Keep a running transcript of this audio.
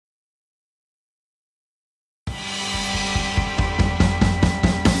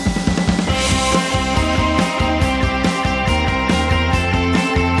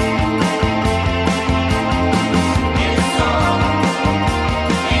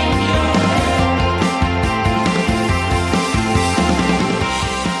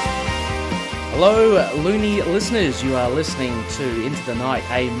Hello, Looney listeners. You are listening to Into the Night,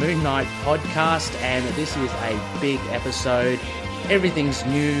 a Moon Knight podcast, and this is a big episode. Everything's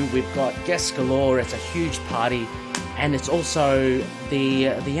new. We've got guests galore. It's a huge party, and it's also the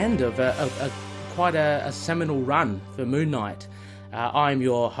end of quite a seminal run for Moon Knight. I'm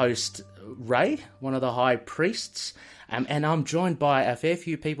your host, Ray, one of the High Priests, and I'm joined by a fair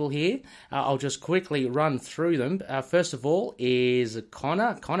few people here. I'll just quickly run through them. First of all is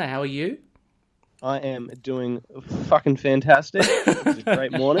Connor. Connor, how are you? I am doing fucking fantastic. It's a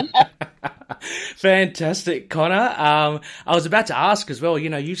great morning. Fantastic, Connor. I was about to ask as well,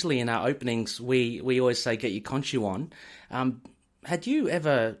 usually in our openings, we always say get your conchu on. Had you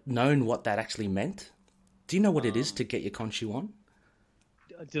ever known what that actually meant? Do you know what it is to get your conchu on?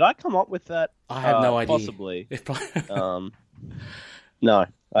 Did I come up with that? I have no idea. Possibly. No,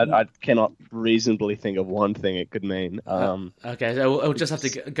 I cannot reasonably think of one thing it could mean. Okay, so we'll just have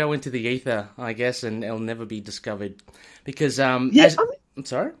to go into the ether, I guess, and it'll never be discovered. Because, I'm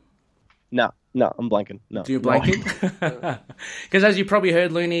sorry? No, I'm blanking. No. Do you blanking? Because as you probably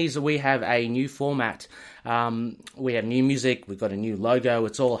heard, Loonies, we have a new format. We have new music. We've got a new logo.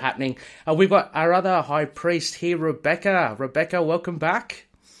 It's all happening. We've got our other High Priest here, Rebecca. Rebecca, welcome back.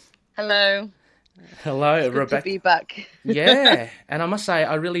 Hello. Hello, it's good Rebecca. To be back. Yeah, and I must say,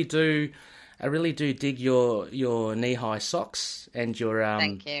 I really do dig your knee-high socks and your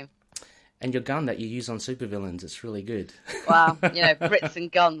Thank you. And your gun that you use on supervillains. It's really good. Wow, Brits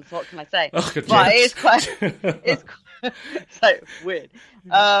and guns. What can I say? Oh, good. But it's quite so weird.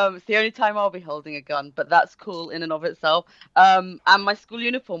 It's the only time I'll be holding a gun, but that's cool in and of itself. And my school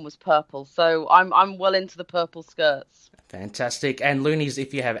uniform was purple, so I'm well into the purple skirts. Fantastic. And Loonies,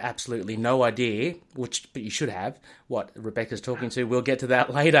 if you have absolutely no idea, but you should have, what Rebecca's talking to, we'll get to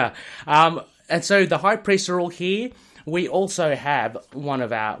that later. And so the High Priests are all here. We also have one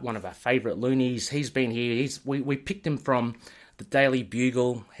of our favourite Loonies. He's been here. We picked him from the Daily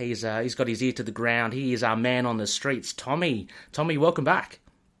Bugle. He's got his ear to the ground. He is our man on the streets. Tommy, welcome back.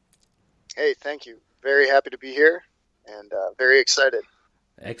 Hey, thank you. Very happy to be here and very excited.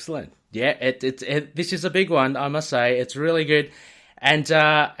 Excellent. Yeah, this is a big one, I must say. It's really good. And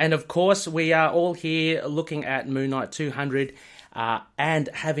of course, we are all here looking at Moon Knight 200 and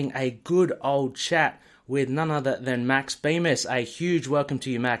having a good old chat with none other than Max Bemis. A huge welcome to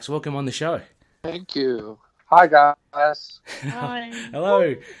you, Max. Welcome on the show. Thank you. Hi, guys. Hi.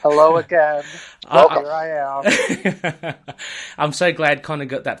 Hello. Hello again. Here I am. I'm so glad Connor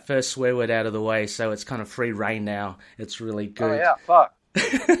got that first swear word out of the way, so it's kind of free reign now. It's really good. Oh, yeah, fuck.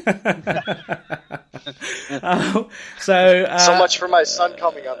 So much for my son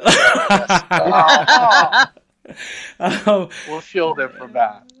coming up. We'll shield him from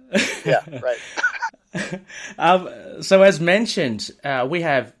that. Yeah, right. So as mentioned, we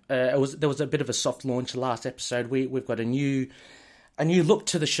have there was a bit of a soft launch last episode. We've got a new look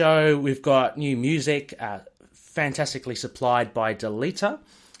to the show. We've got new music, fantastically supplied by Delita.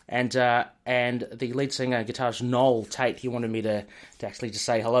 And the lead singer, guitarist Noel Tate, he wanted me to actually just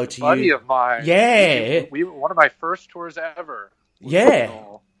say hello to you. Buddy of mine. Yeah. One of my first tours ever. Yeah.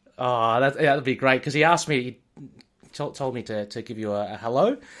 Oh, that'd be great, because he asked me, told me to give you a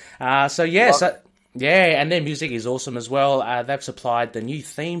hello. And their music is awesome as well. They've supplied the new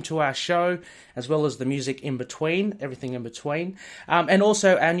theme to our show, as well as the music in between, everything in between. And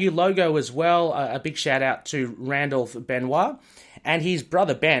also our new logo as well. A big shout out to Randolph Benoit and his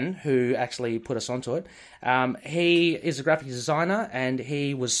brother Ben, who actually put us onto it. He is a graphic designer, and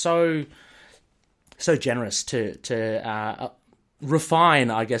he was so generous to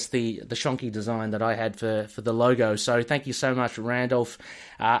refine, I guess, the shonky design that I had for the logo. So thank you so much, Randolph.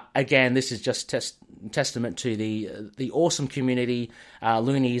 Again, this is just testament to the awesome community,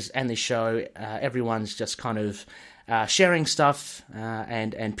 Loonies, and the show. Everyone's just kind of sharing stuff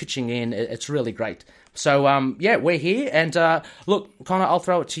and pitching in. It's really great. So we're here, and look, Connor, I'll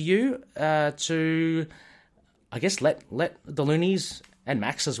throw it to you to, I guess, let the Loonies and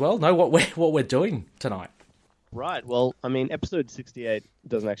Max as well know what we're doing tonight. Right, well, I mean, episode 68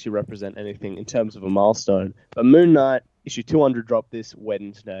 doesn't actually represent anything in terms of a milestone, but Moon Knight issue 200 dropped this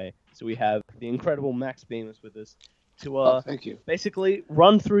Wednesday, so we have the incredible Max Bemis with us to thank you. Basically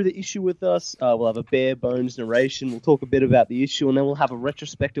run through the issue with us. We'll have a bare bones narration, we'll talk a bit about the issue, and then we'll have a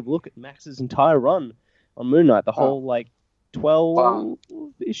retrospective look at Max's entire run on Moon Knight, the whole, 12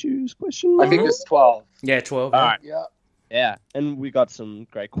 issues, question mark? I think it's 12. Yeah, 12. All right. Yeah. Yeah, and we got some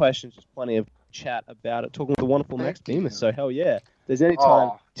great questions, just plenty of chat about it, talking with the wonderful Max Bemis. So hell yeah, if there's any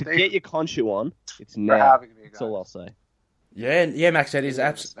time to get your conchu on, it's now. That's all I'll say. Yeah, Max, that is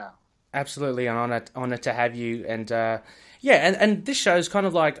absolutely an honor to have you, and and this show is kind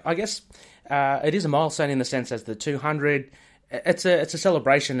of like, I guess, it is a milestone in the sense as the 200. It's a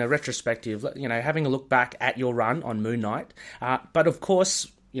celebration, a retrospective. Having a look back at your run on Moon Knight, but of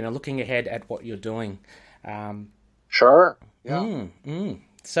course, looking ahead at what you're doing. Sure. Yeah.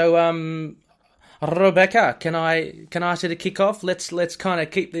 So, Rebecca, can I ask you to kick off? Let's kind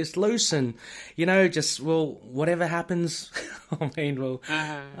of keep this loose and whatever happens. We'll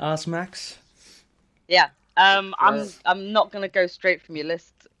ask Max. Yeah. I'm not going to go straight from your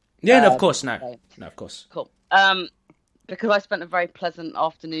list. Yeah, no, of course, no, of course. Cool. Because I spent a very pleasant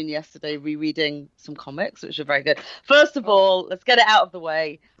afternoon yesterday rereading some comics, which are very good. First of all, let's get it out of the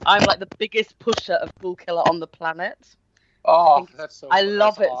way. I'm like the biggest pusher of Fool Killer on the planet. Oh, that's so. I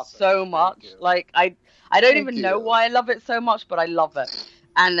love it awesome. so much. Like I don't even know why I love it so much, but I love it.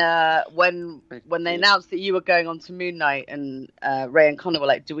 And when they announced that you were going on to Moon Knight, and Ray and Connor were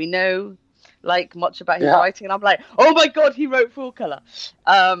like, "Do we know like much about his writing?" And I'm like, "Oh my god, he wrote Fool Killer."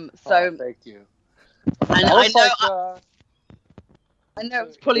 Thank you. And I know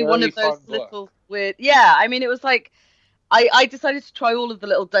it's probably one of those little weird. Yeah, I mean, it was like I decided to try all of the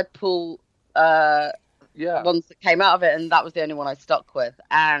little Deadpool ones that came out of it, and that was the only one I stuck with.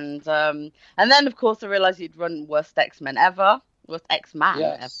 And then of course I realized you'd run Worst X-Men ever, Worst X-Man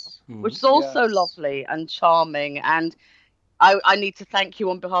ever, which is also lovely and charming. And I need to thank you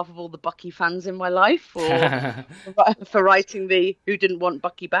on behalf of all the Bucky fans in my life for writing the Who Didn't Want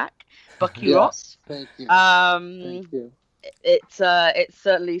Bucky Back, Bucky Ross. Thank you. Thank you. It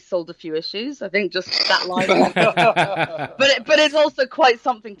certainly sold a few issues. I think just that line, but it's also quite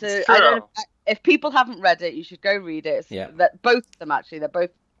something to. I don't know, if people haven't read it, you should go read it. That both of them actually, they're both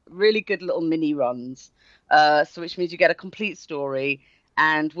really good little mini runs. So which means you get a complete story.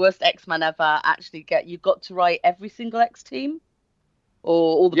 And Worst X-Man Ever actually you've got to write every single X team or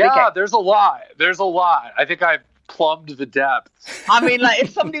all the big X. There's a lot. I think I've plumbed the depths. I mean, like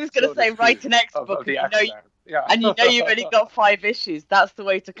if somebody was going to say write an X book, and you've only got 5 issues, that's the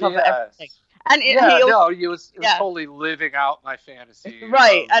way to cover everything. And he was totally living out my fantasy.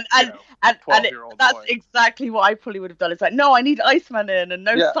 Right, and that's exactly what I probably would have done. It's like, no, I need Iceman in, and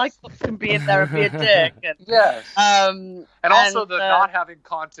no Cyclops can be in there and be a dick. And, and also the not having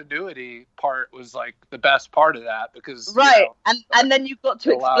continuity part was like the best part of that because and then you've got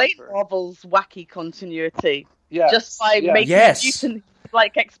to explain Marvel's wacky continuity just by making you can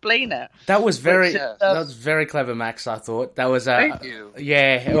explain it. That was very clever, Max. I thought that was thank you.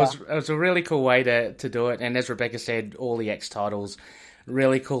 It was a really cool way to do it. And as Rebecca said, all the X titles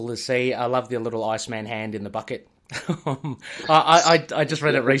really cool to see. I love the little Iceman hand in the bucket. I just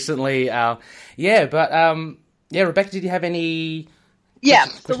read it recently. Rebecca, did you have any? Yeah.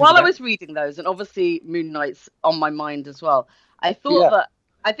 So while I was reading those, and obviously Moon Knight's on my mind as well, I thought that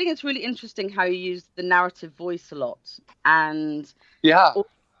I think it's really interesting how you use the narrative voice a lot, and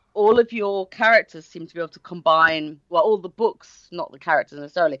all of your characters seem to be able to combine. Well, all the books, not the characters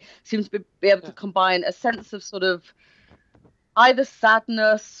necessarily, seem to be able to combine a sense of sort of either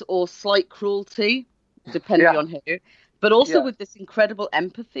sadness or slight cruelty, depending on who, but also with this incredible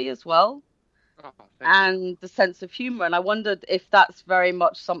empathy as well, and the sense of humor. And I wondered if that's very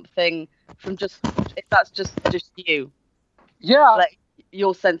much something from if that's just you. Yeah. Like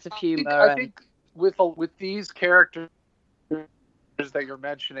your sense of humor. I think with these characters that you're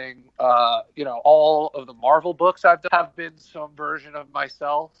mentioning, all of the Marvel books I've done have been some version of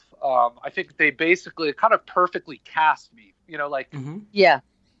myself. I think they basically kind of perfectly cast me. Who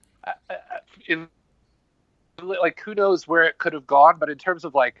knows where it could have gone, but in terms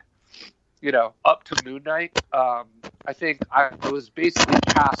of up to Moon Knight, I think I was basically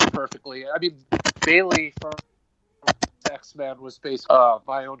cast perfectly. I mean, Bailey from X-Men was based on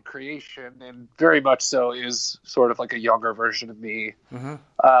my own creation, and very much so is sort of like a younger version of me.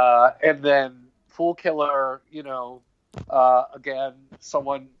 And then Fool Killer, again,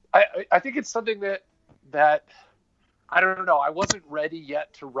 someone. I think it's something that I don't know. I wasn't ready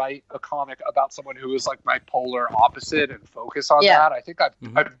yet to write a comic about someone who is like my polar opposite and focus on that. I think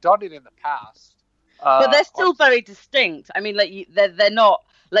I've done it in the past, but they're still very distinct. I mean, they're not.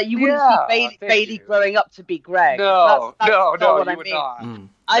 Like, you wouldn't see Bailey growing up to be Greg. No, that's you would I mean. not.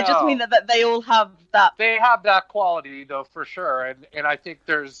 I just mean that they all have that. They have that quality, though, for sure. And I think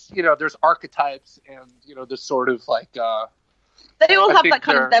there's archetypes and, this sort of like... they all have that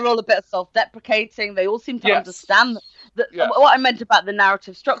kind of... They're all a bit self-deprecating. They all seem to understand... What I meant about the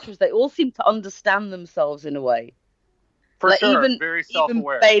narrative structure is they all seem to understand themselves in a way. For sure, very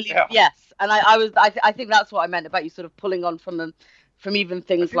self-aware. Even Bailey, yes. And I think that's what I meant about you sort of pulling on from them. From even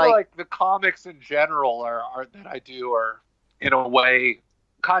things like the comics in general are that I do are in a way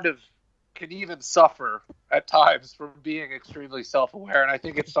kind of can even suffer at times from being extremely self-aware, and I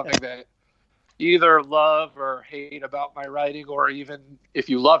think it's something that either love or hate about my writing, or even if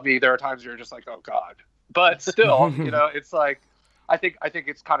you love me, there are times you're just like, oh God. But still, it's like, I think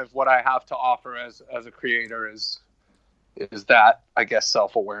it's kind of what I have to offer as a creator is that, I guess,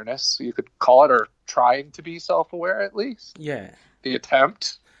 self-awareness, you could call it, or trying to be self-aware at least. Yeah. The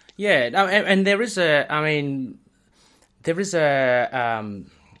attempt. Yeah. No, and there is a, there's I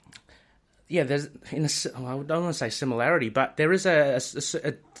don't want to say similarity, but there is a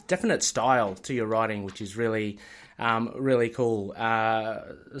definite style to your writing, which is really, really cool.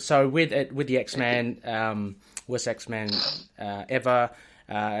 So with the X-Men, worst X-Men ever,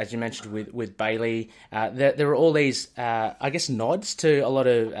 as you mentioned with Bailey, there are all these, I guess, nods to a lot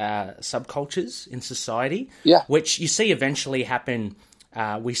of subcultures in society, which you see eventually happen.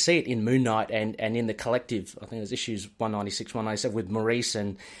 We see it in Moon Knight and in the Collective. I think it was issues 196, 197 with Maurice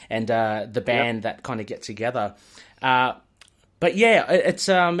and the band that kind of get together. But yeah, it's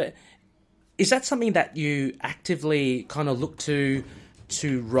is that something that you actively kind of look to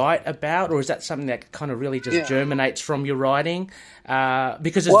write about, or is that something that kind of really just germinates from your writing?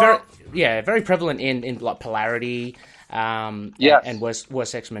 Because it's very prevalent in like Polarity. And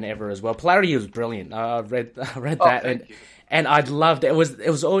worst X-Men ever as well. Polarity was brilliant. I read that, and I loved it. It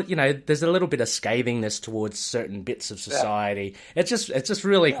was all, there's a little bit of scathingness towards certain bits of society. Yeah. It's just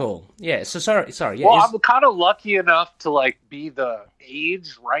really cool. Yeah. So sorry. Yeah. Well, I'm kind of lucky enough to like be the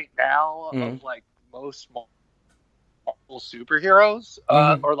age right now of like most Marvel superheroes,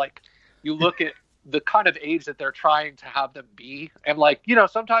 or like you look at the kind of age that they're trying to have them be, and like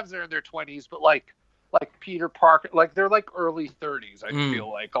sometimes they're in their 20s, but like Peter Parker, like they're like early 30s. I feel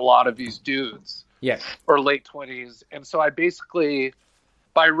like a lot of these dudes. Yeah. Or late 20s. And so I basically,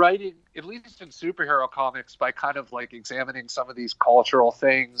 by writing, at least in superhero comics, by kind of like examining some of these cultural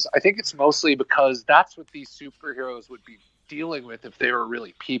things, I think it's mostly because that's what these superheroes would be dealing with if they were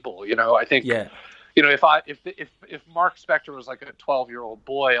really people. I think, if Mark Spector was like a 12-year-old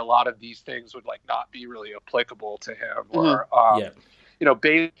boy, a lot of these things would like not be really applicable to him. Or,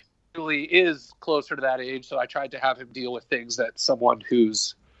 Bailey is closer to that age. So I tried to have him deal with things that someone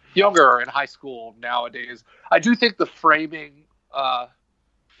who's younger or in high school nowadays. I do think the framing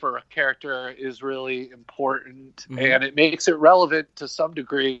for a character is really important, and it makes it relevant to some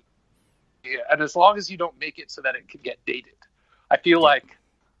degree. And as long as you don't make it so that it can get dated, I feel like,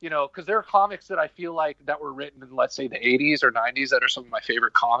 because there are comics that I feel like that were written in, let's say, the 80s or 90s that are some of my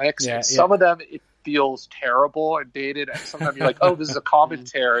favorite comics. And some of them, it feels terrible and dated, and sometimes you're like, oh, this is a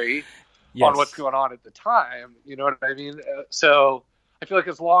commentary on what's going on at the time. You know what I mean? So I feel like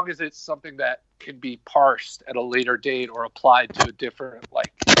as long as it's something that can be parsed at a later date or applied to a different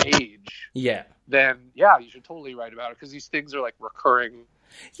like age, then you should totally write about it, because these things are like recurring.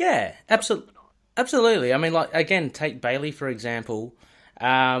 Yeah, absolutely. I mean, like, again, take Bailey for example.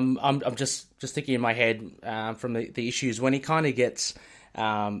 I'm just thinking in my head from the issues when he kind of gets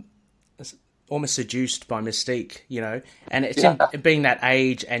almost seduced by Mystique, and it's him being that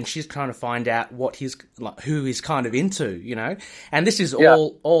age, and she's trying to find out who he's kind of into, and this is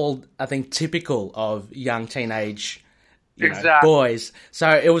all I think typical of young teenage boys. So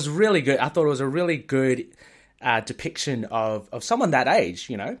it was really good. I thought it was a really good depiction of someone that age,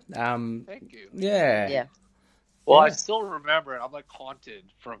 Thank you. Yeah. Well, I still remember it. I'm like haunted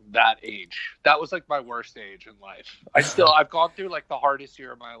from that age. That was like my worst age in life. I've gone through like the hardest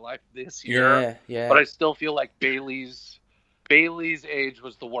year of my life this year. Yeah. But I still feel like Bailey's age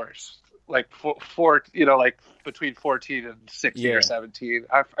was the worst. Like like between 14 and 16 or 17.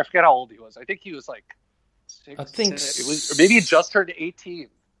 I forget how old he was. I think he was like 6. I think it was, or maybe he just turned 18.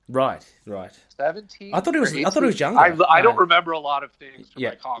 Right. 17. I thought he was younger. I don't remember a lot of things from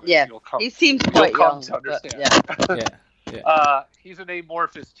my comics. Yeah, he seems quite young. To understand. He's an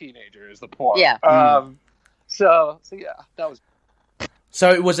amorphous teenager, is the point. Yeah. So that was.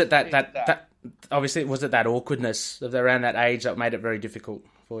 So was it that obviously was it that awkwardness of around that age that made it very difficult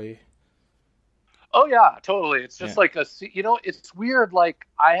for you? Oh yeah, totally. It's just like it's weird. Like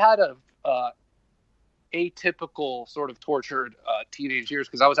I had a atypical sort of tortured teenage years,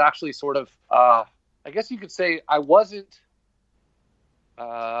 because I was actually sort of I guess you could say I wasn't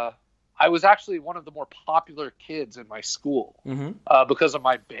I was actually one of the more popular kids in my school because of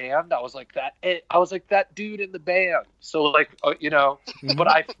my band. I was like that dude in the band. So like but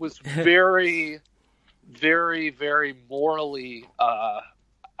I was very, very, very morally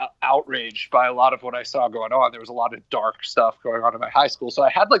outraged by a lot of what I saw going on. There was a lot of dark stuff going on in my high school. So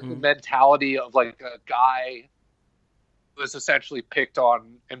I had like the mentality of like a guy who was essentially picked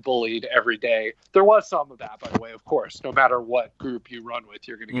on and bullied every day. There was some of that, by the way, of course. No matter what group you run with,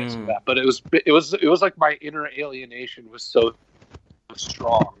 you're going to get some of that. But it was like my inner alienation was so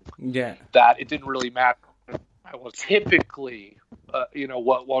strong Yeah. that it didn't really matter. I was typically,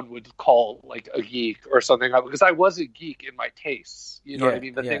 what one would call like a geek or something, because I was a geek in my tastes. You know what I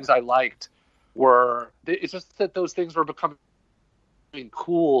mean? The things I liked it's just that those things were becoming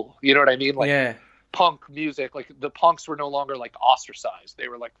cool. You know what I mean? Like punk music, like the punks were no longer like ostracized. They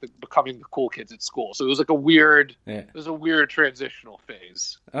were like becoming the cool kids at school. So it was like it was a weird transitional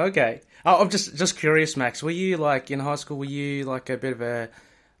phase. Okay. I'm just curious, Max. Were you like in high school? Were you like a bit of a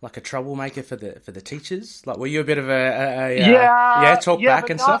troublemaker for the teachers? Like, were you a bit of talk back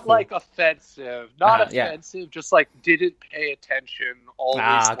and stuff? Not like offensive, offensive. Just like didn't pay attention.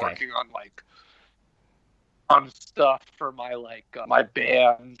 Always working on like on stuff for my my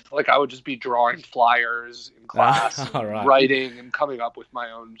band. Like I would just be drawing flyers in class, writing and coming up with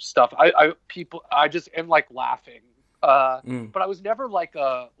my own stuff. I just am like laughing. But I was never like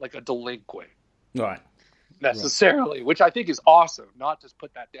a delinquent. Right. Necessarily, which I think is awesome. Not just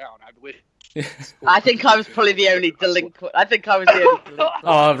put that down. I wish. I think I was probably the only delinquent.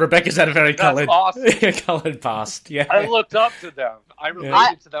 Oh, Rebecca's had a very coloured, awesome. coloured past. Yeah, I looked up to them. I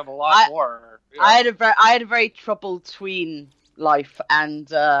related to them a lot more. Yeah. I had a very troubled tween life, and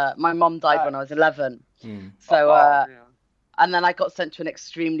my mum died when I was 11. So, and then I got sent to an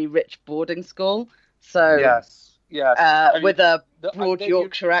extremely rich boarding school. So yes, with a broad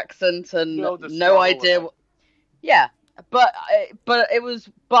Yorkshire accent and no idea. Yeah, but it was.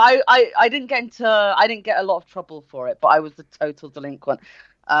 But I didn't get a lot of trouble for it. But I was a total delinquent,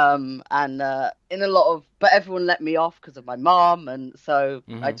 and in a lot of. But everyone let me off because of my mom, and so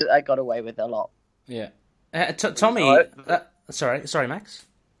I got away with it a lot. Yeah, Tommy. Sorry, Max.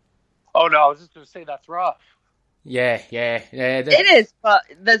 Oh no, I was just going to say that's rough. Yeah. It is, but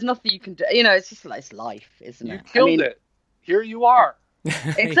there's nothing you can do. You know, it's just it's life, isn't it? You killed it. Here you are.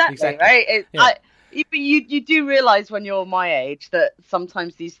 Exactly. Right. But you do realize when you're my age that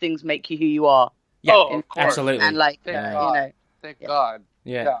sometimes these things make you who you are. Yeah, absolutely. And thank God.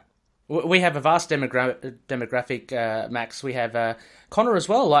 Yeah. We have a vast demographic, Max. We have Connor as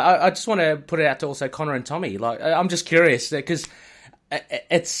well. Like, I just want to put it out to also Connor and Tommy. Like, I'm just curious because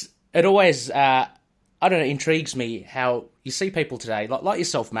it always intrigues me how you see people today, like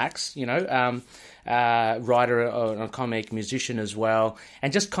yourself, Max. You know, writer or a comic, musician as well,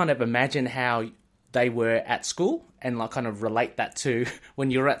 and just kind of imagine how they were at school and like kind of relate that to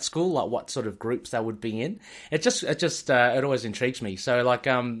when you're at school, like what sort of groups they would be in. It always intrigues me. So like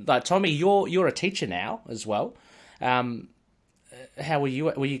Tommy, you're a teacher now as well. How were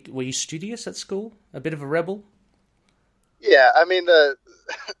you? Were you studious at school? A bit of a rebel? Yeah, I mean the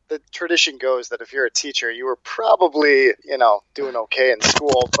tradition goes that if you're a teacher, you were probably doing okay in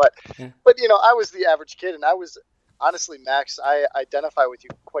school, but I was the average kid, and I was. Honestly, Max, I identify with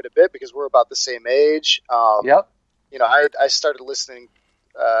you quite a bit because we're about the same age. Yep. I started listening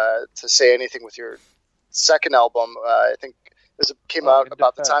to Say Anything with your second album. I think this came out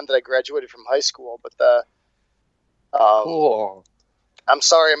about the time that I graduated from high school. But cool. I'm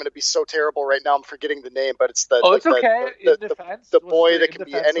sorry, I'm going to be so terrible right now. I'm forgetting the name, but it's the it's okay. The boy that can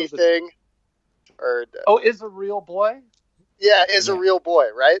be anything. Is a real boy. Yeah, is a real boy,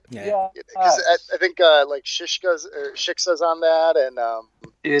 right? Yeah. Because I think like Shiksa's on that, and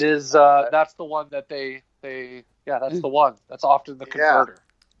it is. That's the one that they. That's the one. That's often the converter.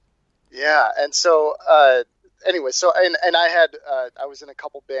 Yeah, and so anyway, so and I had I was in a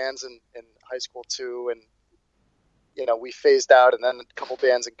couple bands in high school too, and we phased out, and then a couple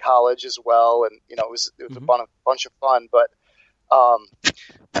bands in college as well, and it was a bunch of fun, but.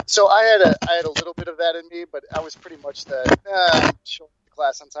 So I had a little bit of that in me, but I was pretty much showing the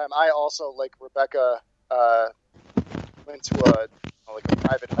class on time. I also, like Rebecca, went to a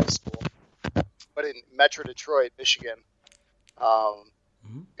private high school, but in Metro Detroit, Michigan.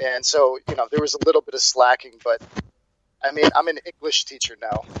 And so there was a little bit of slacking, but I mean I'm an English teacher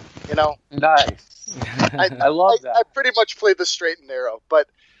now. Nice. I love that. I pretty much played the straight and narrow, but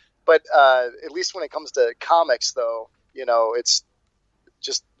at least when it comes to comics, though. It's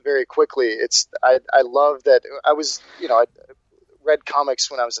just very quickly. I love that I was, I read comics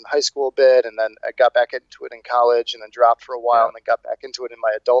when I was in high school a bit, and then I got back into it in college, and then dropped for a while, and then got back into it in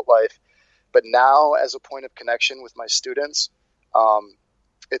my adult life. But now, as a point of connection with my students,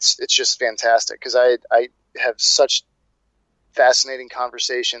 it's just fantastic because I have such fascinating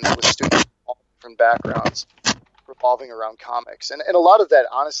conversations with students from all different backgrounds. Revolving around comics, and a lot of that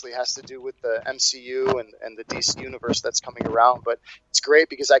honestly has to do with the MCU and the DC universe that's coming around. But it's great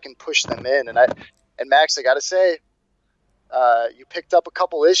because I can push them in, and Max, I gotta say, you picked up a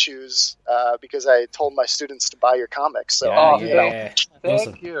couple issues because I told my students to buy your comics. So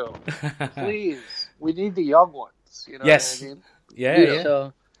thank you. Please, we need the young ones. You know what I mean? Yeah, You know. yeah.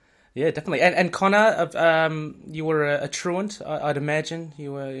 Sure. Yeah, definitely. And Connor, you were a truant, I'd imagine.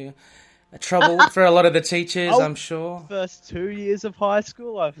 You were a trouble for a lot of the teachers, Oh. I'm sure. First 2 years of high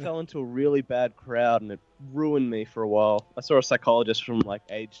school, I fell into a really bad crowd, and it ruined me for a while. I saw a psychologist from like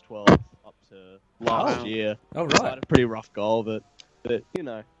age 12 up to last Oh. year. Oh, So I right. had a pretty rough go of it, but you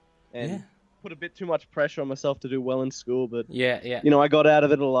know, and Yeah. put a bit too much pressure on myself to do well in school. But Yeah, yeah. you know, I got out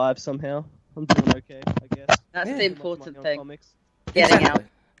of it alive somehow. I'm doing okay, I guess. That's Yeah. the Too much important money on thing. comics. Getting Exactly. out.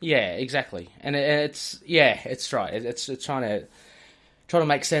 Yeah, exactly. And it's right. It's trying to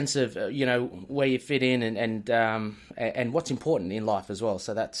make sense of where you fit in and what's important in life as well.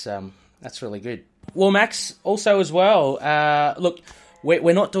 So that's really good. Well, Max, also as well. Look,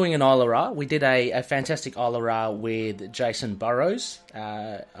 we're not doing an Isla Ra. We did a fantastic Isla Ra with Jason Burrows,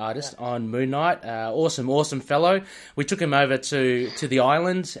 artist on Moon Knight. Awesome fellow. We took him over to the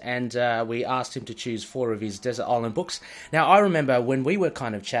island and we asked him to choose 4 of his Desert Island books. Now, I remember when we were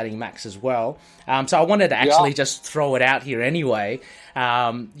kind of chatting, Max, as well. So I wanted to actually just throw it out here anyway.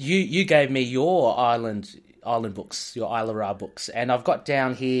 You gave me your island books, your Isla Ra books, and I've got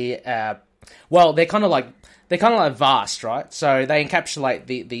down here. Well, they're kind of like vast, right? So they encapsulate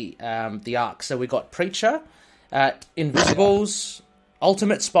the arc. So we got Preacher, Invisibles,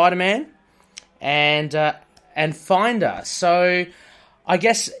 Ultimate Spider-Man, and Finder. So I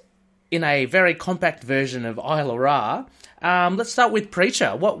guess in a very compact version of Isla Ra, let's start with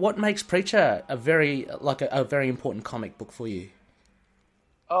Preacher. What makes Preacher a very important comic book for you?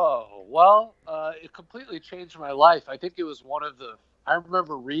 Oh, well, it completely changed my life. I think it was I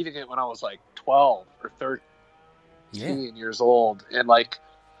remember reading it when I was like 12 or 13 years old. And like,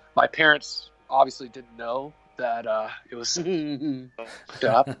 my parents obviously didn't know that it was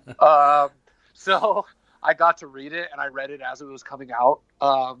up. So I got to read it, and I read it as it was coming out.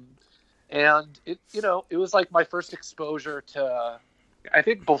 And it was like my first exposure to, I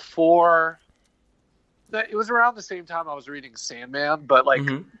think before... It was around the same time I was reading Sandman, but like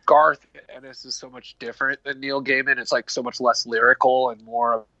Garth Ennis is so much different than Neil Gaiman. It's like so much less lyrical and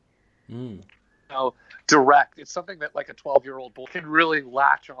more, direct. It's something that like a 12-year-old boy can really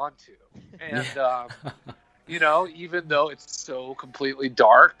latch onto. And, even though it's so completely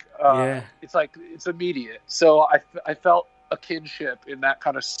dark, it's like, it's immediate. So I felt a kinship in that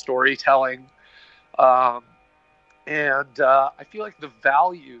kind of storytelling. And I feel like the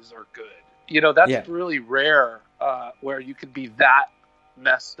values are good. That's really rare where you can be that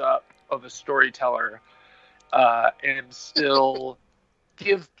messed up of a storyteller and still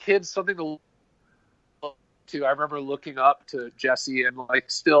give kids something to look to. I remember looking up to Jesse and like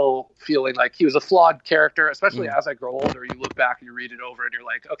still feeling like he was a flawed character, especially as I grow older. You look back and you read it over and you're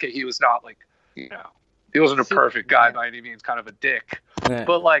like, okay, he was not like, he wasn't a perfect guy by any means, kind of a dick. Yeah.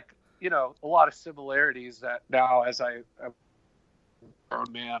 But like, a lot of similarities that now as I'm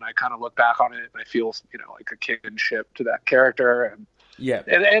grown man, I kind of look back on it and I feel, like a kinship to that character. And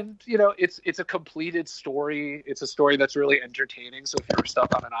it's a completed story. It's a story that's really entertaining. So if you were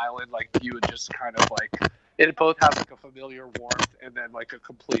stuck on an island, like you would just kind of like, it both has like a familiar warmth and then like it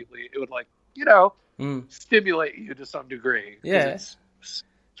would like, stimulate you to some degree. Yeah. It's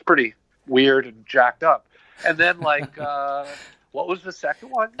pretty weird and jacked up. And then like, what was the second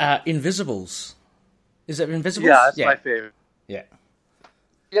one? Invisibles. Is it Invisibles? Yeah, that's my favorite. Yeah.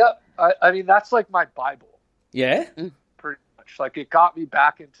 Yeah, I mean, that's like my Bible. Yeah? Pretty much. Like, it got me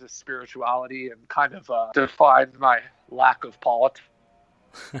back into spirituality and kind of defined my lack of politics.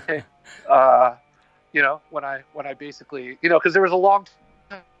 When I basically, because there was a long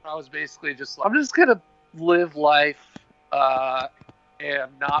time I was basically just, I'm just going to live life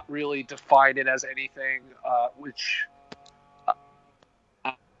and not really define it as anything which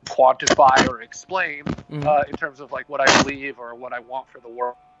quantify or explain in terms of like what I believe or what I want for the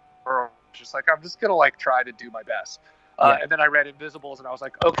world. Just like, I'm just gonna like try to do my best. And then I read Invisibles and I was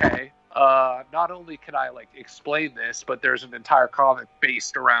like, okay, not only can I like explain this, but there's an entire comic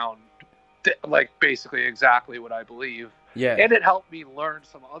based around like basically exactly what I believe. Yeah. And it helped me learn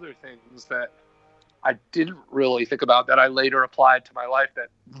some other things that I didn't really think about that I later applied to my life that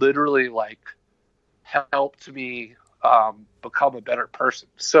literally like helped me become a better person.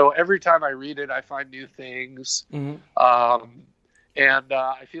 So every time I read it, I find new things. And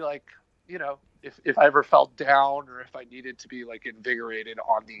I feel like, if I ever felt down or if I needed to be like invigorated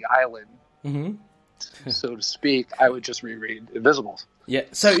on the island, so to speak, I would just reread Invisibles. Yeah.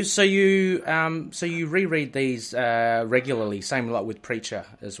 So you reread these regularly, same like with Preacher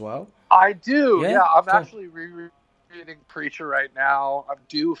as well? I do. Yeah, I'm cool. actually rereading Preacher right now. I'm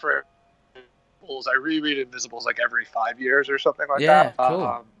due for Invisibles. I reread Invisibles like every 5 years or something like that. Yeah,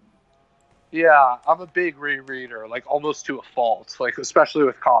 cool. Yeah, I'm a big rereader, like almost to a fault, like especially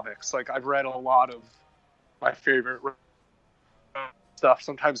with comics. Like I've read a lot of my favorite stuff,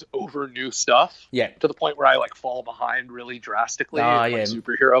 sometimes over new stuff. Yeah. To the point where I like fall behind really drastically in Oh, like yeah.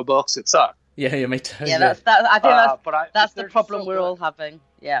 superhero books. It sucks. Yeah, me too. Yeah, that's that. I think that's the they're problem so we're good. all having.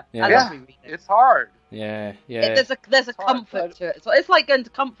 Yeah, Yeah. I Yeah, love rereading. it's hard. Yeah, yeah. There's a hard, comfort but- to it. So it's like going to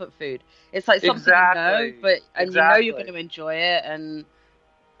comfort food. It's like something you Exactly. know, but you know you're Exactly. going to enjoy it. And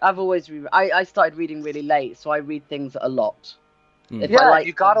I've always I started reading really late, so I read things a lot. Mm. If I Yeah, like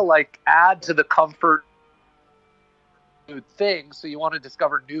you gotta them. like add to the comfort food thing, so you want to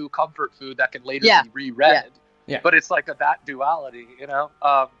discover new comfort food that can later Yeah. be reread. Yeah. But it's like that duality, you know.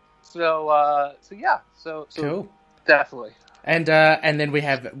 So Cool. definitely. And then we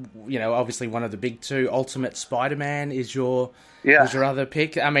have, obviously one of the big two, Ultimate Spider-Man is your other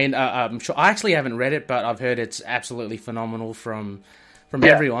pick. I mean, I'm sure I actually haven't read it, but I've heard it's absolutely phenomenal from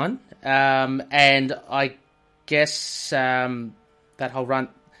everyone. And I guess that whole run.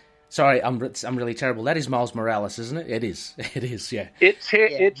 Sorry, I'm really terrible. That is Miles Morales, isn't it? It is. It is. Yeah.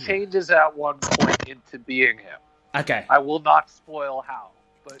 It changes at one point into being him. Okay. I will not spoil how,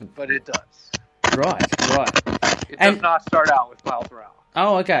 but it does. Right. It does not start out with Miles Morales.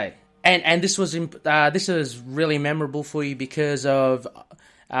 Oh, okay. And this was this is really memorable for you because of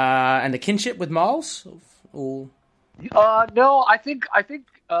and the kinship with Miles, or No, I think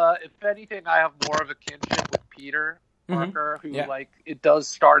if anything, I have more of a kinship with Peter Parker, who like it does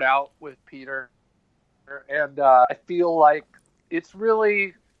start out with Peter, and I feel like it's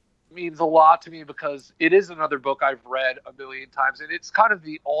really means a lot to me because it is another book I've read a million times, and it's kind of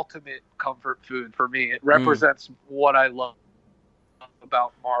the ultimate comfort food for me. It represents what I love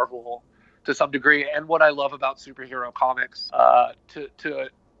about Marvel to some degree, and what I love about superhero comics to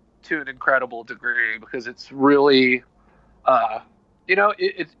an incredible degree, because it's really,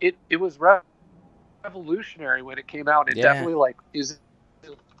 it was revolutionary when it came out. It definitely like is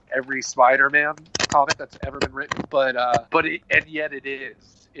every Spider-Man comic that's ever been written, but and yet it is.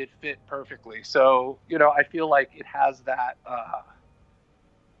 It fit perfectly. So, I feel like it has that.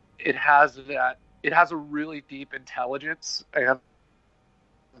 It has a really deep intelligence and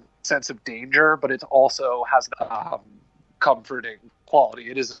sense of danger, but it also has the comforting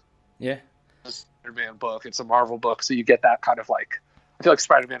quality. It is a Spider-Man book. It's a Marvel book, so you get that kind of like. I feel like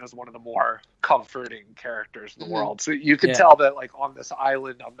Spider-Man is one of the more comforting characters in the world. So you can tell that, like, on this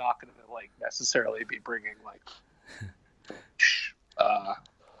island, I'm not going to like necessarily be bringing like,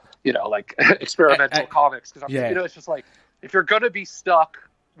 like experimental comics, because it's just like, if you're going to be stuck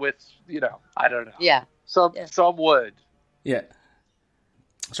with, I don't know. Yeah. Some would. Yeah.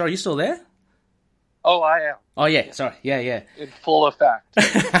 Sorry, are you still there? Oh, I am. Oh, yeah. Sorry. Yeah. In full effect.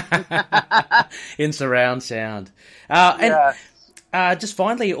 In surround sound. Just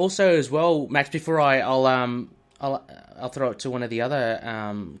finally, also as well, Max. Before I'll throw it to one of the other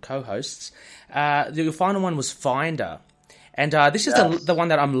co-hosts. The final one was Finder, and this is the one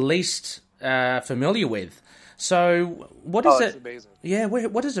that I'm least familiar with. So, what is it? It's amazing. Yeah,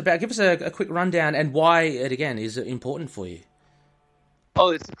 what is it about? Give us a quick rundown and why it again is important for you. Oh,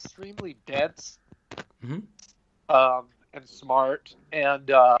 it's extremely dense, and smart,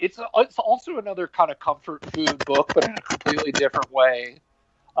 and it's also another kind of comfort food book, but in a completely different way.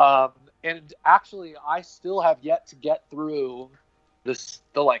 And actually, I still have yet to get through the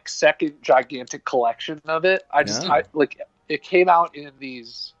like second gigantic collection of it. It came out in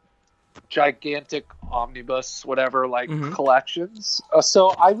these gigantic omnibus collections. So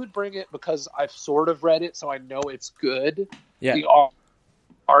I would bring it because I've sort of read it, so I know it's good. Yeah. The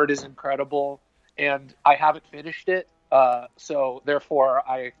art is incredible, and I haven't finished it. So therefore,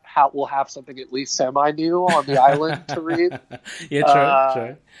 I will have something at least semi-new on the island to read. Yeah,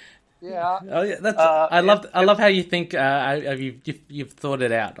 true. Yeah. Oh yeah, that's. I love how you think. You've thought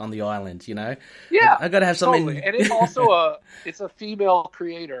it out on the island. Yeah. I got to have something. Totally. And it's also it's a female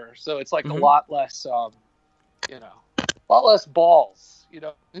creator, so it's like a lot less. A lot less balls.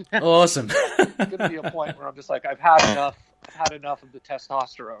 Awesome. There's gonna be a point where I'm just like, I've had enough. I've had enough of the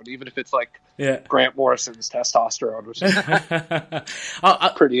testosterone, even if it's like Grant Morrison's testosterone, which is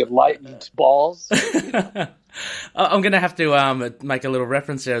pretty enlightened balls. I'm going to have to make a little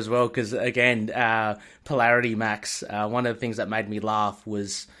reference there as well, because again, Polarity Max, one of the things that made me laugh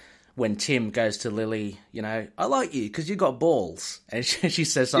was when Tim goes to Lily, I like you because you got balls, and she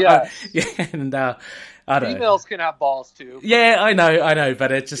says something. And I don't know. Females can have balls too. Yeah, I know,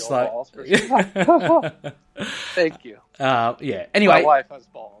 but it's just like. Balls for sure. Thank you. Anyway, my wife has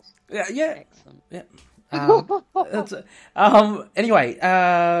balls. Yeah. Excellent. Yeah. Anyway,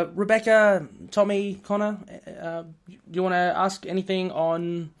 Rebecca, Tommy, Connor, do you want to ask anything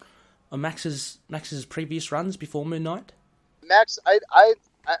on Max's previous runs before Moon Knight? Max, I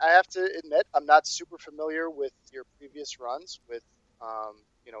have to admit I'm not super familiar with your previous runs with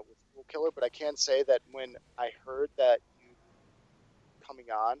with Fool Killer, but I can say that when I heard that you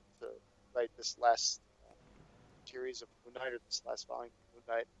coming on to write this last series of Moon Knight, or this last volume of Moon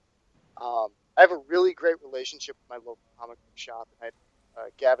Knight, I have a really great relationship with my local comic book shop, and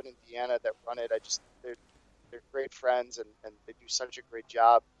Gavin and Deanna that run it. They're great friends, and they do such a great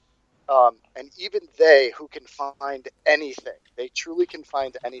job. And even they, who can find anything, they truly can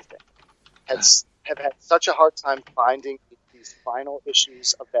find anything, have had such a hard time finding these final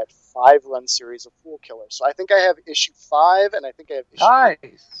issues of that 5-run series of Fool Killer. So I think I have issue 5, and I think I have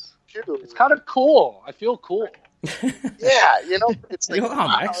issue 2. It's kind of cool. I feel cool. Yeah, it's like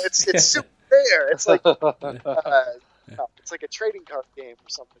it's super rare. It's like it's like a trading card game or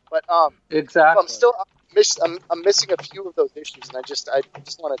something. But exactly. I'm missing a few of those issues, and I just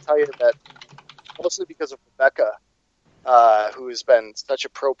want to tell you that mostly because of Rebecca, who has been such a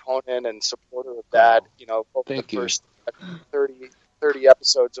proponent and supporter of that. Over the first 30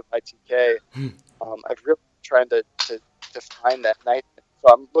 episodes of ITK, I've really been trying to find that night.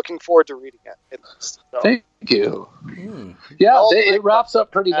 So I'm looking forward to reading it. At least. So, thank you. Yeah, it wraps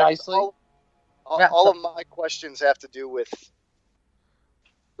up pretty nicely. All of my questions have to do with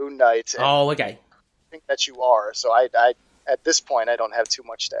Moon Knight. Okay. I think that you are. So I at this point I don't have too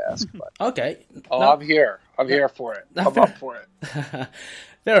much to ask. But. Okay. I'm here. I'm here for it. I'm up for it.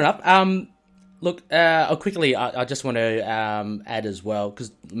 Fair enough. Look, quickly, I just want to add as well,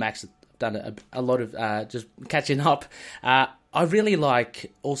 because Max has done a lot of just catching up. I really like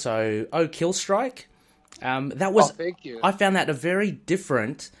also Killstrike. That was. Thank you. I found that a very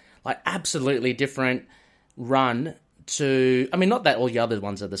different, absolutely different run to. I mean, not that all the other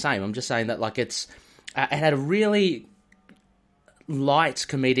ones are the same. I'm just saying that it had a really light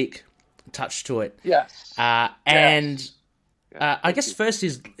comedic touch to it. Yes. And. I guess first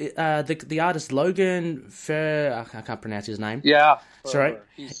is the artist Logan Fer. I can't pronounce his name. Yeah, sorry.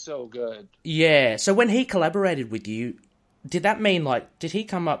 He's so good. Yeah. So when he collaborated with you, did that mean did he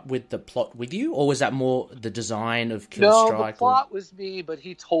come up with the plot with you, or was that more the design of Killstrike? No, the plot was me, but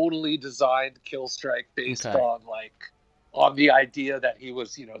he totally designed Killstrike based on the idea that he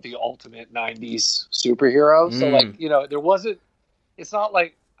was, the ultimate '90s superhero. So there wasn't. It's not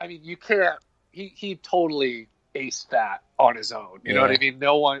like, I mean, you can't. He totally aced that on his own. You know what I mean?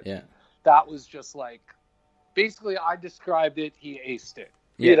 No one. Yeah. That was just basically I described it. He aced it.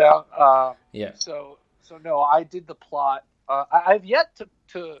 Yeah. Yeah. So no, I did the plot. I've yet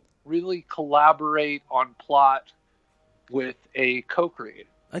to really collaborate on plot with a co-creator.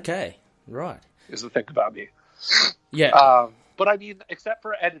 Okay. Right. Is the thing about me. Yeah. But I mean, except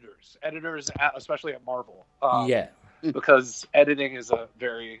for editors, especially at Marvel. Yeah. Because editing is a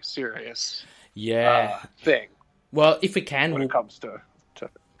very serious thing. Well, if we can, when it comes to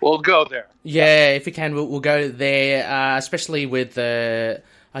we'll go there. Yeah, if we can, we'll go there, especially with the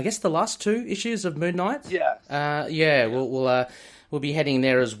last 2 issues of Moon Knight. Yes. We'll be heading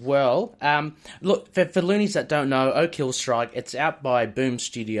there as well. Look, for loonies that don't know, Killstrike, it's out by Boom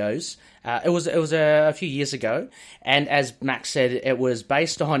Studios. It was a few years ago, and as Max said, it was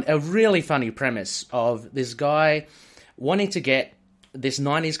based on a really funny premise of this guy wanting to get this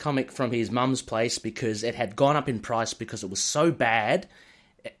 90s comic from his mum's place because it had gone up in price because it was so bad.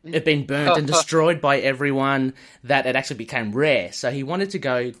 It had been burnt and destroyed by everyone that it actually became rare. So he wanted to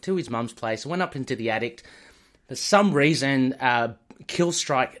go to his mum's place, went up into the attic. For some reason,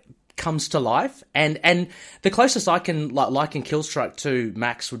 Killstrike comes to life. And the closest I can liken Killstrike to,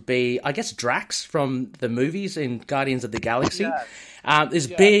 Max, would be, I guess, Drax from the movies in Guardians of the Galaxy. This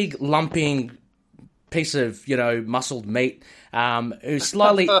big, lumping piece of, muscled meat who's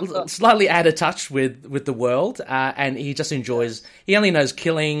slightly out of touch with the world, and he just enjoys. He only knows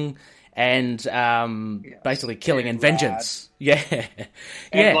killing and basically killing and vengeance. Yeah,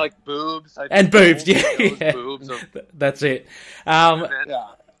 and boobs. Boobs. Yeah, boobs that's it.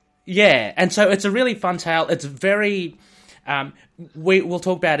 Yeah, and so it's a really fun tale. It's very. We'll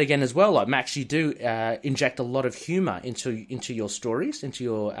talk about it again as well. Like Max, you do inject a lot of humor into your stories, into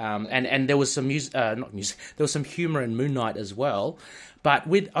your and there was some not music. There was some humor in Moon Knight as well. But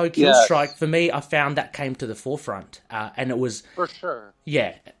with Killstrike, for me, I found that came to the forefront, and it was for sure.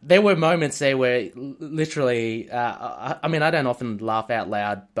 Yeah, there were moments there where literally, I mean, I don't often laugh out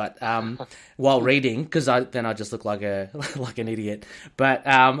loud, but while reading, because then I just look like an idiot. But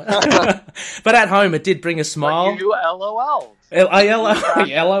but at home, it did bring a smile. But you LOL.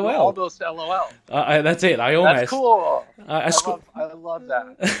 LOL. Almost LOL. That's it. I almost. That's cool. I love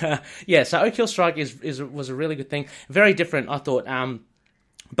that. Yeah. So Killstrike was a really good thing. Very different, I thought.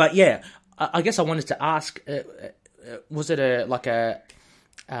 But yeah, I guess I wanted to ask, was it a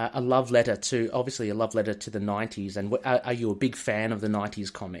love letter to, obviously a love letter to the 90s, and are you a big fan of the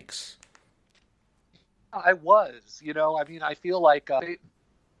 90s comics? I was, I mean, I feel like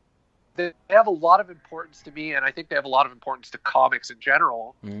they have a lot of importance to me, and I think they have a lot of importance to comics in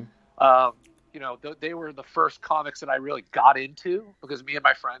general. They were the first comics that I really got into, because me and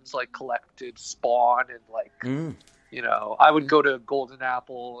my friends like collected Spawn and like, I would go to Golden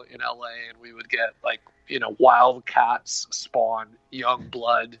Apple in LA and we would get like, Wildcats, Spawn,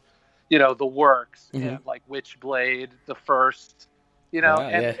 Youngblood, the works, and like Witchblade, the first, and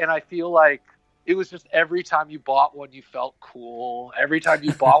I feel like it was just every time you bought one, you felt cool. Every time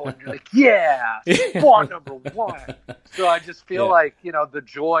you bought one, you're like, yeah, Spawn #1. So I just feel like, the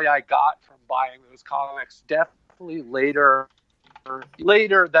joy I got from buying those comics, definitely later,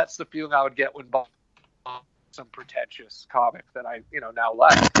 that's the feeling I would get when buying some pretentious comic that I, now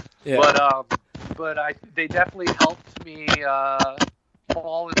like. Yeah. But they definitely helped me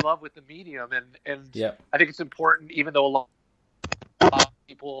fall in love with the medium. And I think it's important, even though a lot of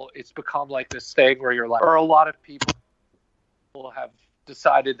people, it's become like this thing where you're like, or a lot of people have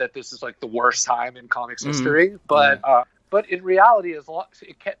decided that this is like the worst time in comics history. But in reality,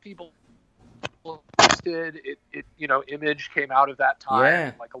 it kept people interested. It Image came out of that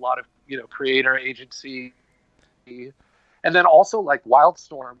time, like a lot of creator agency, and then also like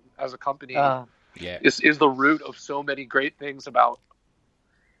Wildstorm as a company is the root of so many great things about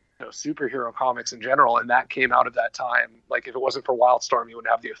superhero comics in general, and that came out of that time. Like if it wasn't for Wildstorm, you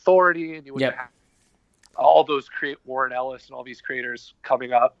wouldn't have the Authority, and you wouldn't have all those Warren Ellis and all these creators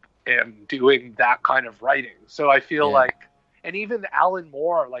coming up and doing that kind of writing. So I feel like, and even Alan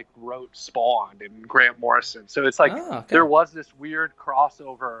Moore like wrote Spawn and Grant Morrison. So it's like there was this weird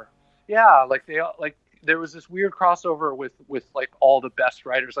crossover. Yeah, like there was this weird crossover with like all the best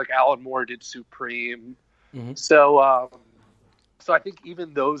writers. Like Alan Moore did Supreme. So I think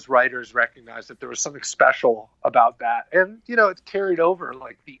even those writers recognized that there was something special about that. And, it's carried over.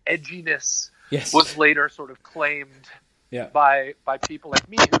 Like the edginess was later sort of claimed by people like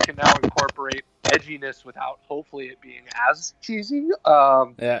me who can now incorporate edginess without hopefully it being as cheesy.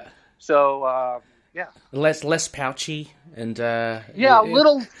 Less pouchy and a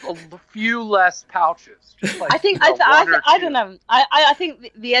few less pouches. Just like, I think I don't know. I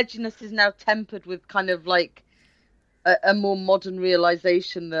think the edginess is now tempered with kind of like a more modern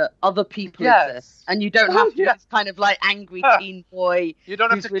realization that other people exist, and you don't have to be this kind of like angry teen boy. You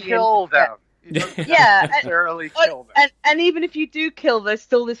don't have to kill them. You don't necessarily kill them. And even if you do kill, there's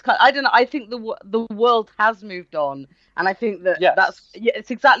still this kind. I don't know. I think the world has moved on, and I think that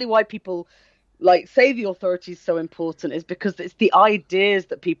it's exactly why people like say the Authority is so important, is because it's the ideas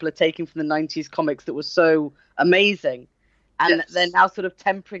that people are taking from the 90s comics that were so amazing, and they're now sort of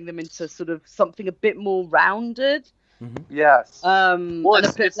tempering them into sort of something a bit more rounded. Yes. And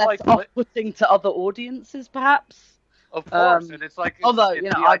a bit less off-putting to other audiences, perhaps. Of course, and it's like although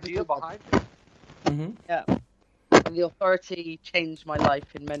the idea behind it. Yeah. And the Authority changed my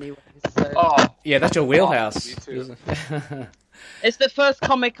life in many ways. So. That's your wheelhouse. Me too. It's the first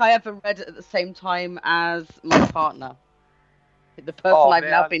comic I ever read at the same time as my partner. The person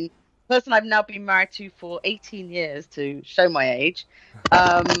I've now been married to for 18 years, to show my age.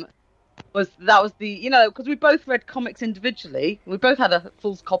 Was because we both read comics individually. We both had a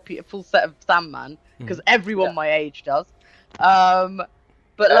full set of Sandman, because everyone my age does. But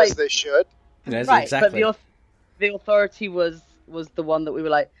as they should. Right, exactly. But the Authority was the one that we were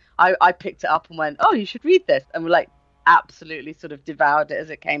like, I picked it up and went, oh, you should read this, and we're like, absolutely sort of devoured it as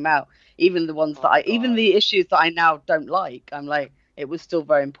it came out. Even the ones even the issues that I now don't like, I'm like, it was still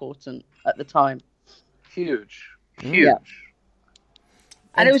very important at the time. Huge. Yeah.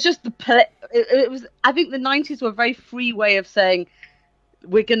 And it was just it was. I think the 90s were a very free way of saying,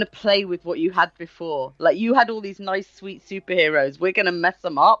 we're going to play with what you had before. Like, you had all these nice, sweet superheroes. We're going to mess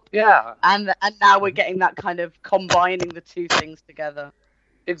them up. Yeah. And now we're getting that kind of combining the two things together.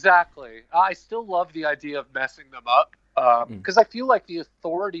 Exactly. I still love the idea of messing them up, because I feel like the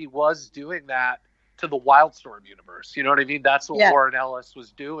Authority was doing that to the Wildstorm universe. You know what I mean? That's what Warren Ellis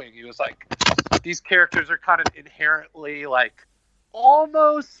was doing. He was like, these characters are kind of inherently like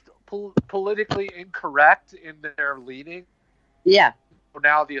almost politically incorrect in their leaning. Yeah. So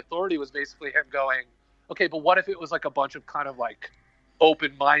now the Authority was basically him going, okay, but what if it was like a bunch of kind of like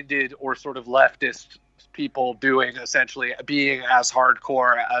open-minded or sort of leftist people doing essentially being as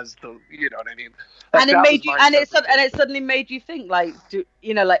hardcore as the, you know what I mean? Like, and it made you, and it suddenly made you think like,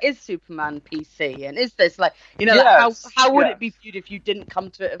 is Superman PC, and is this like, like how would it be viewed if you didn't come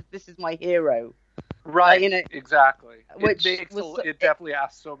to it? If this is my hero, Right, you know, exactly. which It definitely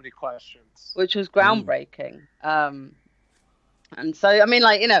asks so many questions. which was groundbreaking. And so, I mean,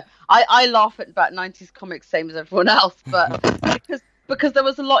 like, you know, I laugh at about 90s comics same as everyone else, but because there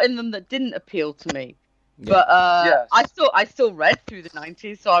was a lot in them that didn't appeal to me. Yeah. But Yes. I still read through the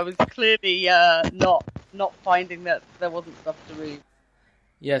 90s, so I was clearly not finding that there wasn't stuff to read.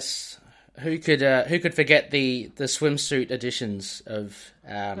 Yes. Who could forget the swimsuit editions of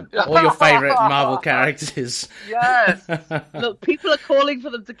all your favorite Marvel characters? Yes. Look, people are calling for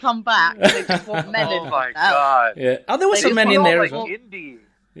them to come back. They just want men in Oh my them now. god. Yeah. Oh, there were They some just men want in all, there like, as well. Indie.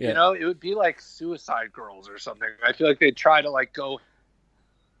 Yeah. You know, it would be like Suicide Girls or something. I feel like they'd try to like go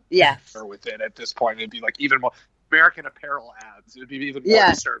Yes. with it at this point. It'd be like even more American Apparel ads. It'd be even more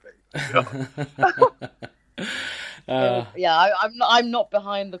Yeah. disturbing. You know? Yeah, I'm not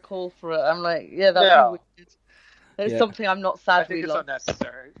behind the call for it. I'm like, yeah, that's Yeah. weird. There's Yeah. something I'm not I sad think we it's lost.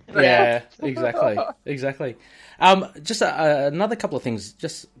 unnecessary. Yeah, exactly. Just another couple of things.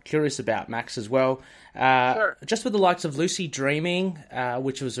 Just curious about Max as well. Sure. Just with the likes of Lucy Dreaming,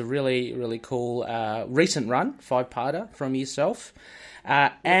 which was a really, really cool recent run, 5-parter from yourself.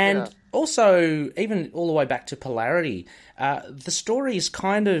 And also, even all the way back to Polarity, the story is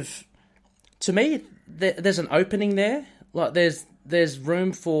kind of, to me, there's an opening there. Like there's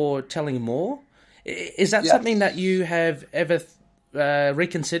room for telling more. Is that Yes. something that you have ever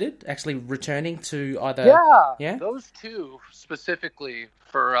reconsidered, actually returning to either? Yeah, those two specifically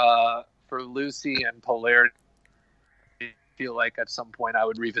for Lucy and Polarity. I feel like at some point I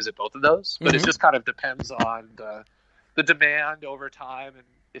would revisit both of those, but it just kind of depends on the demand over time and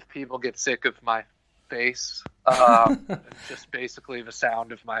if people get sick of my face, and just basically the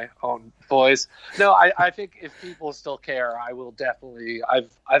sound of my own voice. No, I think if people still care, I will definitely.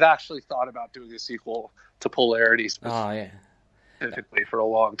 I've actually thought about doing a sequel to Polarity specifically for a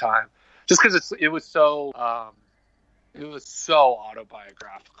long time, just because it was so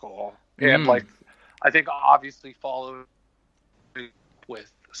autobiographical and like I think obviously followed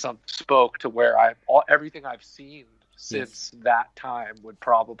with some spoke to where everything I've seen since that time would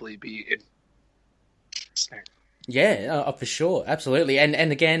probably be interesting. Yeah, for sure, absolutely.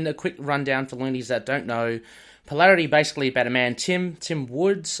 And again, a quick rundown for loonies that don't know. Polarity, basically about a man, Tim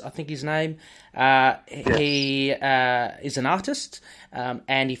Woods, I think his name. He is an artist,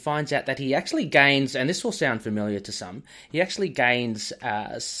 and he finds out that he actually gains, and this will sound familiar to some, he actually gains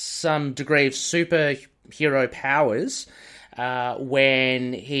some degree of superhero powers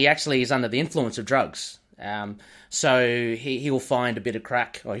when he actually is under the influence of drugs. So he will find a bit of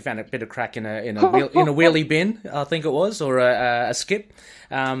crack, or he found a bit of crack in a wheelie bin, I think it was, or a skip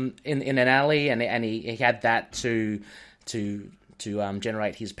in an alley, and he had that to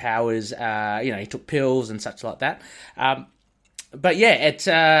generate his powers. He took pills and such like that. But yeah, it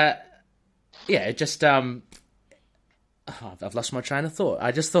just I've lost my train of thought.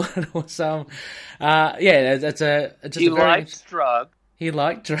 I just thought it was He likes drugs. He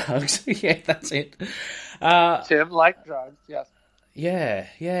liked drugs. Yeah, that's it. Tim liked drugs. Yes. Yeah.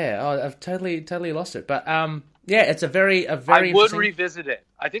 Oh, I've totally lost it. But it's a very. I would revisit it.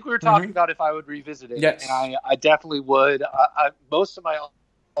 I think we were talking about if I would revisit it. Yes. And I definitely would. Most of my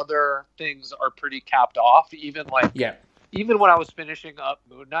other things are pretty capped off. Even when I was finishing up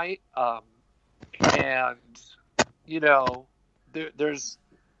Moon Knight, and there's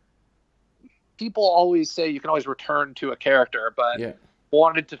people always say you can always return to a character, but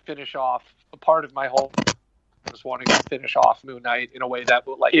wanted to finish off a part of my whole was wanting to finish off Moon Knight in a way that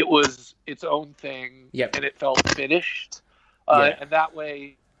like it was its own thing and it felt finished. And that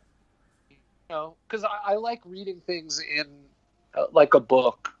way, because I like reading things in like a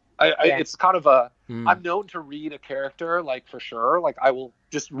book. It's kind of I'm known to read a character, like for sure. Like I will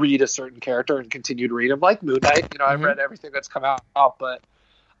just read a certain character and continue to read him, like Moon Knight. I've read everything that's come out, but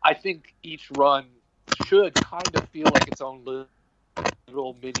I think each run should kind of feel like its own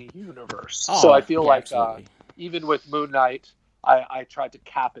little mini universe. So I feel like even with Moon Knight, I tried to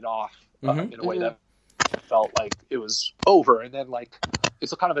cap it off in a way that felt like it was over, and then like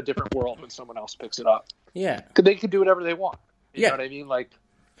it's a kind of a different world when someone else picks it up. Yeah, because they can do whatever they want. You know what I mean? Like,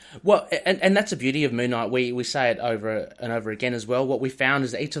 well, and that's the beauty of Moon Knight. We say it over and over again as well. What we found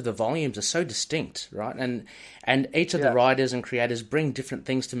is that each of the volumes are so distinct, right? And each of the writers and creators bring different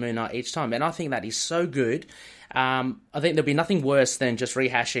things to Moon Knight each time, and I think that is so good. I think there'll be nothing worse than just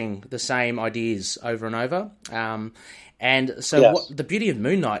rehashing the same ideas over and over. And so what the beauty of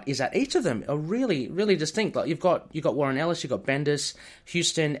Moon Knight is that each of them are really, really distinct. Like you've got Warren Ellis, you've got Bendis,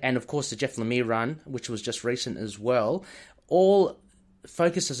 Houston, and of course the Jeff Lemire run, which was just recent as well. All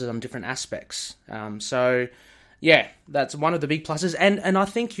focuses on different aspects. So Yeah, that's one of the big pluses, and I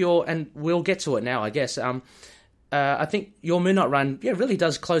think and we'll get to it now, I guess. I think your Moon Knight run, really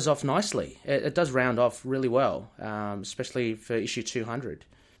does close off nicely. It does round off really well, especially for issue 200.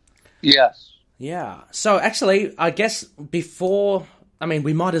 Yes. Yeah. So actually, I guess we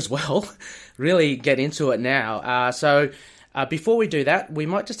might as well really get into it now. So before we do that, we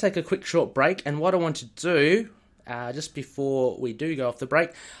might just take a quick short break. And what I want to do, just before we do go off the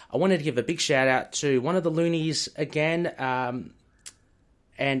break, I wanted to give a big shout out to one of the Loonies again,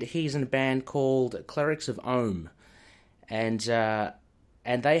 and he's in a band called Clerics of Ohm, and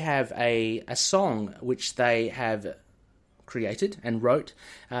they have a song which they have created and wrote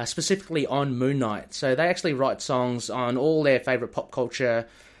specifically on Moon Knight. So they actually write songs on all their favorite pop culture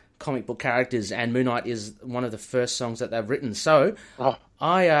comic book characters, and Moon Knight is one of the first songs that they've written. So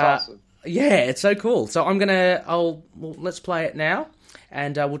Awesome. Yeah, it's so cool. So let's play it now,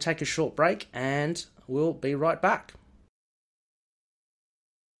 and we'll take a short break, and we'll be right back.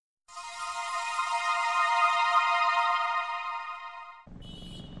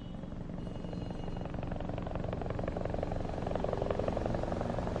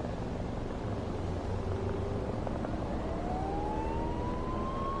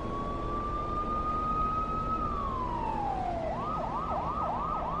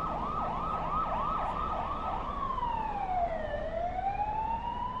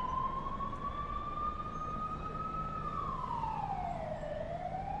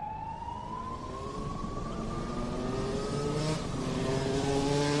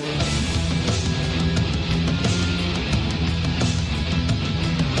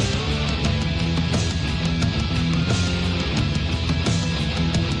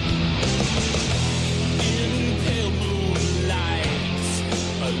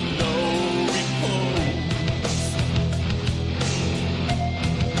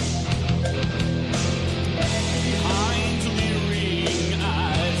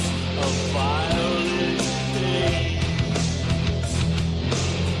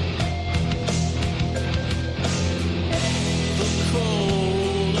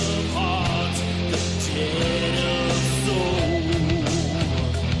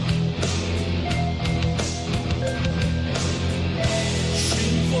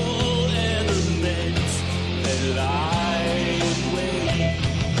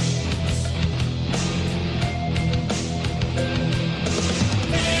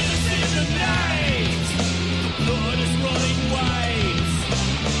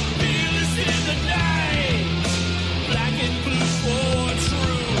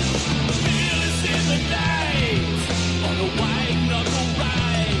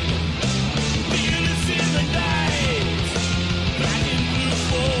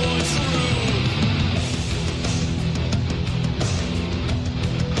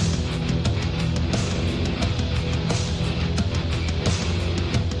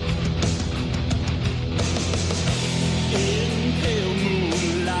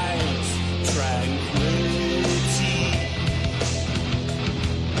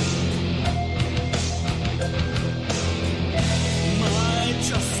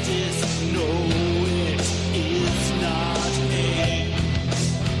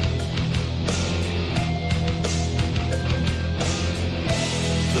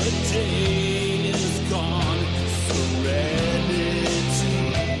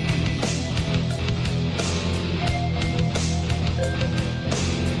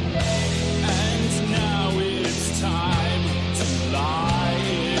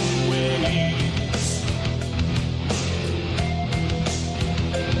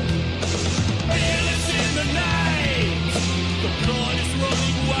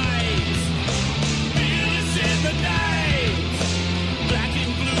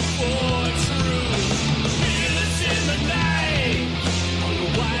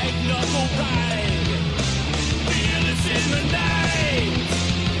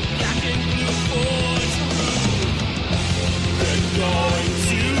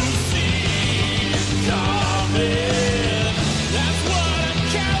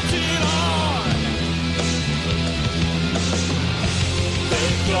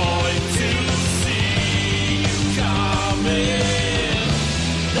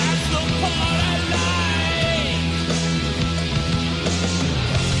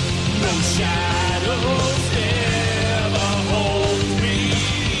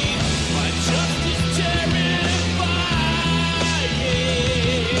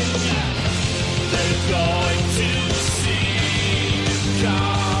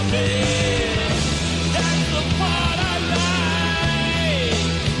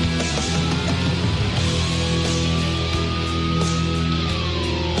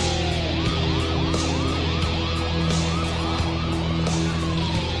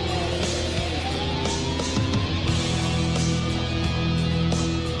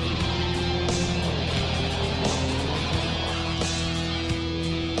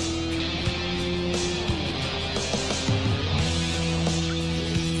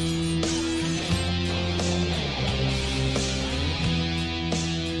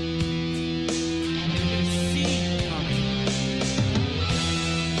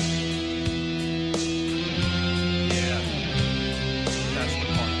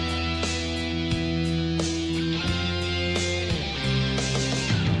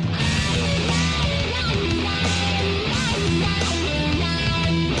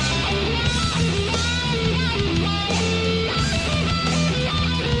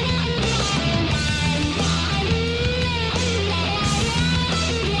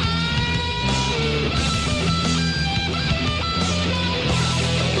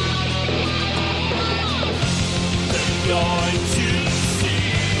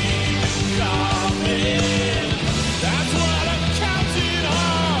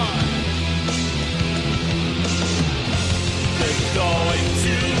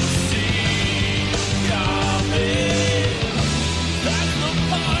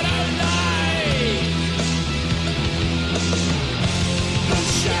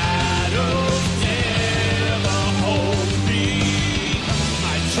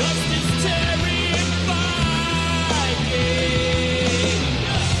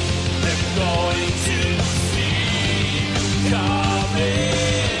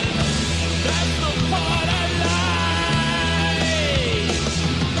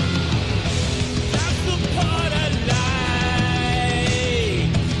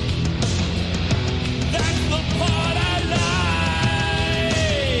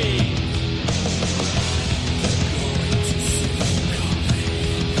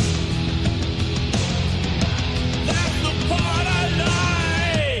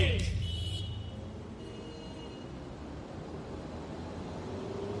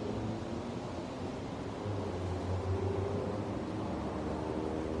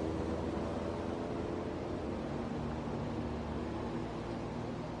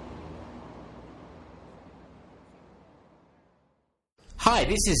 Hi,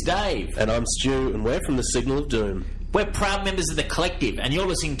 this is Dave. And I'm Stu, and we're from the Signal of Doom. We're proud members of the Collective, and you're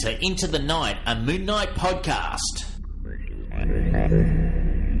listening to Into the Night, a Moon Knight podcast.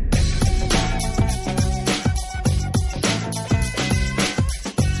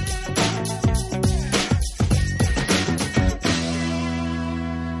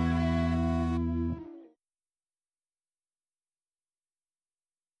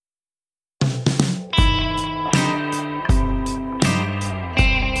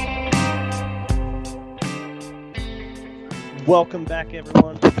 Welcome back,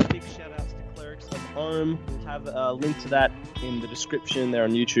 everyone. Big shout-outs to Clerics of Home. We'll have a link to that in the description. They're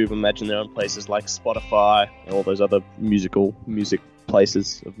on YouTube. Imagine they're on places like Spotify and all those other music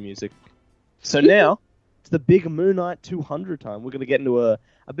places of music. So now, it's the big Moon Knight 200 time. We're going to get into a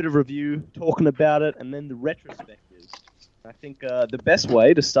bit of review, talking about it, and then the retrospectives. I think the best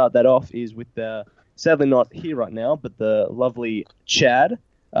way to start that off is with, sadly not here right now, but the lovely Chad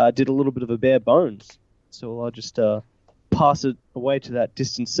did a little bit of a bare bones. So I'll just... pass it away to that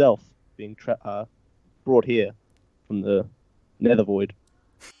distant self being brought here from the nether void.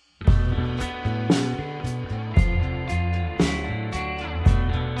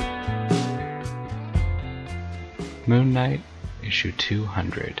 Moon Knight, issue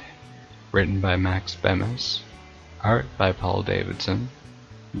 200. Written by Max Bemis. Art by Paul Davidson.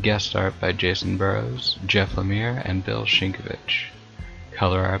 Guest art by Jason Burrows, Jeff Lemire, and Bill Sienkiewicz.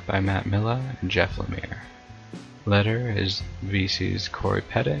 Color art by Matt Milla and Jeff Lemire. Letter is VC's Corey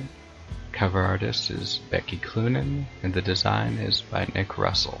Pettit, cover artist is Becky Cloonan, and the design is by Nick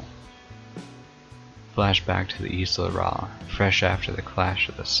Russell. Flashback to the Isla Ra, fresh after the clash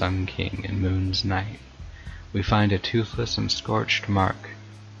of the Sun King and Moon's Knight. We find a toothless and scorched Mark,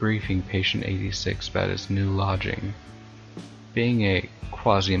 briefing Patient 86 about his new lodging. Being a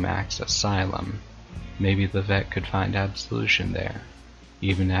quasi-max asylum, maybe the vet could find absolution there,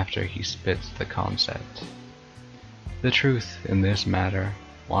 even after he spits the concept. The Truth, in this matter,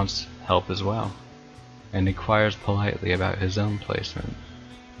 wants help as well, and inquires politely about his own placement,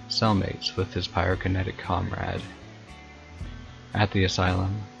 cellmates with his pyrokinetic comrade. At the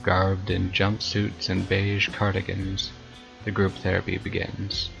asylum, garbed in jumpsuits and beige cardigans, the group therapy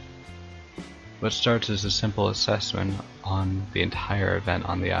begins. What starts as a simple assessment on the entire event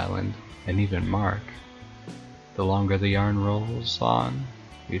on the island, and even Mark, the longer the yarn rolls on,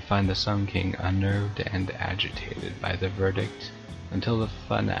 we find the Sun King unnerved and agitated by the verdict until the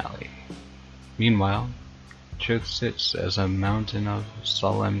finale. Meanwhile, Truth sits as a mountain of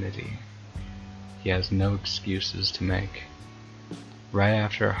solemnity. He has no excuses to make. Right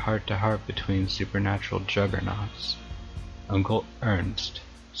after a heart-to-heart between supernatural juggernauts, Uncle Ernst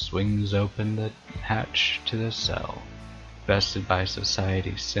swings open the hatch to the cell, bested by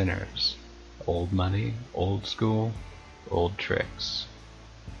society's sinners. Old money, old school, old tricks.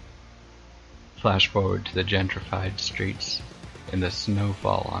 Flash forward to the gentrified streets in the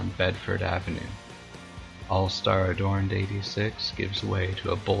snowfall on Bedford Avenue. All-star adorned 86 gives way to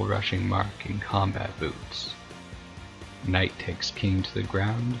a bull-rushing Mark in combat boots. Knight takes King to the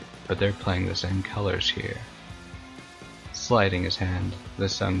ground, but they're playing the same colors here. Sliding his hand, the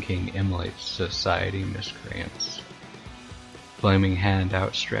Sun King immolates society miscreants. Flaming hand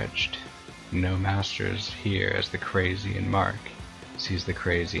outstretched, no masters here as the crazy in Mark sees the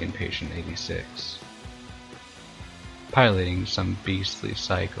crazy in Patient 86. Piloting some beastly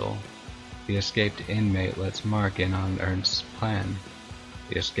cycle, the escaped inmate lets Mark in on Ernst's plan.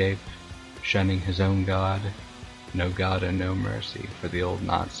 The escape, shunning his own god, no god and no mercy for the old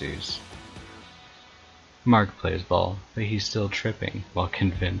Nazis. Mark plays ball, but he's still tripping while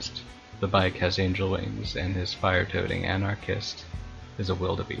convinced the bike has angel wings and his fire-toting anarchist is a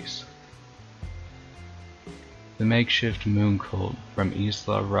wildebeest. The makeshift moon cult from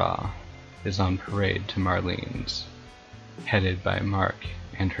Isla Ra is on parade to Marlene's, headed by Mark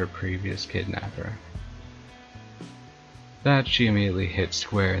and her previous kidnapper. That she immediately hits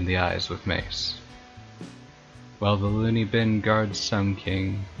square in the eyes with mace. While the loony bin guards Sun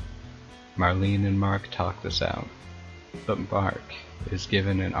King, Marlene and Mark talk this out, but Mark is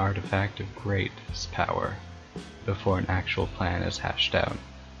given an artifact of great power before an actual plan is hashed out.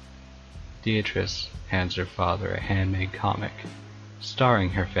 Beatrice hands her father a handmade comic,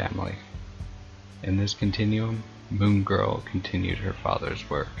 starring her family. In this continuum, Moon Girl continued her father's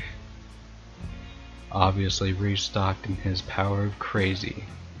work. Obviously restocked in his power of crazy,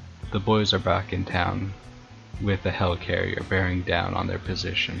 the boys are back in town, with the Hellcarrier bearing down on their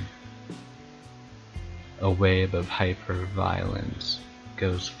position. A wave of hyper-violence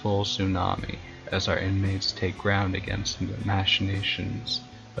goes full tsunami as our inmates take ground against the machinations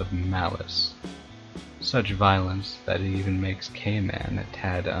of malice. such violence that it even makes K-Man a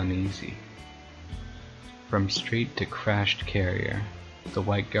tad uneasy. From street to crashed carrier, the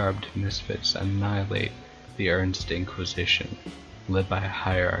white-garbed misfits annihilate the Ernst Inquisition, led by a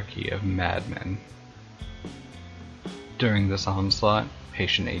hierarchy of madmen. During this onslaught,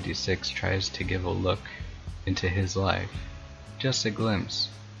 Patient 86 tries to give a look into his life, just a glimpse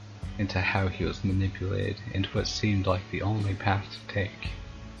into how he was manipulated into what seemed like the only path to take,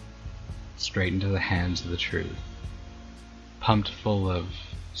 straight into the hands of the truth. Pumped full of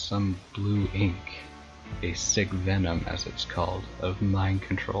some blue ink, a sick venom, as it's called, of mind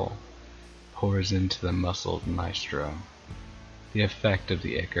control, pours into the muscled maestro. The effect of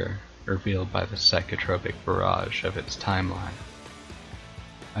the ichor, revealed by the psychotropic barrage of its timeline.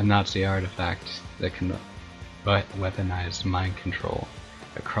 A Nazi artifact that can weaponize mind control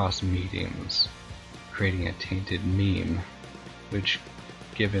across mediums, creating a tainted meme, which,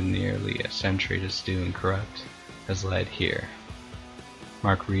 given nearly a century to stew and corrupt, has led here.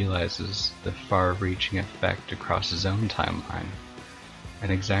 Mark realizes the far-reaching effect across his own timeline,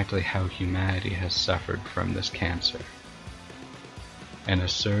 and exactly how humanity has suffered from this cancer. In a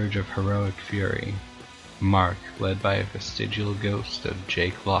surge of heroic fury, Mark, led by a vestigial ghost of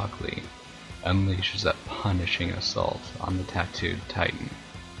Jake Lockley, unleashes a punishing assault on the tattooed titan,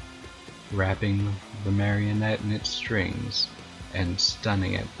 wrapping the marionette in its strings and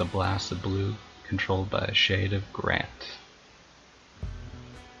stunning it with the blast of blue controlled by a shade of Grant.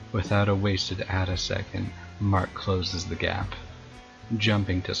 Without a wasted attosecond, Mark closes the gap,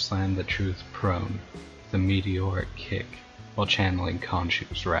 jumping to slam the truth prone with a meteoric kick while channeling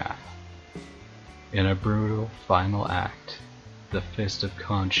Khonshu's wrath. In a brutal final act, the fist of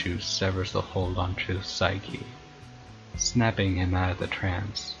Khonshu severs the hold on Truth's psyche, snapping him out of the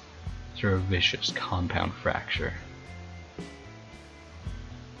trance through a vicious compound fracture.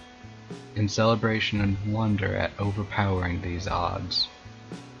 In celebration and wonder at overpowering these odds,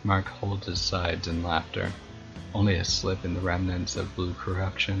 Mark holds his sides in laughter, only a slip in the remnants of blue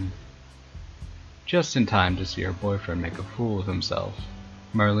corruption. Just in time to see her boyfriend make a fool of himself,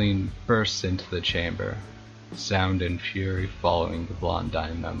 Marlene bursts into the chamber, sound and fury following the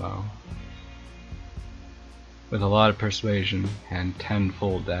Blondine memo. With a lot of persuasion and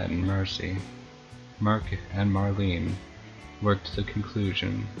tenfold that in mercy, Mark and Marlene work to the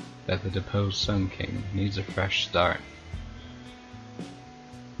conclusion that the deposed Sun King needs a fresh start.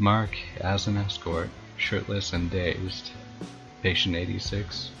 Mark, as an escort, shirtless and dazed, Patient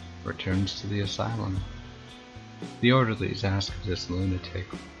 86 returns to the asylum. The orderlies ask if this lunatic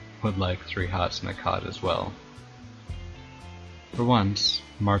would like 3 hots and a cot as well. For once,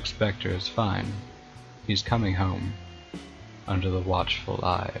 Mark Spector is fine. He's coming home, under the watchful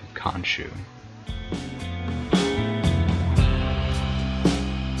eye of Khonshu.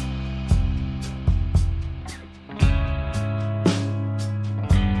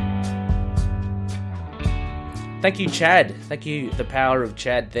 Thank you, Chad. Thank you, the power of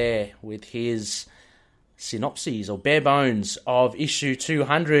Chad there with his synopses or bare bones of issue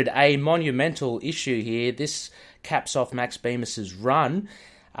 200, a monumental issue here. This caps off Max Bemis's run.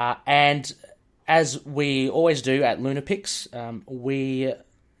 And as we always do at Lunapix, we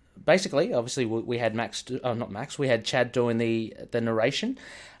basically, obviously, we had we had Chad doing the narration.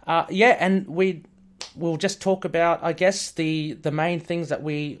 And we'll just talk about, I guess, the main things that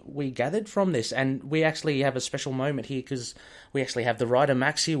we gathered from this. And we actually have a special moment here because we actually have the writer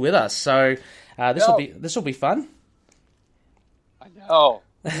Max here with us. So this will be fun. I know.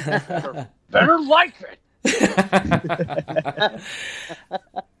 Better like it.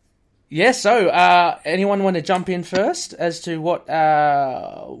 Yeah. So, anyone want to jump in first as to what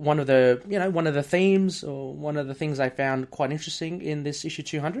one of the themes or one of the things I found quite interesting in this issue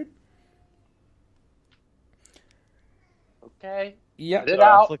 200? Okay. Yeah. Get it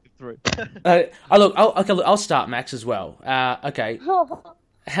out. Flicking through. I'll start, Max, as well. Okay.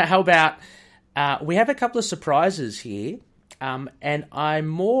 How about we have a couple of surprises here, and I'm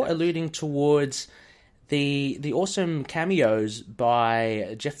more alluding towards the awesome cameos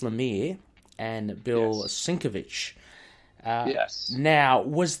by Jeff Lemire and Bill Sienkiewicz. Yes. Now,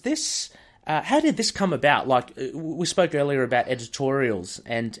 was this? How did this come about? Like, we spoke earlier about editorials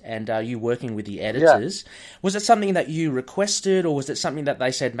and you working with the editors. Yeah. Was it something that you requested, or was it something that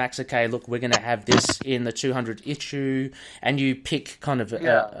they said, Max, okay, look, we're going to have this in the 200 issue, and you pick kind of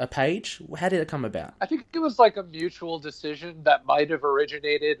a page? How did it come about? I think it was like a mutual decision that might have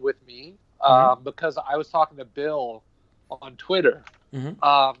originated with me, because I was talking to Bill on Twitter,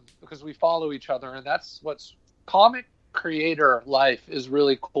 because we follow each other, and that's what's comic creator life is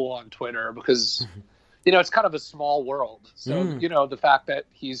really cool on Twitter, because it's kind of a small world. So, the fact that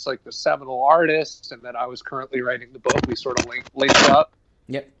he's like the seminal artist and that I was currently writing the book, we sort of linked up.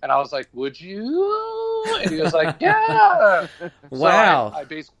 Yep. And I was like, would you? And he was like, yeah. Wow. So I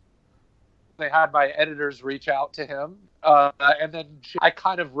basically had my editors reach out to him. And then I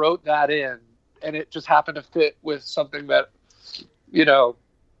kind of wrote that in, and it just happened to fit with something that,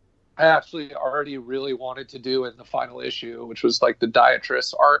 I actually already really wanted to do in the final issue, which was like the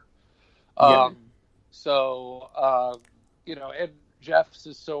Diatrice art. So, and Jeff's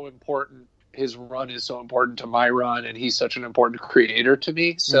is so important. His run is so important to my run, and he's such an important creator to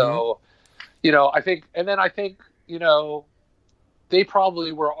me. So, I think, they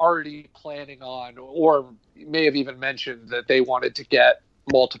probably were already planning on, or may have even mentioned that they wanted to get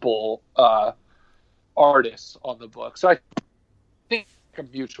multiple artists on the book. So I think a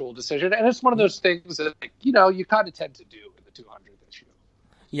mutual decision, and it's one of those things that you kind of tend to do in the 200th issue.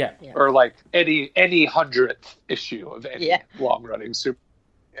 Yeah. Or like any 100th issue of any long-running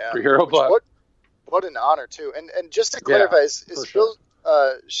superhero book. What an honor too. And just to clarify, is Bill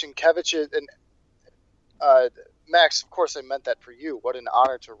Sienkiewicz and Max? Of course, I meant that for you. What an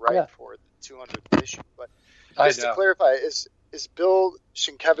honor to write for the 200th issue. But just to clarify, is Bill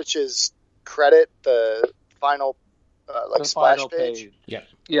Sienkiewicz's credit the final the splash page? Yeah.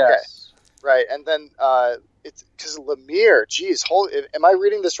 Yes. Okay. Right, and then it's because Lemire. Geez, am I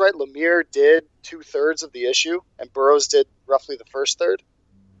reading this right? Lemire did 2/3 of the issue, and Burroughs did roughly the first third.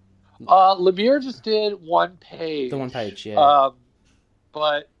 Lemire just did one page. The one page, yeah.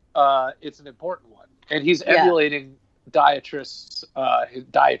 But it's an important one, and he's emulating Diatrice's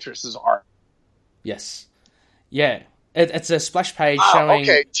art. Yes. Yeah. It's a splash page showing.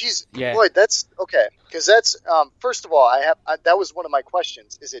 Okay, jeez, Lloyd, that's okay. Because that's first of all, that was one of my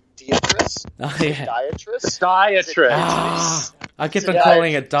questions. Is it Diatrice? Oh yeah, Diatrice. I kept on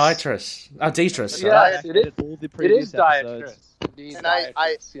calling it Diatrice. Diatrice. Yes, it is Diatrice. And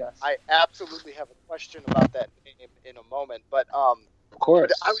I absolutely have a question about that name in a moment, but of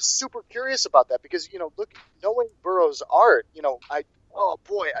course, I was super curious about that because knowing Burroughs' art, I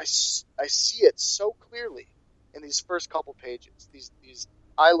see it so clearly in these first couple pages, these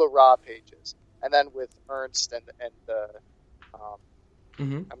Isla Ra pages, and then with Ernst and the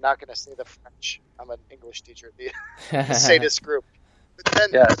I'm not going to say the French. I'm an English teacher. The sadist group. But then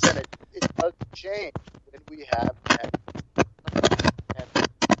it does change when we have that. And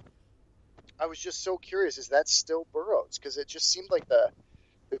I was just so curious, is that still Burroughs? Because it just seemed like the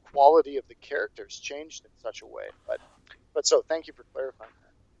quality of the characters changed in such a way. But so thank you for clarifying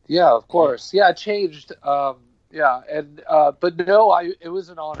that. Yeah, of course. Yeah, it changed. But no, it was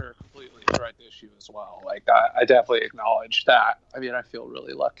an honor completely to write the issue as well. Like I definitely acknowledge that. I mean, I feel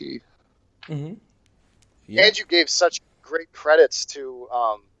really lucky. Mm-hmm. Yeah. And you gave such great credits to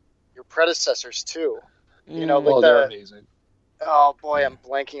your predecessors too. They're amazing. Oh boy, I'm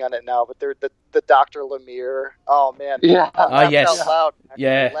blanking on it now. But they're the Dr. Lemire. Oh man, I laughed out loud.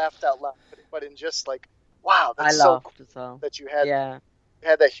 I laughed out loud. But in just like, wow, that's so cool as well. That you had. Yeah.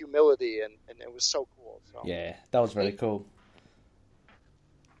 Had that humility, and it was so cool. So. Yeah, that was really cool.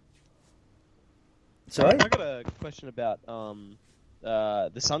 Sorry? I got a question about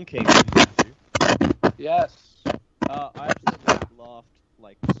the Sun King. Yes. I absolutely laughed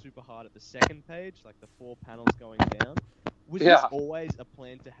like super hard at the second page, like the 4 panels going down. Was this always a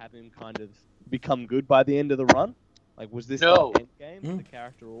plan to have him kind of become good by the end of the run? Like, was this the end game of the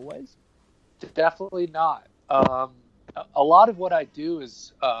character always? Definitely not. A lot of what I do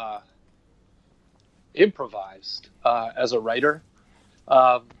is improvised as a writer.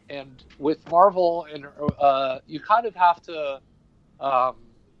 And with Marvel, you kind of have to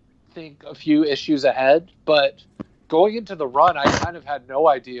think a few issues ahead. But going into the run, I kind of had no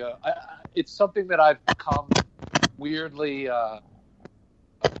idea. It's something that I've become weirdly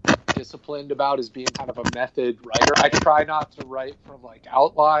disciplined about, is being kind of a method writer. I try not to write from like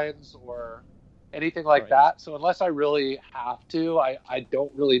outlines or anything like that. So unless I really have to, I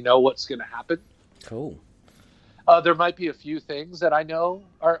don't really know what's going to happen. Cool. There might be a few things that I know,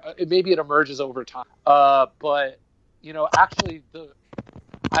 or maybe it emerges over time. But actually,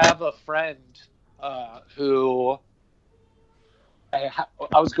 I have a friend who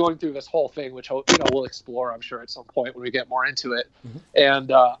I was going through this whole thing, which we'll explore, I'm sure, at some point when we get more into it. Mm-hmm.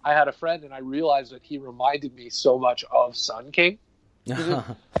 And I had a friend, and I realized that he reminded me so much of Sun King.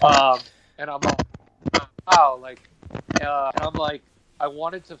 And I'm like, wow, and I'm like, I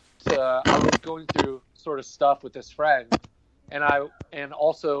wanted to I was going through sort of stuff with this friend, and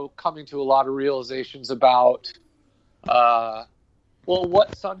also coming to a lot of realizations about,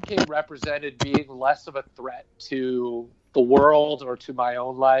 what Sun King represented being less of a threat to the world or to my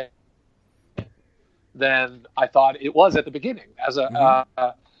own life, than I thought it was at the beginning.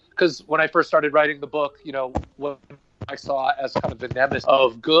 Because when I first started writing the book, what I saw as kind of the nemesis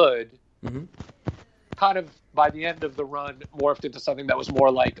of good, kind of by the end of the run morphed into something that was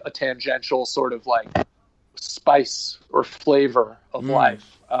more like a tangential sort of like spice or flavor of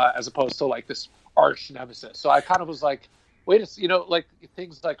life, as opposed to like this arch nemesis. So I kind of was like, wait a like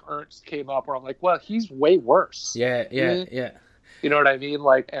things like Ernst came up where I'm like, well, he's way worse. Yeah. You know what I mean?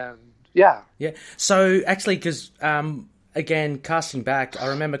 Like, and yeah. So actually, because again, casting back, I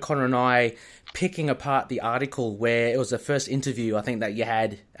remember Connor and I picking apart the article where it was the first interview I think that you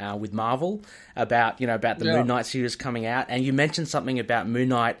had with Marvel about the Moon Knight series coming out, and you mentioned something about Moon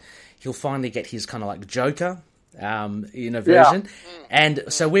Knight. He'll finally get his kind of like Joker version, and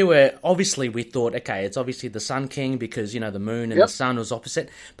so we thought, okay, it's obviously the Sun King because the moon and the sun was opposite.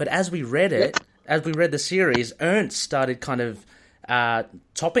 But as we read the series, Ernst started kind of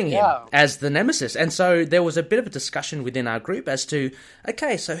topping him as the nemesis, and so there was a bit of a discussion within our group as to,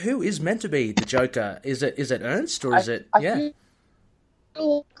 okay, so who is meant to be the Joker? Is it Ernst or is it or is it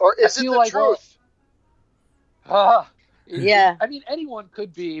the truth? I mean, anyone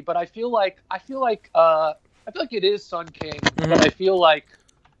could be, but I feel like it is Sun King. But I feel like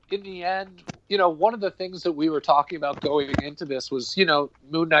in the end, one of the things that we were talking about going into this was,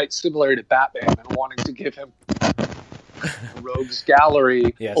 Moon Knight similar to Batman and wanting to give him rogues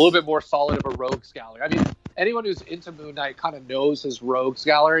gallery, a little bit more solid of a rogues gallery. I mean, anyone who's into Moon Knight kind of knows his rogues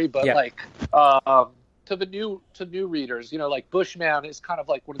gallery, but to new readers, like Bushman is kind of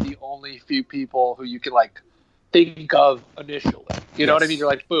like one of the only few people who you can like think of initially. You know what I mean? You're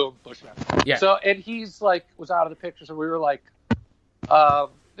like, boom, Bushman. Yeah. So, and he's like was out of the picture, so we were like,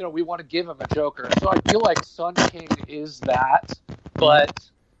 we want to give him a Joker. So I feel like Sun King is that, but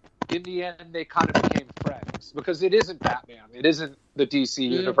in the end, they kind of became friends because it isn't Batman. It isn't the DC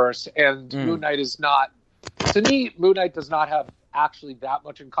universe. And Moon Knight is not, to me, Moon Knight does not have actually that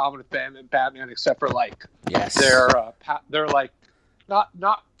much in common with Batman except for like their like,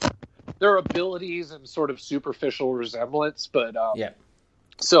 not their abilities and sort of superficial resemblance. But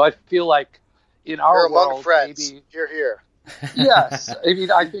so I feel like in our We're among world, friends. maybe, Here. Yes. I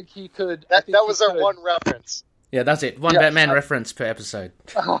mean, I think he could. That was our one reference. Yeah, that's it. One Batman reference per episode.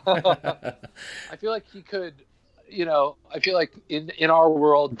 I feel like he could, I feel like in our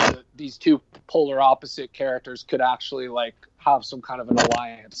world, these two polar opposite characters could actually like have some kind of an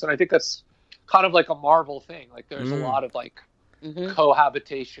alliance. And I think that's kind of like a Marvel thing. Like there's a lot of like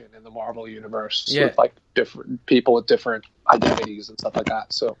cohabitation in the Marvel universe with like different people with different identities and stuff like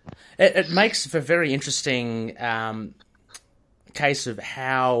that. So it makes for a very interesting case of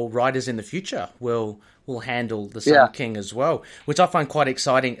how writers in the future will handle the Sun King as well, which I find quite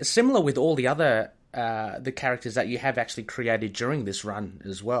exciting. Similar with all the other the characters that you have actually created during this run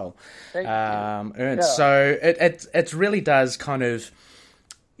as well. Ernst. So it really does kind of,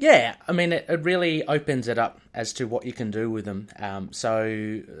 I mean, it really opens it up as to what you can do with them.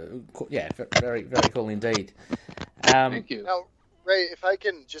 Very, very cool indeed. Thank you. Now, Ray, if I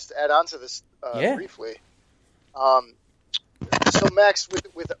can just add on to this briefly. So Max,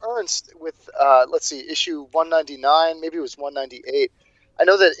 with Ernst, with let's see, issue 199, maybe it was 198. I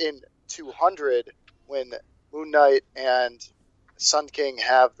know that in 200, when Moon Knight and Sun King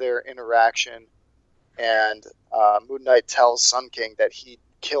have their interaction, and Moon Knight tells Sun King that he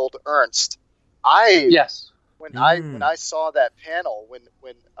killed Ernst. When I saw that panel when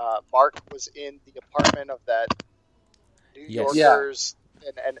Mark was in the apartment of that New Yorkers,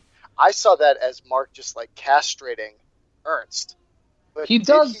 and I saw that as Mark just like castrating Ernst. But did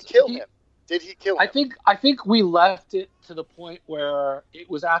he kill him? Did he kill him? I think we left it to the point where it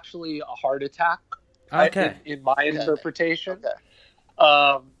was actually a heart attack. Okay. In my interpretation.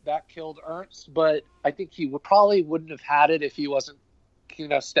 Okay. That killed Ernst, but I think he probably wouldn't have had it if he wasn't,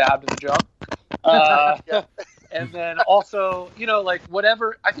 stabbed in the jump. And then also, like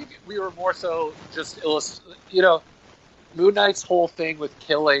whatever. I think we were more so just Moon Knight's whole thing with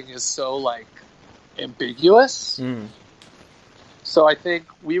killing is so like ambiguous. So I think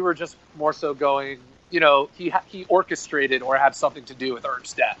we were just more so going, he orchestrated or had something to do with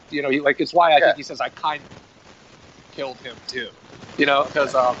Ernst's death. It's why I think he says I kind of killed him too.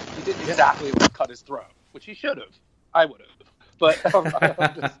 Because he didn't exactly cut his throat, which he should have. I would have, but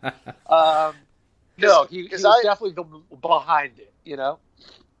no, he was definitely behind it.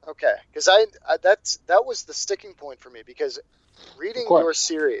 Okay, because that was the sticking point for me, because reading your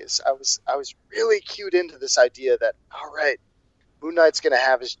series, I was really cued into this idea that all right, Moon Knight's going to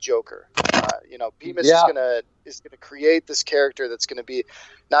have his Joker. Bemis is gonna create this character that's going to be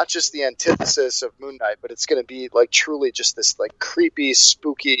not just the antithesis of Moon Knight, but it's going to be like truly just this like creepy,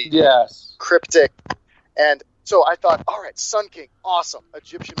 spooky, cryptic And so I thought, all right, Sun King, awesome,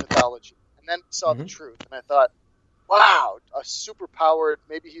 Egyptian mythology. And then saw the truth, and I thought, wow, a superpowered,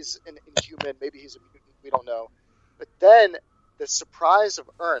 maybe he's an inhuman, maybe he's a mutant, we don't know. But then the surprise of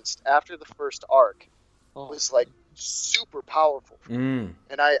Ernst after the first arc was like super powerful for me.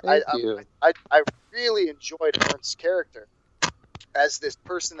 And I really enjoyed Ernst's character as this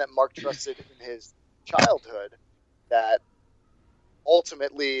person that Mark trusted in his childhood that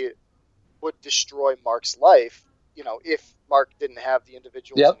ultimately would destroy Mark's life, you know, if Mark didn't have the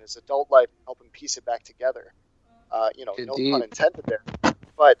individuals in his adult life to help him piece it back together. You know, Indeed. No pun intended there.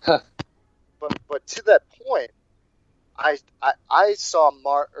 But but to that point, I saw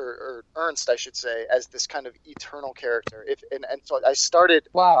Ernst, I should say, as this kind of eternal character. And so I started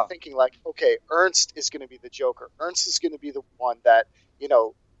thinking like, okay, Ernst is going to be the Joker. Ernst is going to be the one that, you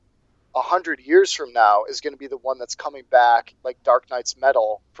know, 100 years from now is going to be the one that's coming back like Dark Knight's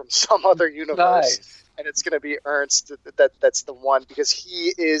Metal from some other universe. Nice. And it's going to be Ernst that's the one, because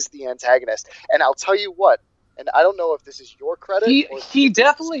he is the antagonist. And I'll tell you what, and I don't know if this is your credit. He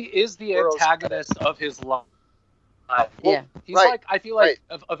definitely is the antagonist of his life. Well, he's like, I feel like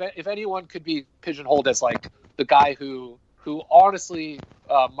if anyone could be pigeonholed as like the guy who honestly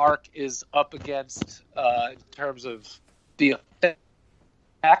Mark is up against in terms of the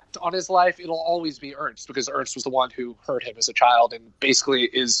effect on his life, it'll always be Ernst, because Ernst was the one who hurt him as a child and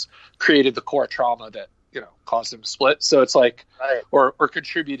basically created the core trauma that, you know, caused him to split. So it's like, or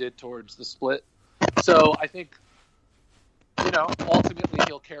contributed towards the split. So I think, you know, ultimately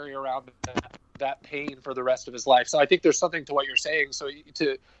he'll carry around that pain for the rest of his life. So I think there's something to what you're saying. So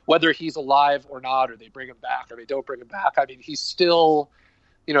to whether he's alive or not, or they bring him back or they don't bring him back, I mean, he's still,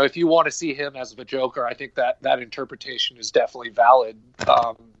 you know, if you want to see him as the Joker, I think that interpretation is definitely valid,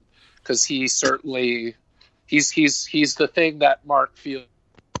 because he certainly he's the thing that Mark feels,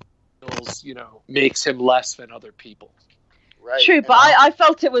 you know, makes him less than other people. Right. True, but I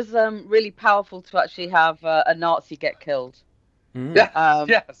felt it was really powerful to actually have a Nazi get killed.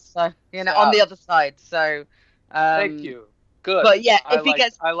 Yes. So, you know, on the other side. So, thank you. Good. But yeah,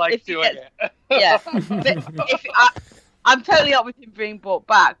 I like doing it. Yeah. I'm totally up with him being brought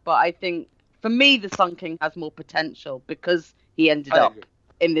back, but I think for me, the Sun King has more potential because he ended up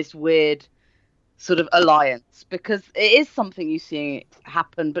in this weird sort of alliance, because it is something you see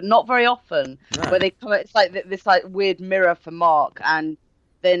happen, but not very often, where they come, it's like this like weird mirror for Mark, and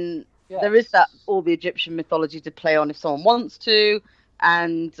then there is that all the Egyptian mythology to play on if someone wants to,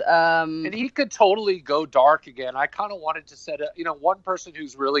 and he could totally go dark again. I kind of wanted to set a, you know, one person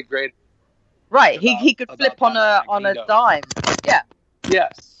who's really great. Right, he could flip on a dime. Yeah.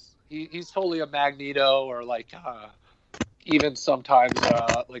 Yes, he's totally a Magneto, or like even sometimes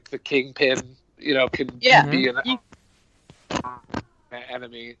like the Kingpin. You know, can be an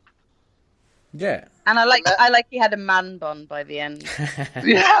enemy. Yeah. And I like he had a man bun by the end.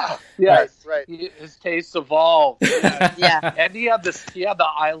 Yeah. Right. His tastes evolved. Yeah. And he had the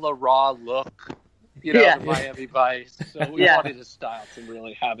Isla Raw look. You know, the Miami Vice. So we wanted his style to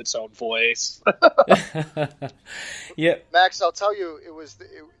really have its own voice. Yeah. Max, I'll tell you,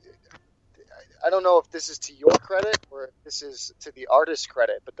 I don't know if this is to your credit or if this is to the artist's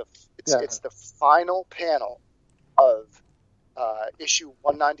credit, but it's the final panel of issue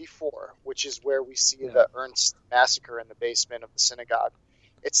 194, which is where we see the Ernst massacre in the basement of the synagogue.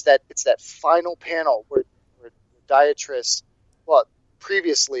 It's that final panel where Beatrice, well,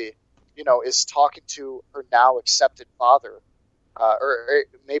 previously, you know, is talking to her now accepted father, or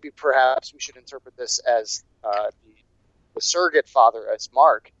maybe perhaps we should interpret this as the surrogate father, as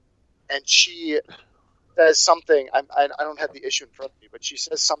Mark, and she says something. I don't have the issue in front of me, but she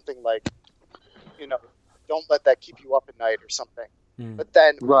says something like, you know, don't let that keep you up at night or something. But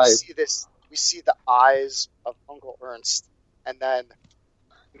then we see the eyes of Uncle Ernst, and then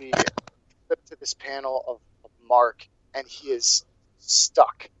we flip to this panel of Mark, and he is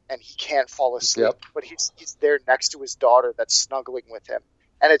stuck and he can't fall asleep, but he's there next to his daughter that's snuggling with him.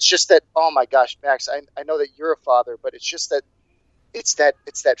 And it's just that, oh my gosh, Max, I know that you're a father, but it's just that it's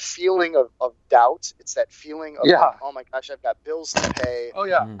that feeling of doubt. It's that feeling of, oh my gosh, I've got bills to pay. Oh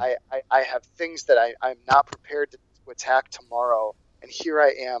yeah. I have things that I'm not prepared to attack tomorrow. And here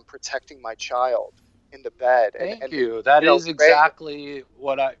I am protecting my child in the bed. Thank you. That is exactly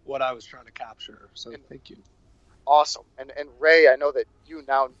what I was trying to capture. So thank you. Awesome. And Ray, I know that you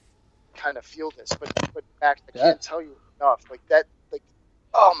now kind of feel this, but Max, I can't tell you enough. Like that, like,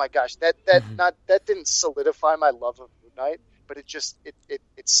 oh my gosh, that didn't solidify my love of Moon Knight, but it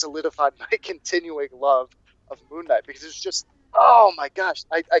solidified my continuing love of Moon Knight, because it's just, oh my gosh,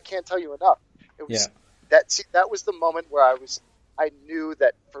 I can't tell you enough. It was that was the moment where I knew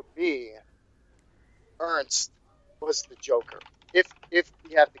that for me, Ernst was the Joker. If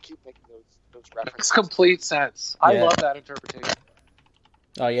you have to keep making those references. Makes complete sense. I Yeah. love that interpretation.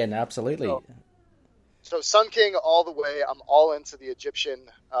 Oh yeah, no, absolutely. So Sun King all the way. I'm all into the Egyptian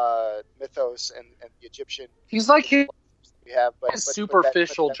mythos and the Egyptian. He's like his We have,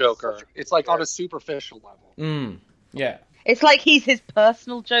 superficial that's Joker. such a- It's like yeah. on a superficial level. Yeah. It's like he's his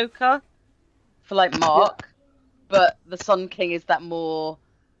personal Joker for like Mark, but the Sun King is that more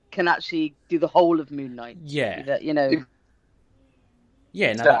can actually do the whole of Moon Knight. Yeah. That, you know.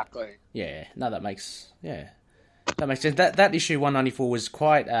 Yeah. No, Exactly. that makes sense. That issue 194 was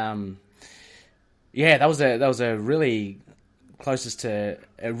quite that was a really closest to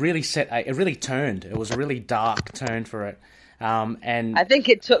it really turned. It was a really dark turn for it. And I think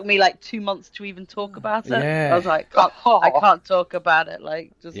it took me like 2 months to even talk about it. Yeah. I was like, I can't talk about it.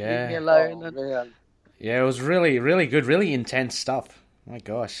 Like, just leave me alone. Oh, And man. yeah, it was really, really good, really intense stuff. My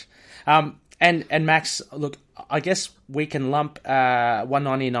gosh. And Max, look, I guess we can lump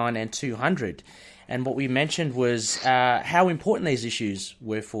 199 and 200. And what we mentioned was how important these issues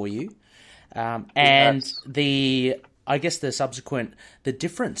were for you. And the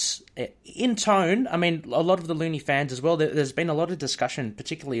difference in tone. I mean, a lot of the Looney fans as well, there's been a lot of discussion,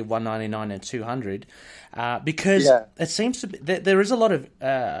 particularly of 199 and 200, because it seems to be, there is a lot of,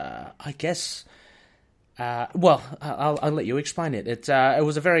 I'll let you explain it. It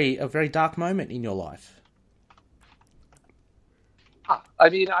was a very dark moment in your life. I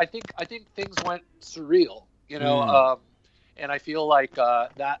mean, I think things went surreal, you know, and I feel like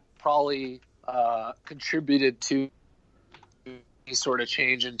that probably contributed to any sort of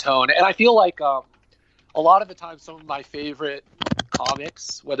change in tone. And I feel like a lot of the time, some of my favorite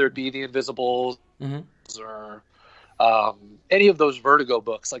comics, whether it be The Invisibles or any of those Vertigo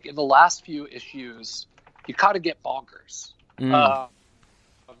books, like in the last few issues, you kind of get bonkers. You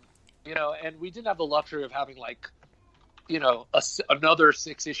know, and we didn't have the luxury of having like, you know, another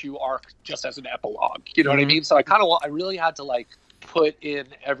 6-issue arc just as an epilogue. You know what I mean? So I really had to like put in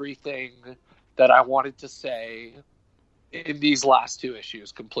everything that I wanted to say in these last 2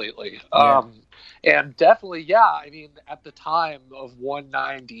 issues completely. And definitely, I mean, at the time of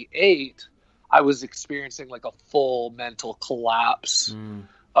 198, I was experiencing like a full mental collapse.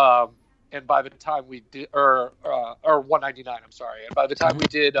 And by the time we did, or 199, I'm sorry. And by the time we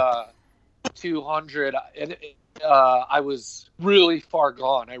did 200, I was really far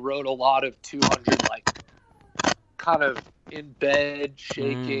gone. I wrote a lot of 200, like kind of in bed,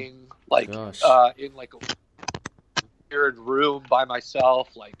 shaking, like in like a weird room by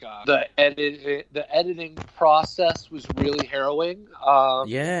myself. Like the editing process was really harrowing.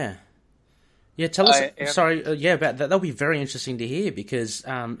 Yeah, tell us. About that. That'll be very interesting to hear because,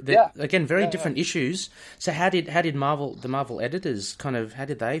 again, very different issues. So, how did the Marvel editors how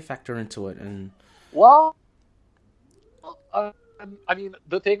did they factor into it? And I mean,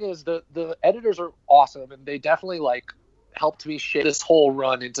 the thing is, the editors are awesome, and they definitely like helped me shape this whole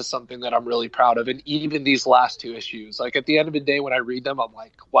run into something that I'm really proud of. And even these last 2 issues, like at the end of the day, when I read them, I'm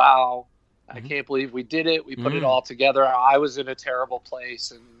like, wow. I can't believe we did it. We put it all together. I was in a terrible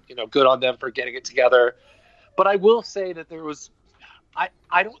place, and you know, good on them for getting it together. But I will say that there was,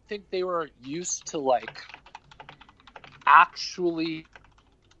 I don't think they were used to like actually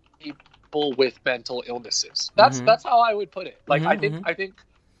people with mental illnesses. That's how I would put it. Like I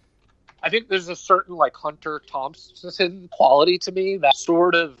think there's a certain like Hunter Thompson quality to me that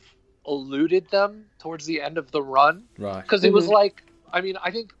sort of eluded them towards the end of the run, right? Because it was like. I mean,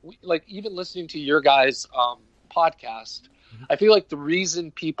 I think, like, even listening to your guys' podcast, I feel like the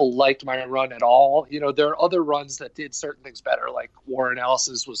reason people liked my run at all, you know, there are other runs that did certain things better, like Warren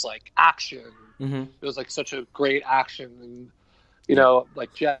Ellis's was, like, action. It was, like, such a great action. And, you know,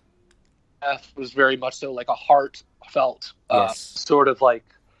 like, Jeff was very much so, like, a heartfelt sort of, like,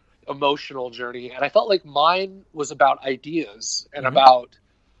 emotional journey. And I felt like mine was about ideas and about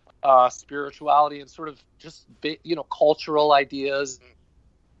spirituality and sort of just, you know, cultural ideas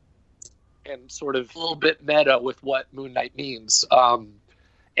and sort of a little bit meta with what Moon Knight means.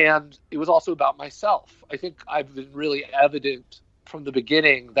 And it was also about myself. I think I've been really evident from the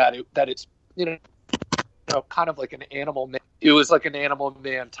beginning that it's, you know, kind of like an animal man. It was like an animal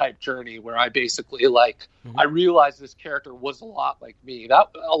man type journey where I basically like, I realized this character was a lot like me. That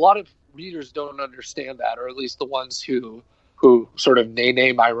a lot of readers don't understand that, or at least the ones who sort of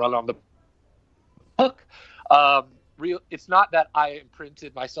nay my run on the book. It's not that I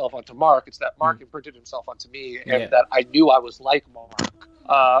imprinted myself onto Mark, it's that Mark imprinted himself onto me, and that I knew I was like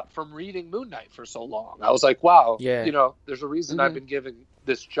Mark from reading Moon Knight for so long. I was like, wow, you know, there's a reason I've been given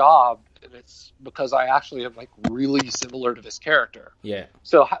this job and it's because I actually am like really similar to this character. Yeah.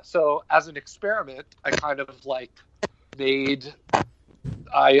 So as an experiment, I kind of like made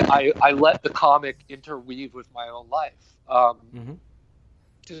I let the comic interweave with my own life.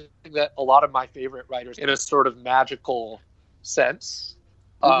 That a lot of my favorite writers, in a sort of magical sense,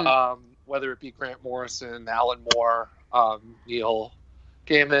 whether it be Grant Morrison, Alan Moore, Neil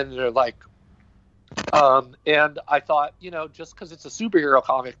Gaiman, or like, and I thought, just because it's a superhero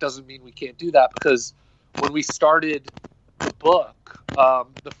comic doesn't mean we can't do that, because when we started the book,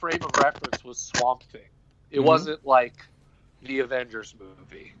 the frame of reference was Swamp Thing. It wasn't like the Avengers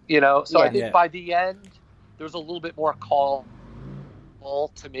movie, So I think by the end, there was a little bit more call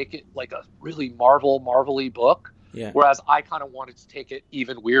to make it like a really Marvel-y book. Yeah. Whereas I kind of wanted to take it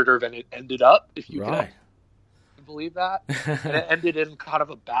even weirder than it ended up, if you can believe that. And it ended in kind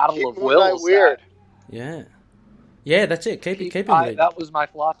of a battle of wills. Weird. Yeah. Yeah, that's it. Keep it weird. That was my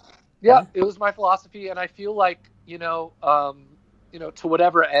philosophy. Yeah, it was my philosophy, and I feel like, to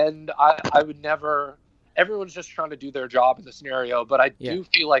whatever end, I would never. Everyone's just trying to do their job in the scenario, but I do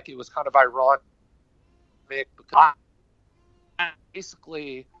feel like it was kind of ironic because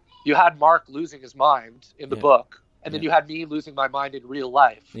basically you had Mark losing his mind in the book, and then you had me losing my mind in real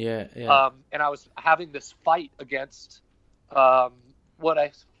life. Yeah. And I was having this fight against what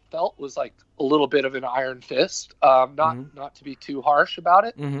I felt was like a little bit of an iron fist, not to be too harsh about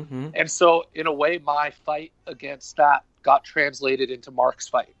it. And so in a way, my fight against that got translated into Mark's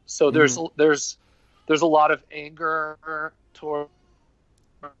fight. So there's a lot of anger towards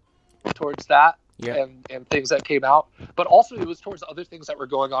that. Yeah. And things that came out, but also it was towards other things that were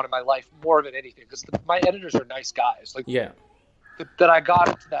going on in my life more than anything, because my editors are nice guys. Like, that I got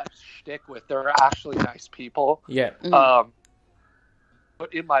into that shtick with. They're actually nice people. Yeah. But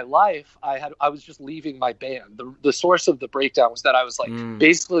in my life, I was just leaving my band. The source of the breakdown was that I was like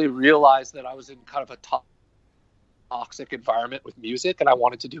basically realized that I was in kind of a toxic environment with music, and I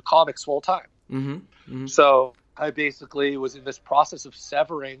wanted to do comics full time. So I basically was in this process of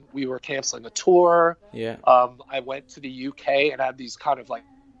severing. We were canceling a tour. Yeah. I went to the UK and had these kind of like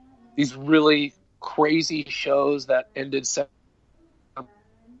these really crazy shows that ended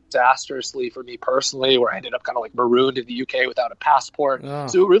disastrously for me personally, where I ended up kind of like marooned in the UK without a passport. Oh.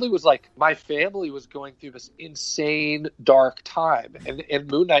 So it really was like my family was going through this insane dark time, and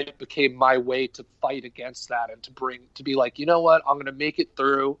Moon Knight became my way to fight against that and to be like, you know what, I'm going to make it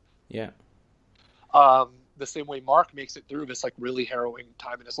through. Yeah. The same way Mark makes it through this like really harrowing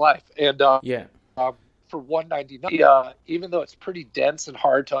time in his life. And for 199, even though it's pretty dense and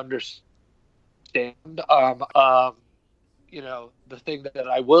hard to understand, the thing that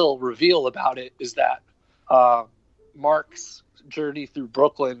I will reveal about it is that Mark's journey through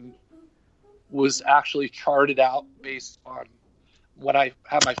Brooklyn was actually charted out based on when I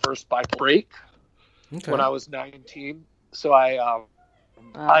had my first bipolar break when I was 19. So I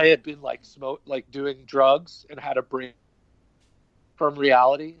had been like doing drugs and had a break from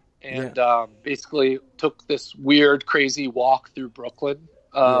reality, and basically took this weird, crazy walk through Brooklyn.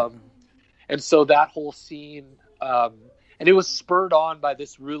 And so that whole scene, and it was spurred on by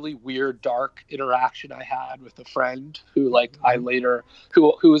this really weird, dark interaction I had with a friend who, like, I later,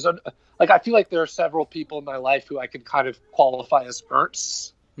 who was I feel like there are several people in my life who I can kind of qualify as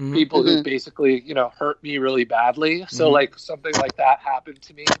Ernsts. People who basically, hurt me really badly. So like something like that happened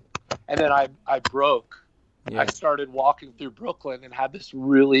to me. And then I broke. I started walking through Brooklyn and had this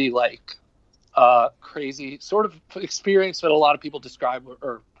really like crazy sort of experience that a lot of people describe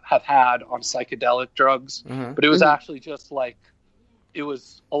or have had on psychedelic drugs. But it was actually just like, it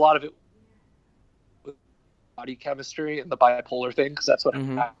was a lot of it with body chemistry and the bipolar thing, because that's what I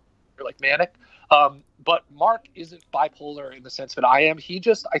had, like manic. But Mark isn't bipolar in the sense that I am.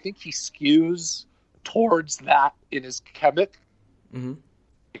 I think he skews towards that in his in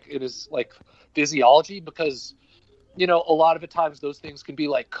his like physiology, because, a lot of the times those things can be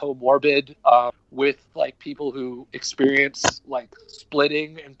like comorbid with like people who experience like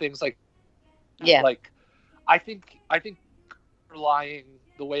splitting and things like that. Yeah. Like, I think underlying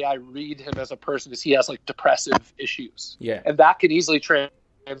the way I read him as a person is he has like depressive issues. Yeah. And that can easily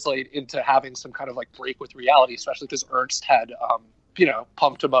translate into having some kind of like break with reality, especially because Ernst had,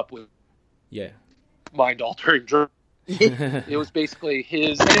 pumped him up with mind-altering drugs. It was basically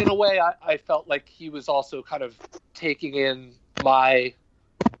his, and in a way I felt like he was also kind of taking in the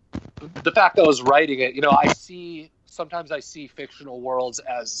fact that I was writing it. Sometimes I see fictional worlds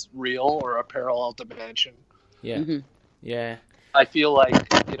as real or a parallel dimension. Yeah. I feel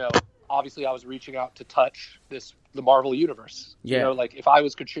like, obviously I was reaching out to touch the Marvel universe. Like if I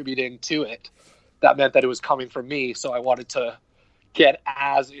was contributing to it, that meant that it was coming from me. So I wanted to get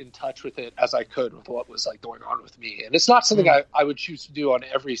as in touch with it as I could with what was like going on with me. And it's not something I would choose to do on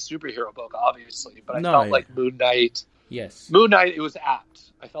every superhero book, obviously, but I felt like Moon Knight, it was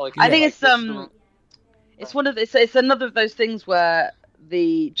apt. I felt like I think it's it's another of those things where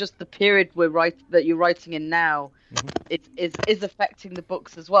the period that you're writing in now is affecting the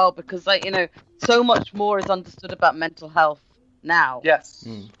books as well, because like, you know, so much more is understood about mental health now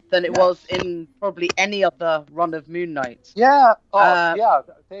than it was in probably any other run of Moon Knight.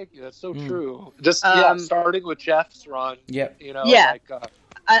 Thank you, that's so true. Just starting with Jeff's run, you know, like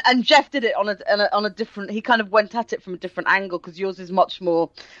and Jeff did it on a different, he kind of went at it from a different angle, because yours is much more,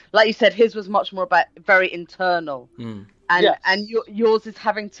 like you said, his was much more about very internal, and yours is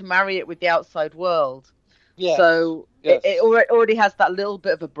having to marry it with the outside world. So it already has that little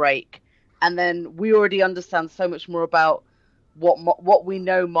bit of a break, and then we already understand so much more about what we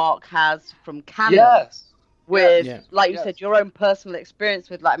know Mark has from canon. Like you said, your own personal experience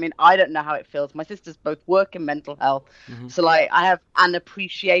with, like, I mean, I don't know how it feels. My sisters both work in mental health, so like I have an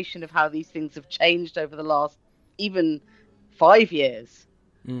appreciation of how these things have changed over the last even 5 years.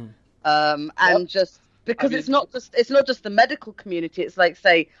 And just because it's not just the medical community. It's like,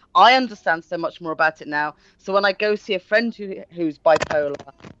 say, I understand so much more about it now. So when I go see a friend who's bipolar,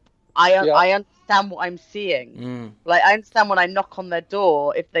 I understand what I'm seeing. Like, I understand when I knock on their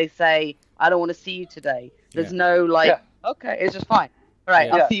door, if they say, I don't want to see you today. There's no like, okay, it's just fine. All right,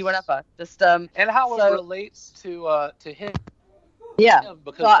 I'll see you whenever. Just and how it relates to him. Yeah,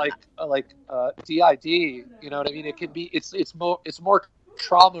 because like DID, you know what I mean? It can be it's more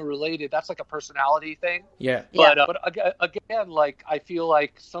trauma related. That's like a personality thing. But again, like, I feel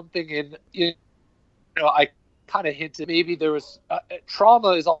like something in, you know, I kind of hinted maybe there was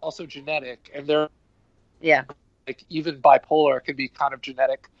trauma is also genetic, and there like even bipolar can be kind of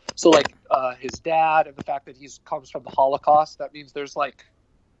genetic. So like his dad, and the fact that he comes from the Holocaust, that means there's like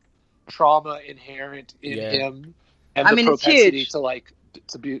trauma inherent in him, and the propensity to like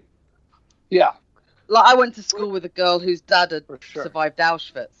to be like, I went to school with a girl whose dad had survived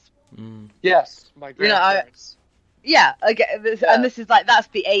Auschwitz. Yes, my grandparents. And this is like, that's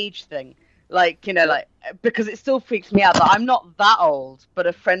the age thing. Like, you know, like, because it still freaks me out that I'm not that old, but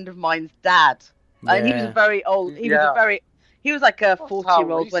a friend of mine's dad, and he was very old. He was like a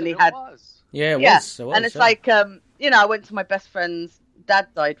 40-year-old when he had. It was. And it's like, you know, I went to my best friend's dad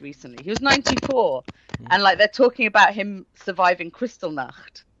died recently. He was 94, and like they're talking about him surviving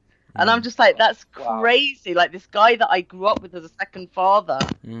Kristallnacht, and I'm just like, that's crazy. Like, this guy that I grew up with as a second father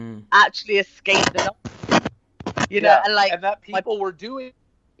actually escaped the Nazis. You know, and like, and that people were doing.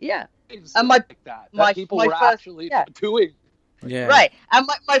 And my people were first, actually doing. Right, and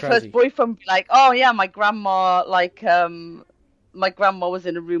my first boyfriend would be like, oh yeah, my grandma, like, my grandma was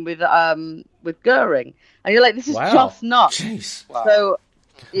in a room with Goering, and you're like, this is just nuts. So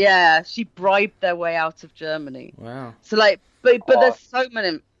she bribed their way out of Germany. So like, but there's so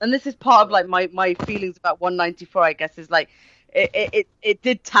many, and this is part of like my feelings about 194, I guess, is like it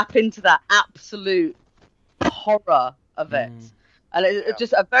did tap into that absolute horror of it. And it's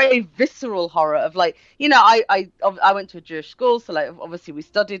just a very visceral horror of, like, you know, I went to a Jewish school, so like obviously we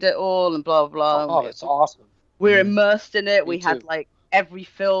studied it all and blah blah blah. Oh, it's awesome. We're immersed in it. We had like every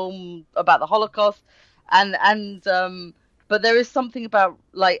film about the Holocaust, and but there is something about,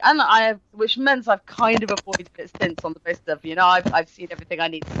 like, and which means I've kind of avoided it since, on the basis of, you know, I've seen everything I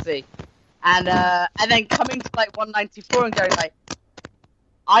need to see, and then coming to like 194 and going like,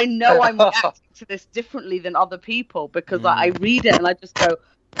 I know I'm reacting to this differently than other people, because I read it and I just go,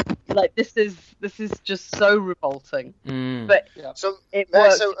 like, this is just so revolting. But so it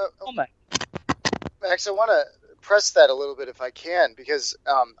Max, works. Max, I want to press that a little bit if I can, because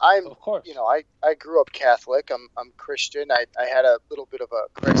I'm, you know, I grew up Catholic. I'm Christian. I had a little bit of a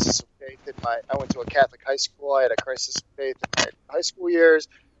crisis of faith I went to a Catholic high school. I had a crisis of faith in my high school years.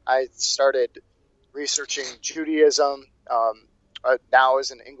 I started researching Judaism. Now,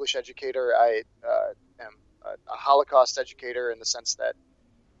 as an English educator, I am a Holocaust educator, in the sense that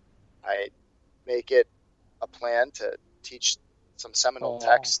I make it a plan to teach some seminal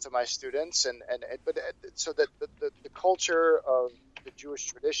texts to my students, but so that the culture of the Jewish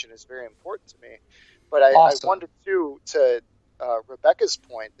tradition is very important to me. But I wondered too, to Rebecca's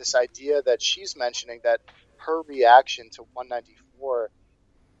point, this idea that she's mentioning, that her reaction to 194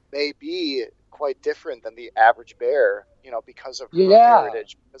 may be quite different than the average bear, you know, because of her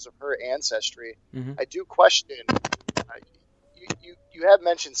heritage, because of her ancestry. I do question. You have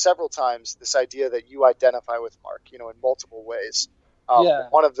mentioned several times this idea that you identify with Mark, you know, in multiple ways.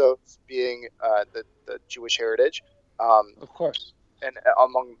 One of those being the Jewish heritage, of course, and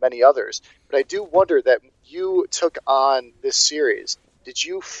among many others. But I do wonder that you took on this series, did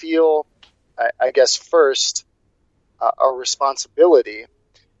you feel, I guess, first, a responsibility,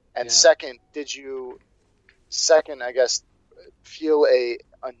 and second, I guess, feel a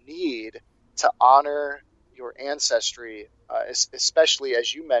need to honor your ancestry, especially,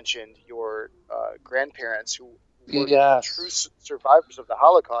 as you mentioned, your grandparents who were true survivors of the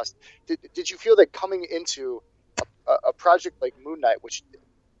Holocaust? Did you feel that coming into a project like Moon Knight, which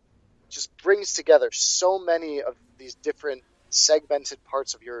just brings together so many of these different segmented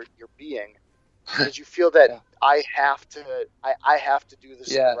parts of your being, did you feel that I have to do this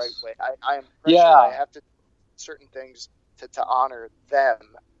the right way? I am pressured. I have to do certain things to honor them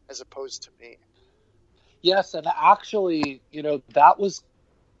as opposed to me. Yes, and actually, that was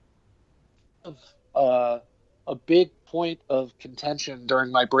a big point of contention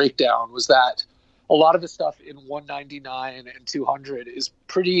during my breakdown, was that a lot of the stuff in 199 and 200 is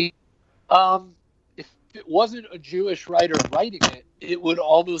pretty... if it wasn't a Jewish writer writing it, it would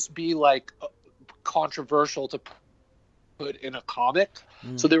almost be like controversial to put in a comic.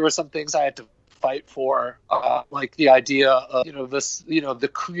 So there were some things I had to fight for, like the idea of the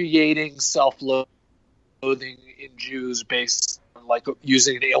creating self-loathing in Jews based on like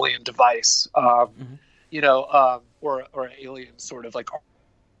using an alien device, or an alien sort of like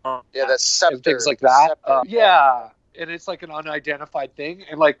that's scepter, and things like that. And it's like an unidentified thing,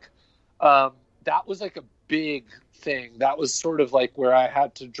 and like that was like a big thing. That was sort of like where I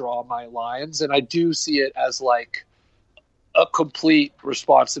had to draw my lines, and I do see it as like a complete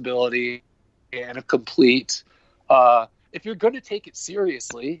responsibility and a complete if you're going to take it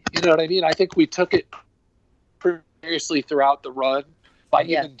seriously, you know what I mean? I think we took it pretty seriously throughout the run by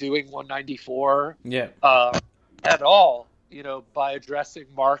even doing 194 at all, by addressing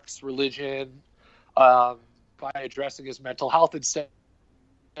Mark's religion, by addressing his mental health instead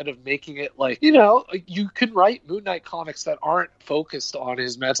of making it like, you can write Moon Knight comics that aren't focused on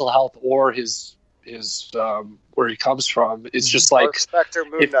his mental health or his where he comes from. It's just like Spectre,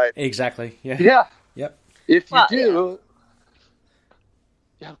 Moon Knight. Exactly. Yeah. Yeah. Yep. If you do.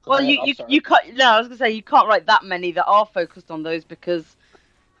 Yeah, well, you can't. No, I was gonna say you can't write that many that are focused on those, because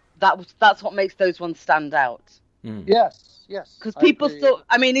that's what makes those ones stand out. Yes. Because people still.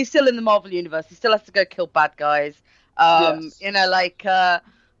 I mean, he's still in the Marvel universe. He still has to go kill bad guys.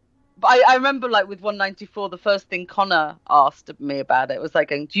 But I remember, like, with 194, the first thing Connor asked me about it was like,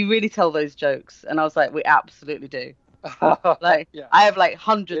 do you really tell those jokes? And I was like, we absolutely do. I have like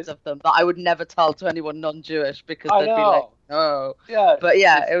hundreds of them that I would never tell to anyone non-Jewish, because they'd be like, oh. Yeah. But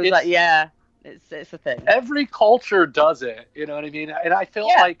it was it's a thing. Every culture does it, you know what I mean? And I feel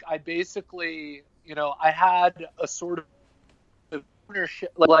like I basically, I had a sort of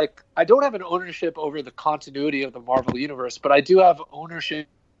ownership. Like, I don't have an ownership over the continuity of the Marvel universe, but I do have ownership.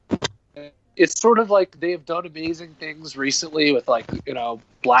 It's sort of like they've done amazing things recently with, like,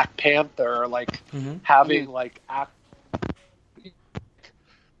 Black Panther, like having like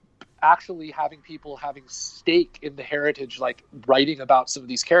actually having people having stake in the heritage, like writing about some of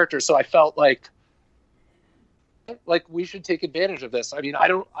these characters. So I felt like we should take advantage of this. I mean,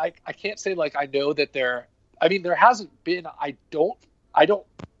 I can't say like I know that there hasn't been, I don't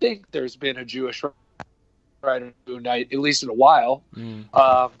think there's been a Jewish writer Moon Knight, at least in a while.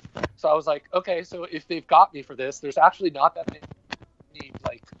 So I was like, okay, so if they've got me for this, there's actually not that many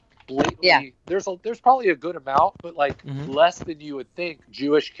like blatantly. There's probably a good amount, but like less than you would think,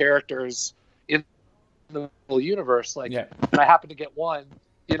 Jewish characters in the universe. Like, and I happen to get one,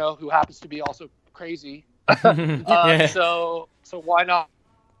 who happens to be also crazy. So why not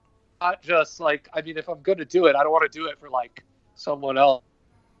just like, I mean, if I'm going to do it, I don't want to do it for like someone else.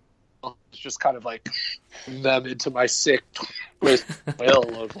 It's just kind of like them into my sick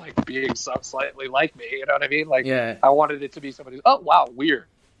will of like being slightly like me. You know what I mean? Like, I wanted it to be somebody. Oh wow, weird.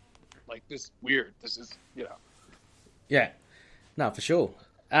 Like, this weird. This is, Yeah, no, for sure.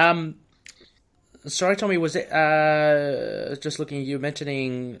 Sorry, Tommy. Was it just looking? You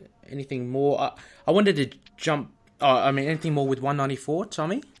mentioning anything more? I wanted to jump. Anything more with 194,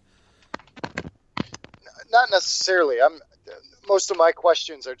 Tommy? Not necessarily. Most of my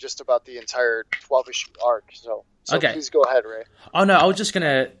questions are just about the entire 12-issue arc. So okay. Please go ahead, Ray. Oh no, I was just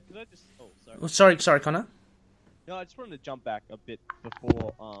gonna. Sorry, Connor. No, I just wanted to jump back a bit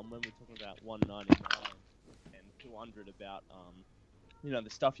before when we were talking about 199 and 200 about the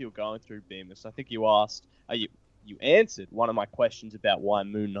stuff you were going through, Bemis. I think you asked, you answered one of my questions about why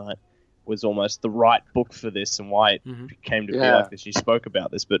Moon Knight was almost the right book for this and why it came to be like this. You spoke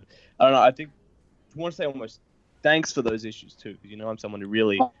about this, but I don't know. I think I want to say almost thanks for those issues too, because I'm someone who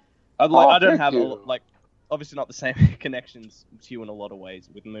really I don't have a obviously not the same connections to you in a lot of ways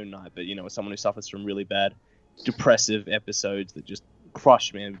with Moon Knight, but as someone who suffers from really bad depressive episodes that just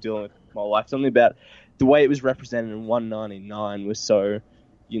crushed me and dealing with my life, something about the way it was represented in 199 was so,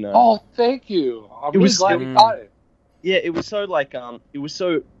 Oh, thank you. I'm really glad you got it. Yeah, it was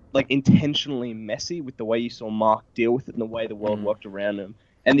so intentionally messy with the way you saw Mark deal with it and the way the world worked around him.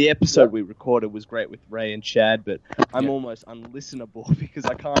 And the episode we recorded was great with Ray and Chad, but I'm almost unlistenable because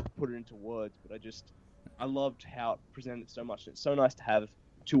I can't put it into words. But I loved how it presented so much. It's so nice to have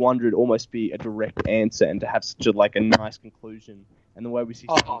 200 almost be a direct answer and to have such a nice conclusion. And the way we see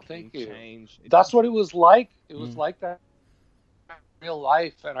thank you. change. That's what it was like. It was like that in real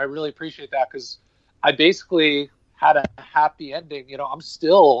life, and I really appreciate that because I basically had a happy ending. I'm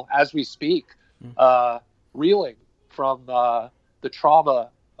still, as we speak, reeling from the trauma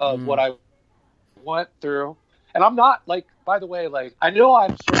of what I went through. And I'm not, by the way, I know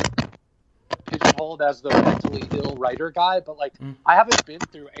I'm sort of pigeonholed as the mentally ill writer guy, but I haven't been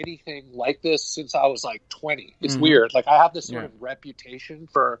through anything like this since I was 20. It's weird. I have this sort of reputation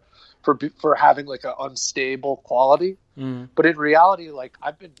for having an unstable quality. But in reality,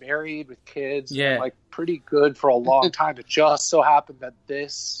 I've been married with kids and pretty good for a long time. It just so happened that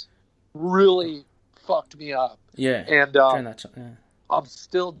this really fucked me up. Yeah. And I'm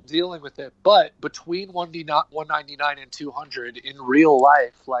still dealing with it. But between 199 and 200 in real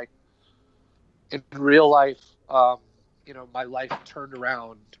life, my life turned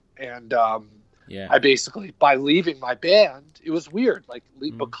around, and I basically, by leaving my band, it was weird,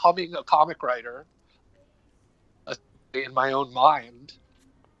 becoming a comic writer in my own mind,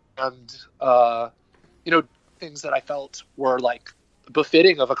 and things that I felt were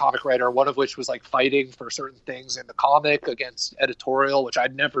befitting of a comic writer, one of which was fighting for certain things in the comic against editorial, which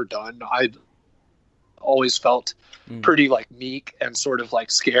I'd never done. I'd always felt pretty meek and sort of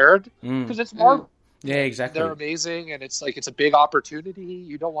scared because it's Marvel. Yeah, exactly. They're amazing, and it's it's a big opportunity.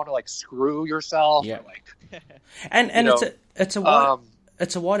 You don't want to screw yourself. Yeah. Or, and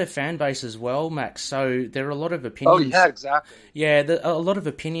it's a wider fan base as well, Max. So there are a lot of opinions. Oh yeah, exactly. Yeah, there are a lot of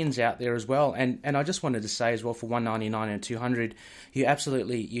opinions out there as well. And I just wanted to say as well, for 199 and 200,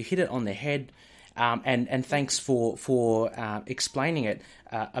 you hit it on the head. And thanks for explaining it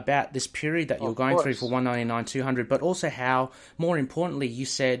about this period that you're going through for 199, 200, but also how, more importantly, you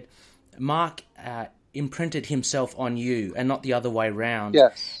said Mark imprinted himself on you and not the other way around.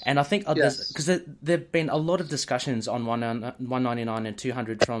 Yes. And I think because there have been a lot of discussions on 199 and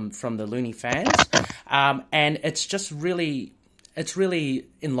 200 from the Looney fans, and it's just really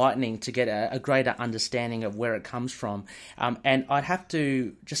enlightening to get a greater understanding of where it comes from. And I'd have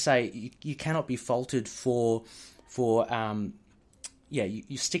to just say you cannot be faulted for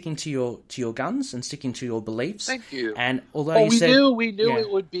you sticking to your guns and sticking to your beliefs. Thank you. And although we knew it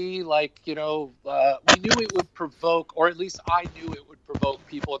would be we knew it would provoke, or at least I knew it would provoke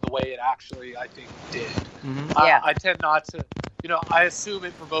people in the way it actually, I think, did. Mm-hmm. I tend not to, I assume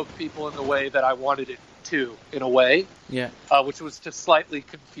it provoked people in the way that I wanted it to, in a way. Yeah. Which was to slightly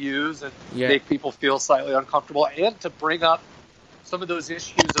confuse and make people feel slightly uncomfortable, and to bring up some of those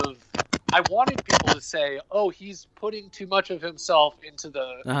issues of, I wanted people to say, "Oh, he's putting too much of himself into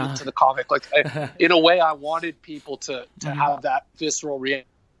the comic." In a way, I wanted people to have that visceral reaction.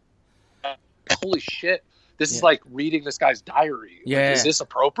 Holy shit! This is like reading this guy's diary. Yeah. Is this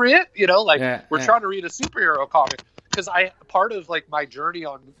appropriate? We're trying to read a superhero comic, because part of my journey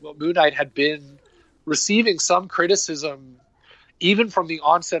on Moon Knight had been receiving some criticism, even from the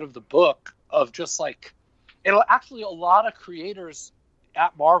onset of the book, of just and actually a lot of creators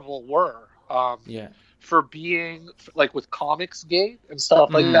at Marvel were for being with Comicsgate and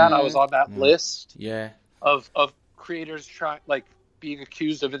stuff like that. I was on that list of creators being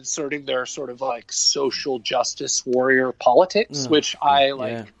accused of inserting their sort of social justice warrior politics, which I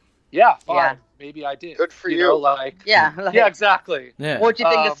fine. Yeah. Maybe I did. Good for you. Yeah, exactly. Yeah. What do you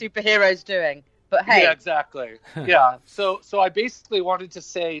think the superhero's doing? But hey. Yeah, exactly. Yeah. So I basically wanted to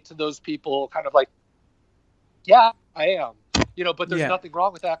say to those people kind of yeah, I am. But there's nothing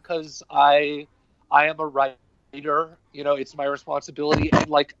wrong with that, because I am a writer. It's my responsibility.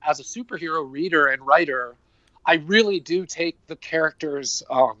 And as a superhero reader and writer, I really do take the character's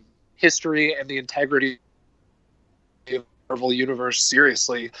history and the integrity of the Marvel Universe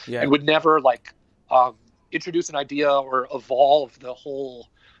seriously, and would never introduce an idea or evolve the whole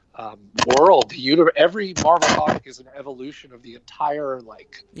world. The universe. Every Marvel comic is an evolution of the entire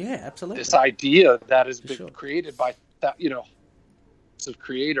absolutely, this idea that has been created by that of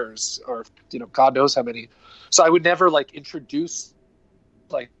creators, or God knows how many. So I would never introduce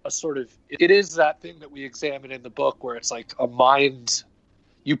a sort of, it is that thing that we examine in the book where it's a mind,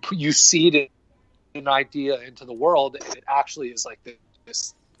 you seed it an idea into the world, and it actually is like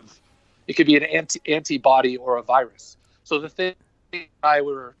this. It could be an antibody or a virus. So the thing I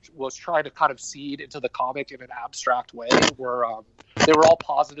was trying to kind of seed into the comic in an abstract way were they were all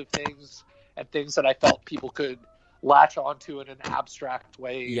positive things and things that I felt people could latch onto in an abstract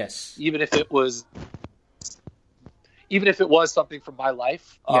way. Yes. Even if it was something from my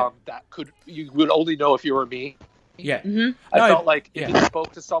life, that you would only know if you were me. Yeah. Mm-hmm. I felt like if it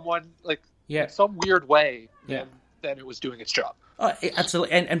spoke to someone like Yeah. in some weird way, then it was doing its job. Oh,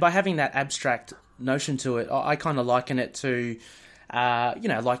 absolutely. And by having that abstract notion to it, I kind of liken it to,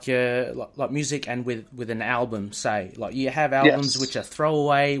 like music and with an album, say. Like you have albums which are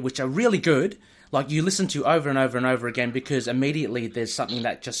throwaway, which are really good, like you listen to over and over and over again because immediately there's something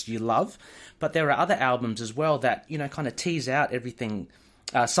that just you love. But there are other albums as well that, kind of tease out everything,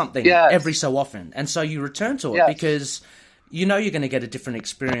 something every so often. And so you return to it because you're going to get a different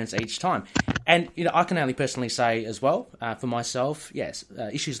experience each time. And, I can only personally say as well, for myself, yes,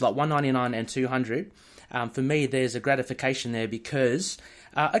 issues like 199 and 200, for me, there's a gratification there because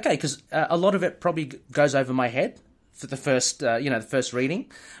a lot of it probably goes over my head for the first, the first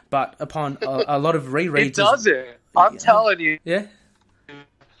reading, but upon a lot of rereads... It doesn't. I'm telling you. Yeah.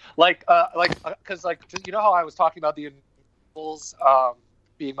 Because how I was talking about the Invincibles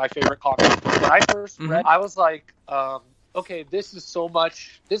being my favorite comic. When I first read, I was like, okay, this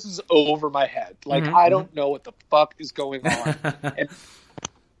is over my head. Like, I don't know what the fuck is going on. And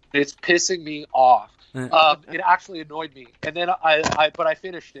it's pissing me off. It actually annoyed me. And then but I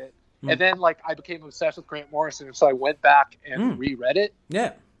finished it. And then, I became obsessed with Grant Morrison, and so I went back and reread it.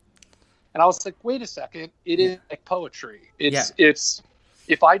 Yeah. And I was like, wait a second, it is like poetry. It's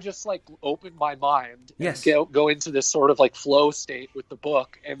if I just open my mind and go into this sort of flow state with the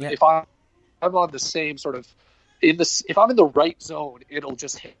book, and if I'm on the same sort of if I'm in the right zone, it'll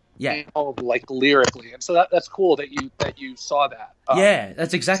just hit home lyrically. And so that's cool that you saw that.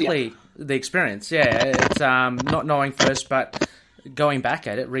 That's exactly the experience. Yeah, it's not knowing first, but going back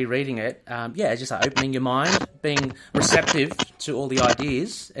at it, rereading it. Just opening your mind, being receptive to all the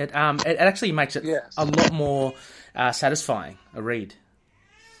ideas. It actually makes it a lot more satisfying a read.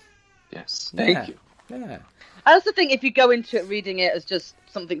 Yes, thank you. Yeah. And that's the thing, if you go into it reading it as just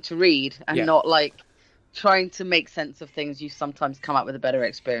something to read and not trying to make sense of things, you sometimes come up with a better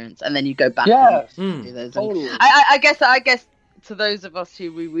experience, and then you go back and do those. Totally. I guess to those of us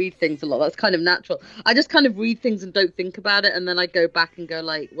who reread things a lot, that's kind of natural. I just kind of read things and don't think about it, and then I go back and go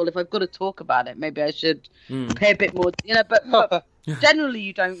well, if I've got to talk about it, maybe I should pay a bit more, but generally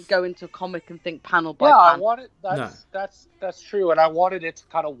you don't go into a comic and think panel by panel. I wanted that's true, and I wanted it to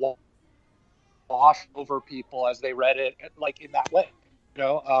kind of wash over people as they read it, in that way.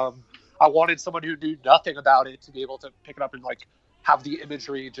 I wanted someone who knew nothing about it to be able to pick it up and have the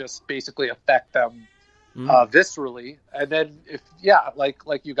imagery just basically affect them viscerally. And then if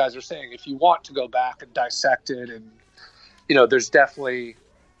like you guys are saying, if you want to go back and dissect it, and there's definitely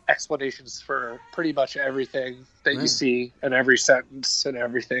explanations for pretty much everything that you see in every sentence and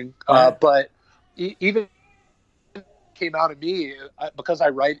everything. But even came out of me because I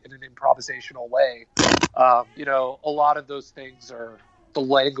write in an improvisational way. A lot of those things are. The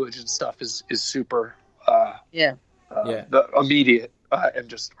language and stuff is super the immediate and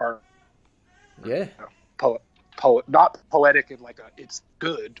just are not poetic in it's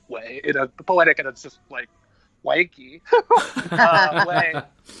good way, in a poetic and it's just wanky way.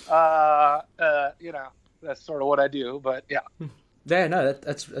 That's sort of what I do, but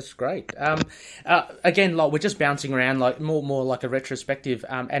that's great. Again, we're just bouncing around more like a retrospective.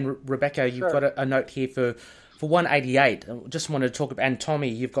 And Rebecca, you've got a note here for 188, I just wanted to talk about, and Tommy,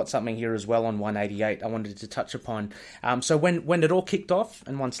 you've got something here as well on 188 I wanted to touch upon. So when it all kicked off,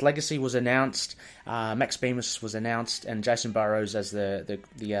 and once Legacy was announced, Max Bemis was announced, and Jason Burrows as the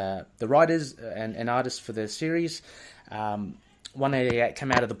writers and artists for the series, 188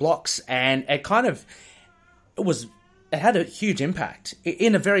 came out of the blocks, and it had a huge impact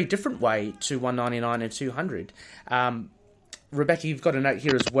in a very different way to 199 and 200. Rebecca, you've got a note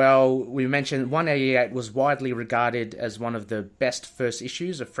here as well. We mentioned 188 was widely regarded as one of the best first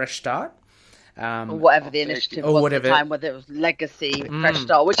issues of Fresh Start. Or whatever the initiative was at the time, whether it was Legacy, Fresh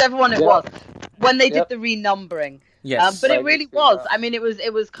Start, whichever one it was, when they did the renumbering. Yes. But it really was. I mean, it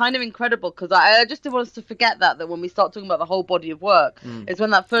was kind of incredible, because I just didn't want us to forget that when we start talking about the whole body of work, is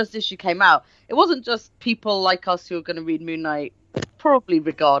when that first issue came out. It wasn't just people like us who are going to read Moon Knight, probably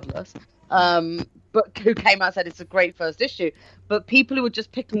regardless, but who came out and said it's a great first issue. But people who were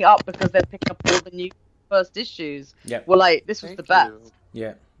just picking it up because they're picking up all the new first issues were like, this was the best.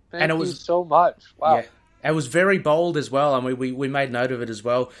 Yeah. Thank you so much. Wow. Yeah. It was very bold as well, and we made note of it as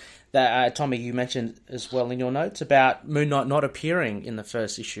well. that Tommy, you mentioned as well in your notes about Moon Knight not appearing in the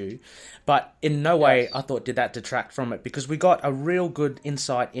first issue, but in no way I thought did that detract from it, because we got a real good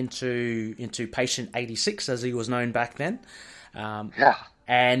insight into Patient 86, as he was known back then.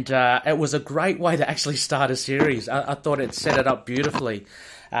 And it was a great way to actually start a series. I thought it set it up beautifully.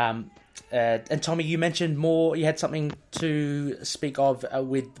 And Tommy, you mentioned more. You had something to speak of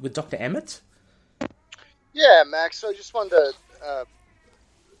with Dr. Emmett. Yeah, Max. So I just wanted to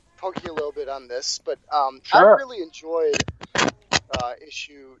poke you a little bit on this, but Sure. I really enjoyed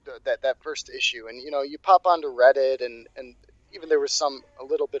that first issue, and you pop onto Reddit, and even there was a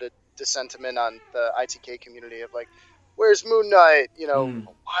little bit of dissentiment on the ITK community of like, where's Moon Knight?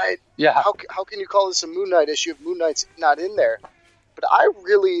 Why? Yeah. How can you call this a Moon Knight issue if Moon Knight's not in there? But I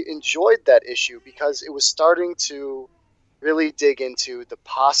really enjoyed that issue because it was starting to really dig into the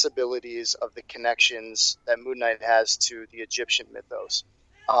possibilities of the connections that Moon Knight has to the Egyptian mythos.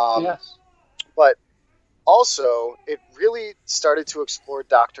 Yes. But also, it really started to explore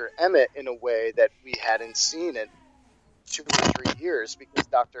Dr. Emmett in a way that we hadn't seen in 2 or 3 years, because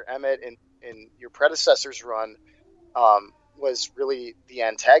Dr. Emmett in your predecessor's run was really the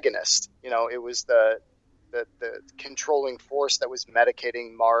antagonist. It was the controlling force that was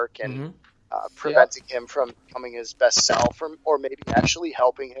medicating Mark and preventing him from becoming his best self, or maybe actually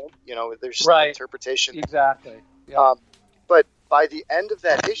helping him. There's interpretation. Exactly. Yeah. But by the end of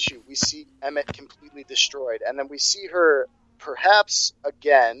that issue, we see Emmett completely destroyed, and then we see her perhaps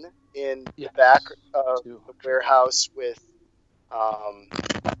again in the back of the warehouse with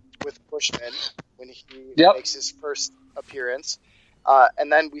Bushman when he makes his first appearance. And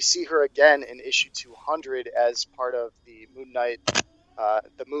then we see her again in issue 200 as part of the Moon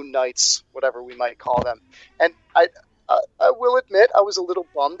Knights, whatever we might call them. And I will admit, I was a little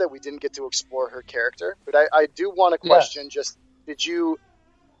bummed that we didn't get to explore her character, but I do want to question just, did you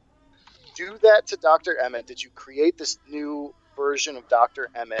do that to Dr. Emmett? Did you create this new version of Dr.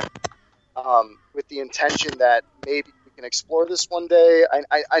 Emmett with the intention that maybe we can explore this one day?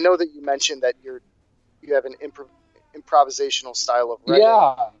 I know that you mentioned that you have an improvisational style of writing.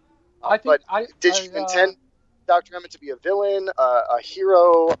 Did you intend Dr. Emmett to be a villain, a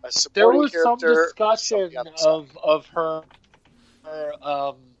hero, a supporting character? There was some discussion of her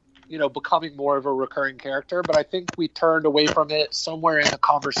becoming more of a recurring character, but I think we turned away from it somewhere in the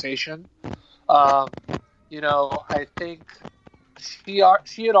conversation. I think she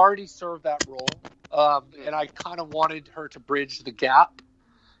had already served that role, and I kind of wanted her to bridge the gap.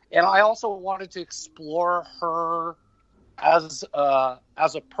 And I also wanted to explore her as a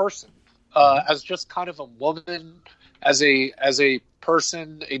person, as just kind of a woman, as a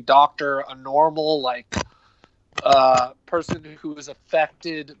person, a doctor, a normal person who is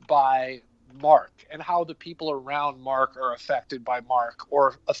affected by Mark, and how the people around Mark are affected by Mark,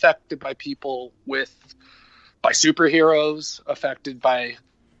 or affected by people by superheroes, affected by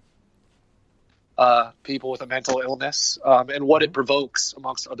people with a mental illness, and what it provokes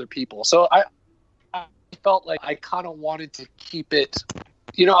amongst other people. So I felt like I kind of wanted to keep it,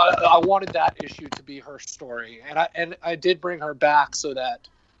 I wanted that issue to be her story, and I did bring her back so that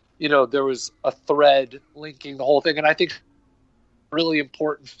there was a thread linking the whole thing. And I think really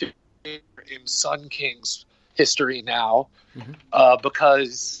important figure in Sun King's history now,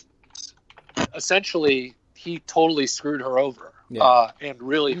 because essentially he totally screwed her over. And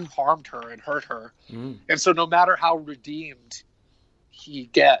really harmed her and hurt her. And so no matter how redeemed he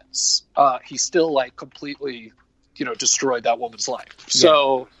gets, he still completely, destroyed that woman's life.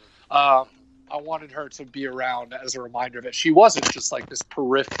 So I wanted her to be around as a reminder that she wasn't just this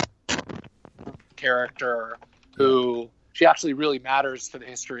peripheral character who she actually really matters to the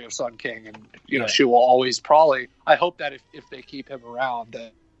history of Sun King. And, she will always probably, I hope that if they keep him around,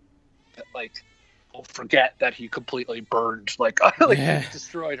 that will forget that he completely burned, he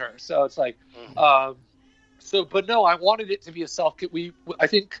destroyed her. So it's but no, I wanted it to be a I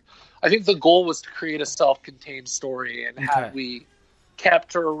think the goal was to create a self-contained story, and had we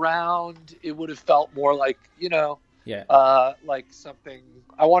kept her around, it would have felt more like something.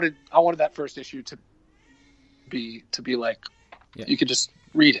 I wanted that first issue to be you could just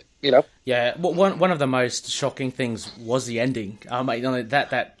read it, Yeah, well, one of the most shocking things was the ending.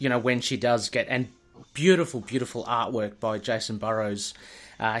 That when she does get, and beautiful artwork by Jason Burrows.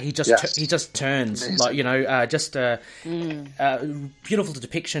 He just turns beautiful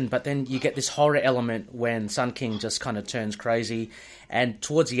depiction, but then you get this horror element when Sun King just kind of turns crazy, and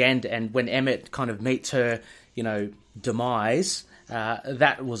towards the end, and when Emmett kind of meets her, demise.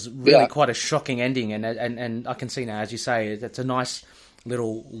 That was really quite a shocking ending, and I can see now, as you say, it's a nice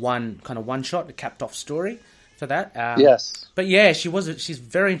little one shot, a capped off story for that. Yes. But yeah, she's a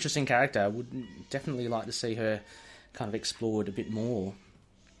very interesting character. I would definitely like to see her kind of explored a bit more.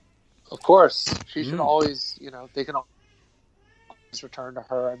 Of course. She should always, they can always return to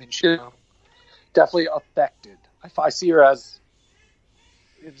her. I mean, she's definitely affected. I see her as,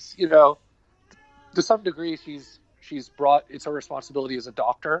 to some degree, she's brought, it's her responsibility as a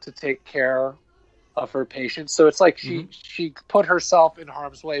doctor to take care of her patients. So it's like she put herself in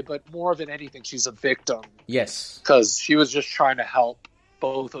harm's way, but more than anything, she's a victim. Yes. Because she was just trying to help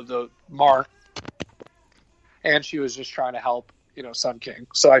both of the Mark, and she was just trying to help, Sun King.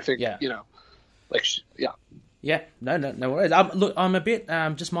 So I think, Yeah, no worries. Look, I'm a bit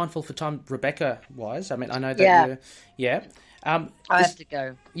just mindful for time, Rebecca wise. I mean, I know that I have to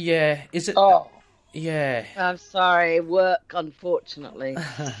go. Yeah, is it? Oh. Yeah. I'm sorry, work, unfortunately.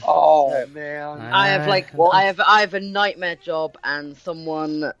 Oh man. I have a nightmare job, and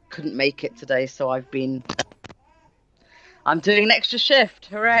someone couldn't make it today, so I'm doing an extra shift.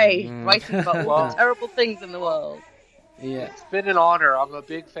 Hooray! Writing about all the terrible things in the world. Yeah. It's been an honor. I'm a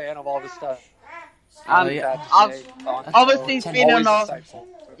big fan of all this stuff. Obviously, it's been an honor.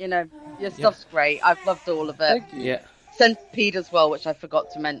 Your stuff's great. I've loved all of it. Thank you. Yeah. Centipede as well, which I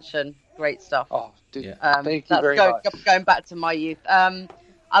forgot to mention. Great stuff. Oh, dude. Thank you very much. Going back to my youth.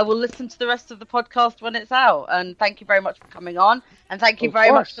 I will listen to the rest of the podcast when it's out. And thank you very much for coming on. And thank you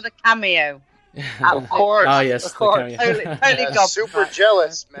very much for the cameo. Of course. Oh, yes. Of course. Totally super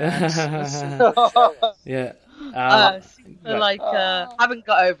jealous, man. Yeah. Haven't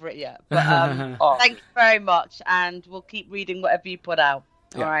got over it yet. But thank you very much. And we'll keep reading whatever you put out.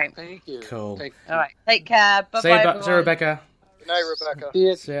 Yeah. All right. Thank you. Cool. All right. Take care. Bye-bye, everyone. See you, Rebecca. Good night, Rebecca.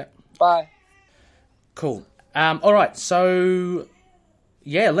 See ya. Bye. Cool. All right. So,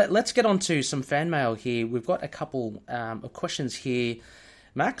 yeah, let's get on to some fan mail here. We've got a couple of questions here,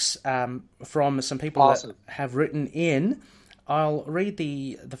 Max, from some people that have written in. I'll read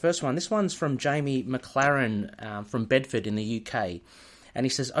the first one. This one's from Jamie McLaren from Bedford in the UK. And he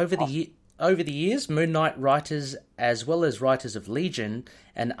says, over the years, Moon Knight writers, as well as writers of Legion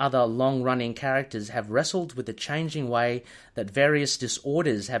and other long-running characters, have wrestled with the changing way that various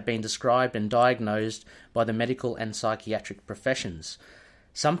disorders have been described and diagnosed by the medical and psychiatric professions,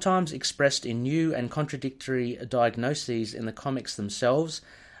 sometimes expressed in new and contradictory diagnoses in the comics themselves,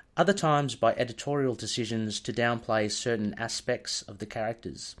 other times by editorial decisions to downplay certain aspects of the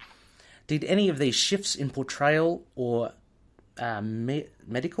characters. Did any of these shifts in portrayal or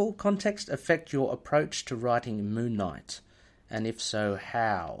medical context affect your approach to writing Moon Knight? And if so,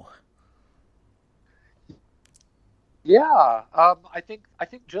 how? Yeah, I think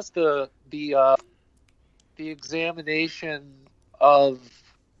just the examination of,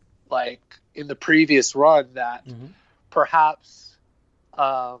 like, in the previous run that perhaps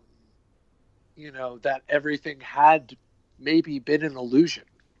that everything had maybe been an illusion.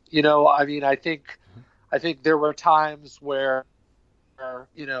 I mean, I think there were times where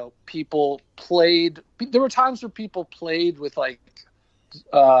people played. There were times where people played with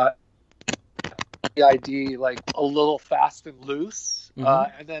the idea like a little fast and loose,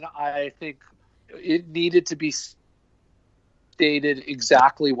 and then I think it needed to be stated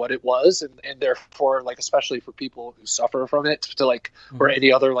exactly what it was, and therefore, like, especially for people who suffer from it, to or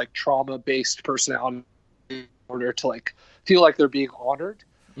any other trauma-based personality, in order to feel like they're being honored.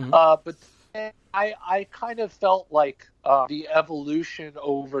 But I kind of felt like the evolution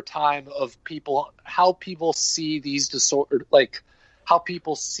over time of how people see these disorders, how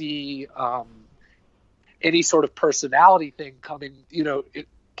people see any sort of personality thing coming,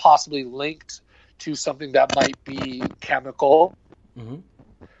 possibly linked to something that might be chemical,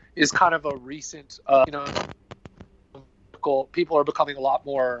 is kind of a recent, people are becoming a lot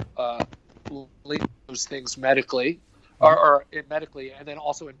more linked to those things medically. Or medically, and then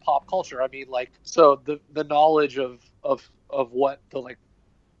also in pop culture. I mean, so the knowledge of what the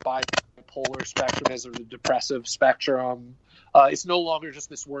bipolar spectrum is, or the depressive spectrum, it's no longer just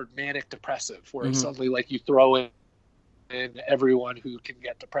this word manic depressive, where suddenly you throw in everyone who can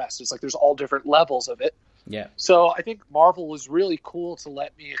get depressed. It's there's all different levels of it. Yeah. So I think Marvel was really cool to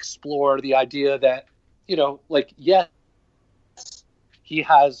let me explore the idea that yes, he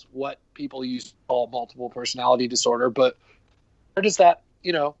has what people used to call multiple personality disorder, but where does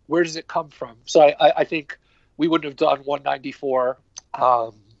it come from? So I think we wouldn't have done 194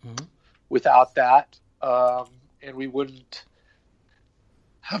 without that, and we wouldn't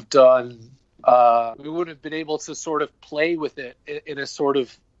have done. We wouldn't have been able to sort of play with it in a sort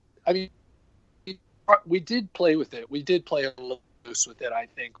of. I mean, we did play with it. We did play a little loose with it, I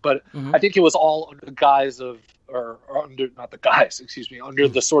think, but I think it was all under the guise of. Or under, not the guise, excuse me, under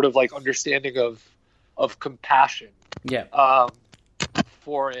the sort of understanding of of compassion Yeah.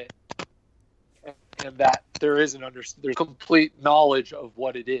 For it, and that there is there's complete knowledge of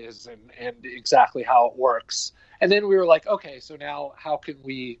what it is and exactly how it works. And then we were like, okay, so now how can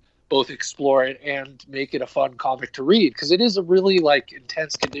we both explore it and make it a fun comic to read? Because it is a really like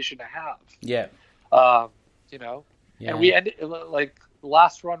intense condition to have. Yeah. You know, Yeah. and we ended like the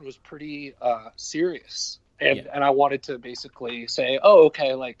last run was pretty serious, and I wanted to basically say, oh,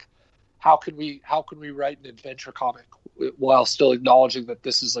 okay, like how can we write an adventure comic while still acknowledging that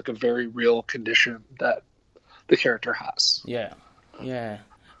this is like a very real condition that the character has. Yeah.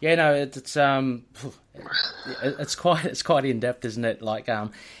 No, it's quite in depth, isn't it? Like,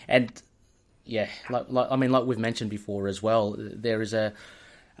 and yeah, like we've mentioned before as well, there is an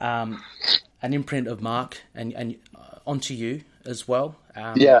imprint of Mark and onto you as well.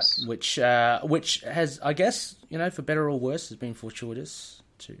 Yes, which has, I guess, for better or worse, has been fortuitous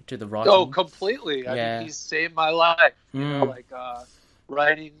to the writing. Oh, completely. I mean, he's saved my life. You know, like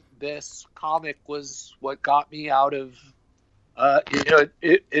writing this comic was what got me out of.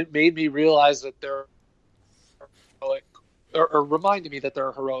 It made me realize that there are heroic, or reminded me that there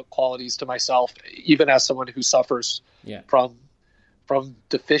are heroic qualities to myself, even as someone who suffers from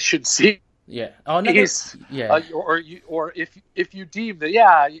deficiency. Yeah. Oh no. Or if you deem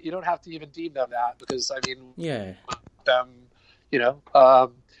that, you don't have to even deem them that, because I mean,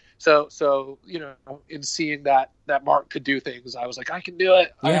 So in seeing that Mark could do things, I was like, I can do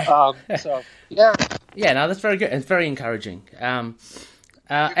it. Yeah. Yeah, no, that's very good. It's very encouraging. You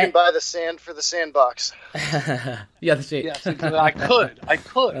can buy the sand for the sandbox. Yeah, that's it. Yes, I could.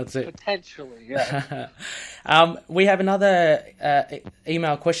 That's it. Potentially, yeah. We have another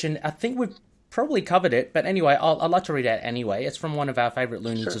email question. I think we've probably covered it, but anyway, I'd like to read out anyway. It's from one of our favourite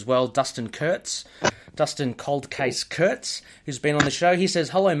loonies as well, Dustin Cold Case Kurtz, who's been on the show. He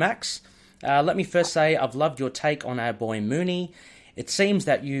says, hello, Max. Let me first say I've loved your take on our boy Mooney. It seems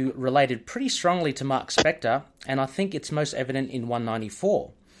that you related pretty strongly to Mark Spector, and I think it's most evident in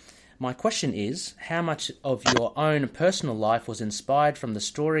 194. My question is, how much of your own personal life was inspired from the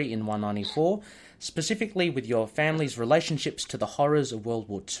story in 194, specifically with your family's relationships to the horrors of World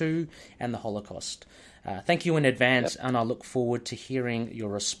War II and the Holocaust? Thank you in advance, and I look forward to hearing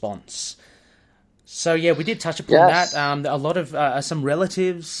your response. So, yeah, we did touch upon that. A lot of some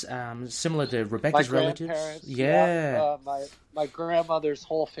relatives, similar to Rebecca's relatives. Yeah. My grandmother's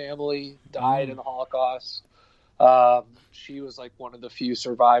whole family died in the Holocaust. She was like one of the few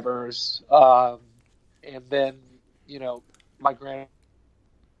survivors. And then, my grandma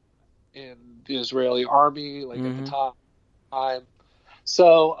in the Israeli army, like at the time.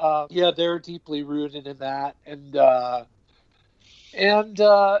 So, they're deeply rooted in that. And I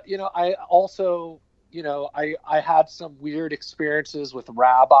also, I had some weird experiences with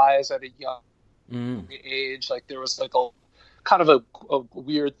rabbis at a young age. Like there was like kind of a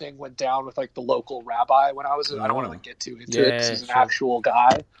weird thing went down with like the local rabbi when I was, I don't want to like get too into it because he's an actual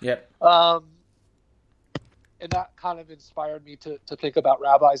guy. Yep. And that kind of inspired me to think about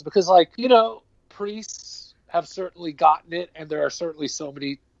rabbis because priests have certainly gotten it, and there are certainly so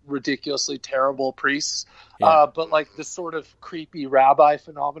many ridiculously terrible priests, but like this sort of creepy rabbi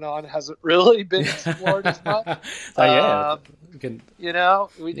phenomenon hasn't really been explored as much.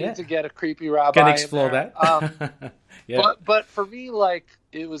 We need to get a creepy rabbi. Can explore that. But for me, like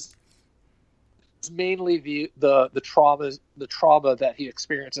it was mainly the trauma that he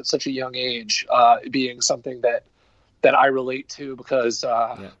experienced at such a young age, being something that I relate to because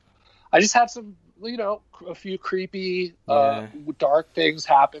I just had some. A few creepy, dark things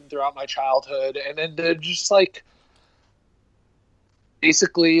happened throughout my childhood, and then they're just like,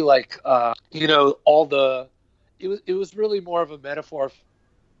 basically, like, all the. It was really more of a metaphor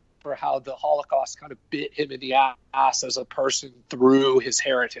for how the Holocaust kind of bit him in the ass as a person through his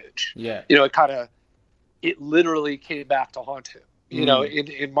heritage. Yeah, it literally came back to haunt him.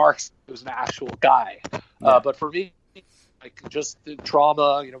 In Marx, it was an actual guy, but for me. Like just the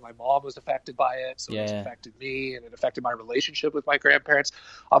trauma, my mom was affected by it, so it's affected me, and it affected my relationship with my grandparents.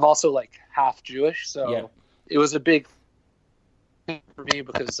 I'm also like half Jewish, so it was a big thing for me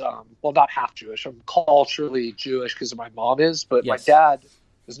because, not half Jewish. I'm culturally Jewish because my mom is, but my dad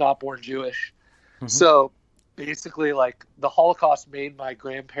was not born Jewish. Mm-hmm. So basically, like the Holocaust made my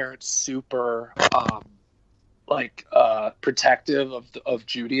grandparents super, protective of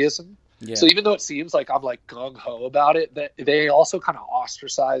Judaism. Yeah. So even though it seems like I'm like gung ho about it, that they also kind of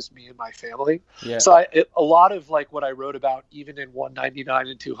ostracized me and my family. Yeah. So a lot of like what I wrote about, even in 199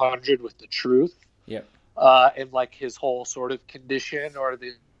 and 200 with the truth, and like his whole sort of condition or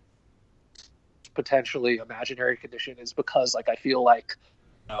the potentially imaginary condition, is because like I feel like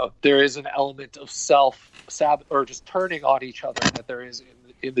there is an element of or just turning on each other that there is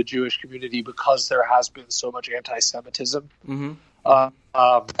in the Jewish community because there has been so much anti-Semitism.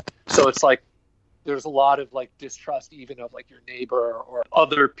 So it's like there's a lot of like distrust even of like your neighbor or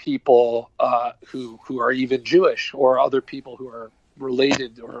other people who are even Jewish, or other people who are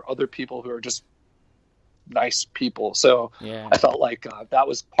related, or other people who are just nice people. So I felt like that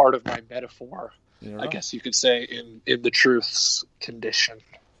was part of my metaphor, I guess you could say, in the truth's condition.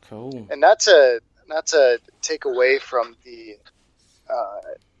 Cool. And not to take away from the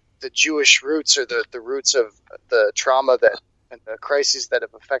Jewish roots, or the roots of the trauma and the crises that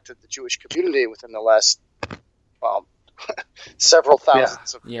have affected the Jewish community within the last several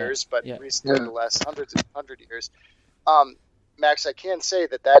thousands of years, but recently the last 100 years. Max, I can say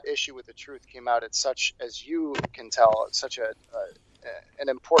that issue with the truth came out at such, as you can tell, at such an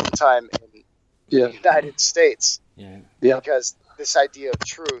important time in the United States. Because this idea of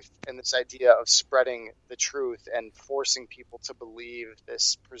truth and this idea of spreading the truth and forcing people to believe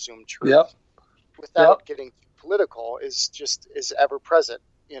this presumed truth without getting political is ever present,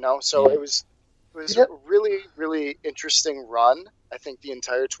 So it was a really, really interesting run. I think the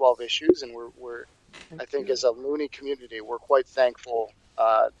entire 12 issues, and we're I think as a Looney community, we're quite thankful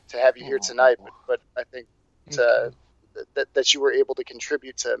to have you here tonight. But I think that you were able to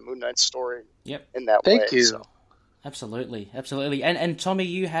contribute to Moon Knight's story in that way. Thank you. So. Absolutely. And Tommy,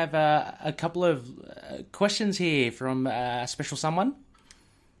 you have a couple of questions here from a special someone?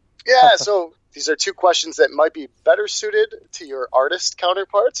 Yeah, so these are two questions that might be better suited to your artist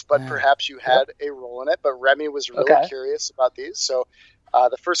counterparts, but perhaps you had a role in it. But Remy was really curious about these. So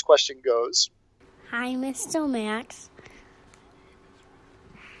the first question goes... Hi, Mr. Max.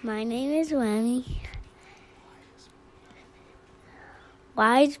 My name is Remy.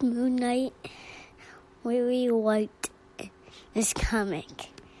 Why is Moon Knight really white in this comic?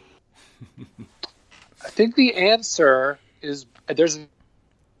 I think the answer is there's an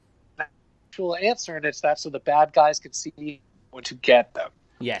actual answer, and it's that so the bad guys can see when to get them.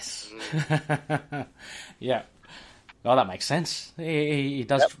 Yes. Yeah. Well, that makes sense. He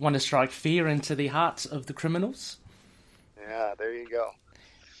does want to strike fear into the hearts of the criminals. Yeah, there you go.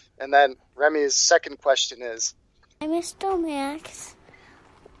 And then Remy's second question is... Hi, Mr. Max.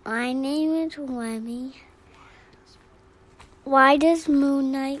 My name is Remy. Why does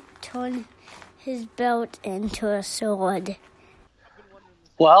Moon Knight turn his belt into a sword?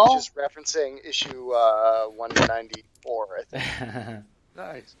 Well... Just referencing issue 194, I think.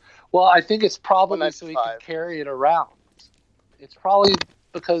 Nice. Well, I think it's probably so he can carry it around. It's probably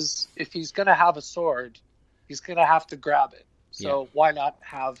because if he's going to have a sword, he's going to have to grab it. So why not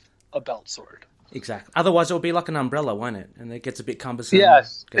have a belt sword? Exactly. Otherwise, it will be like an umbrella, won't it? And it gets a bit cumbersome.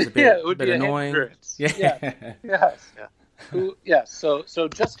 Yes. Gets a bit, it would bit be annoying. Yes. Yes. So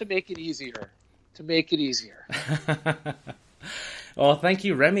just to make it easier. Well, thank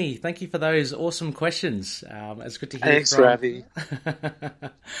you, Remy. Thank you for those awesome questions. It's good to hear Thanks, from... Remy.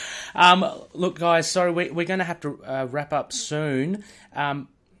 Look, guys, sorry, we're going to have to wrap up soon.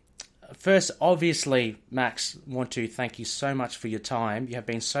 First, obviously, Max, want to thank you so much for your time. You have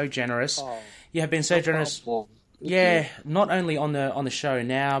been so generous. You have been so generous. Not only on the show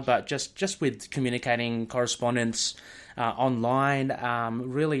now, but just with communicating, correspondence, online.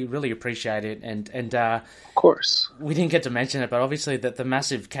 Really, really appreciate it. And of course, we didn't get to mention it, but obviously the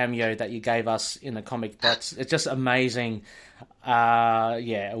massive cameo that you gave us in the comic, it's just amazing.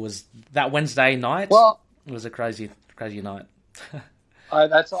 It was that Wednesday night. Well, it was a crazy night.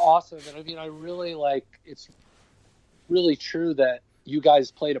 That's awesome. And I mean, I really it's really true that you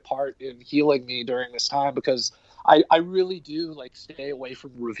guys played a part in healing me during this time, because I really do stay away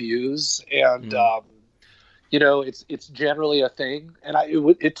from reviews, and it's generally a thing, and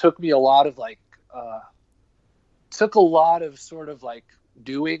it took me a lot of sort of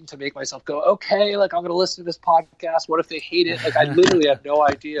doing to make myself go, okay, I'm going to listen to this podcast. What if they hate it? I literally had no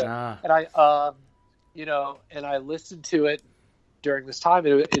idea, and I listened to it during this time.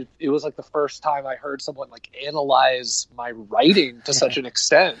 It was the first time I heard someone analyze my writing to such an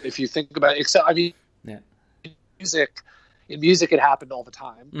extent. If you think about it, except in music it happened all the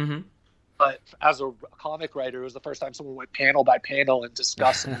time. Mm-hmm. But as a comic writer, it was the first time someone went panel by panel and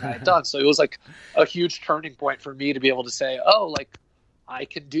discussed something I had done. So it was a huge turning point for me to be able to say, I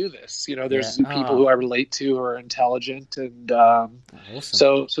can do this. There's people who I relate to who are intelligent, and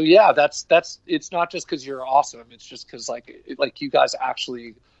awesome. So yeah, that's it's not just because you're awesome. It's just because you guys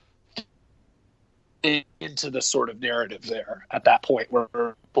actually into the sort of narrative there at that point where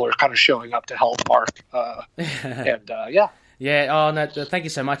people are kind of showing up to help Mark. Yeah. Oh no! Thank you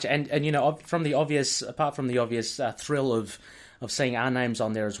so much. And apart from the obvious thrill of seeing our names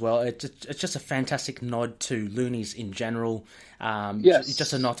on there as well. It's just a fantastic nod to Loonies in general. Yes.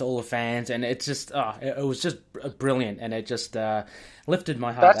 Just a nod to all the fans, and it's just it was just brilliant, and it just lifted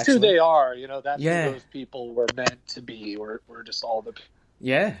my heart. That's who they are, you know. That's Yeah. who those people were meant to be. We're just all the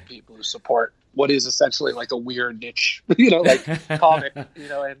people who support what is essentially like a weird niche, you know, like comic, you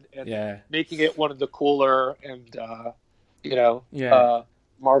know, and making it one of the cooler and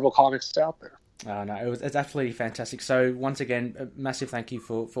Marvel comics out there. Oh, no, it's absolutely fantastic. So once again, a massive thank you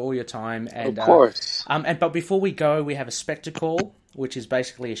for all your time. And, of course. But before we go, we have a spectacle, which is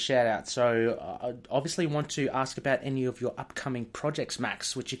basically a shout out. So I obviously want to ask about any of your upcoming projects,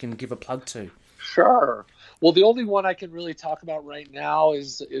 Max, which you can give a plug to. Sure. Well, the only one I can really talk about right now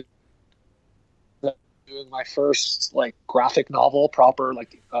is doing my first like graphic novel, proper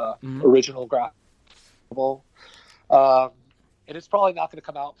like original graphic novel. And it's probably not going to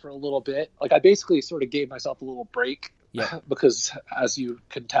come out for a little bit. Like I basically sort of gave myself a little break because, as you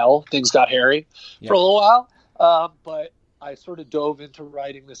can tell, things got hairy for a little while. But I sort of dove into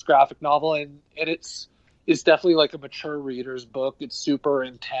writing this graphic novel, and it's definitely like a mature reader's book. It's super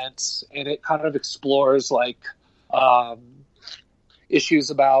intense, and it kind of explores like issues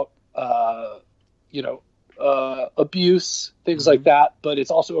about abuse, things like that. But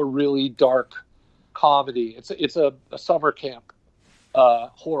it's also a really dark comedy. It's a summer camp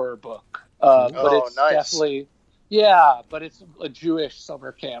horror book, but it's definitely but it's a Jewish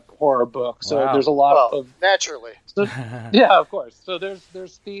summer camp horror book. So there's a lot of naturally. So, yeah, of course. So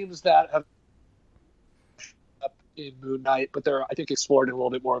there's themes that have up in Moon Knight, but they're I think explored in a little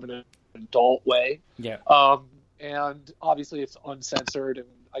bit more of an adult way. Yeah. And obviously it's uncensored, and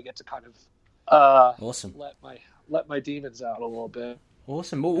I get to kind of awesome let my demons out a little bit.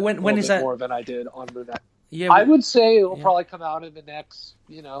 Awesome. Well, when is that? More than I did on Moon Knight. Yeah, I would say it will probably come out in the next,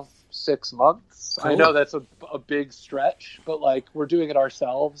 6 months. Cool. I know that's a big stretch, but like we're doing it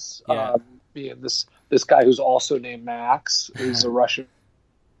ourselves. Me and this guy who's also named Max, who's a Russian.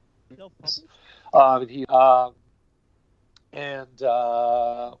 We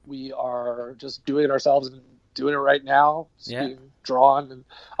are just doing it ourselves and doing it right now. It's being drawn, and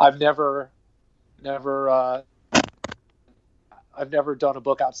I've never done a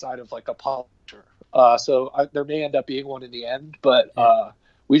book outside of like a publisher. So there may end up being one in the end, but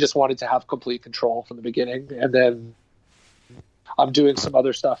we just wanted to have complete control from the beginning. And then I'm doing some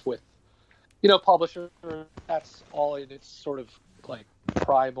other stuff with, publisher. That's all in its sort of like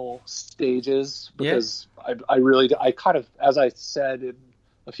primal stages, because I kind of, as I said in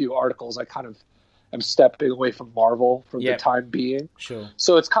a few articles, I kind of am stepping away from Marvel for the time being. Sure.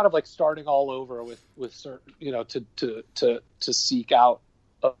 So it's kind of like starting all over with certain, to seek out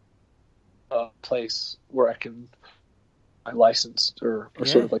a place where I can licensed or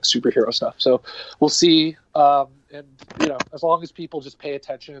sort of like superhero stuff. So we'll see. And as long as people just pay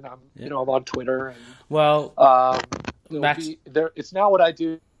attention, I'm on Twitter, and Max, it's now what I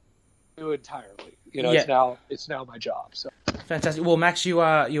do entirely. It's now my job. So. Fantastic. Well, Max, you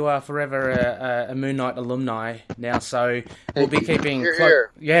are forever a Moon Knight alumni now, so we'll be keeping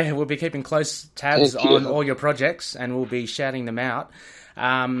we'll be keeping close tabs on all your projects, and we'll be shouting them out.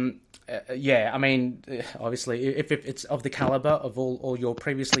 I mean, obviously, if it's of the caliber of all your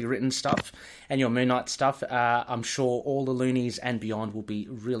previously written stuff and your Moon Knight stuff, I'm sure all the loonies and beyond will be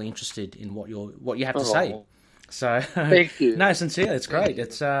really interested in what you have to say. So, thank you. No, sincerely, it's great.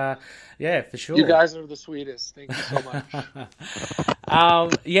 It's for sure. You guys are the sweetest. Thank you so much.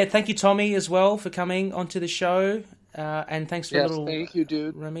 Thank you, Tommy, as well, for coming onto the show. And thanks for thank you,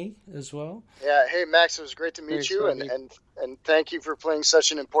 dude. Remy, as well. Yeah, hey Max, it was great to meet you, and thank you for playing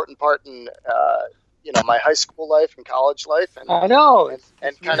such an important part in my high school life and college life, and I know,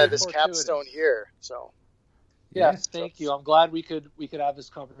 and kind of this capstone here. So yes, thank you. I'm glad we could have this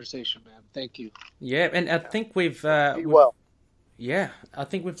conversation, man. Thank you. Yeah, and I think we've I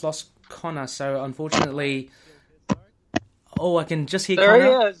think we've lost Connor. So unfortunately, I can just hear Connor.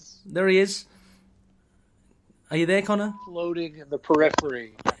 There he is. There he is. Are you there, Connor? Floating in the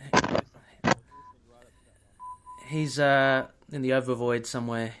periphery. He's in the overvoid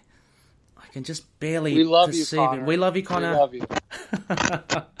somewhere. I can just barely We love perceive you, Connor. him. We love you, Connor. We love you.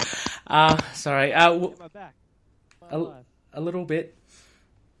 Sorry. A little bit.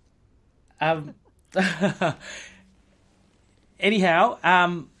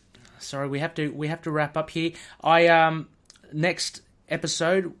 Anyhow, sorry, we have to wrap up here. Next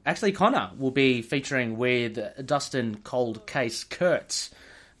episode, actually, Connor will be featuring with Dustin Cold Case Kurtz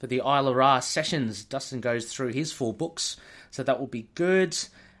for the Isla Ra sessions. Dustin goes through his 4 books, so that will be good.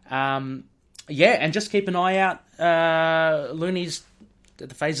 And just keep an eye out, Loonies,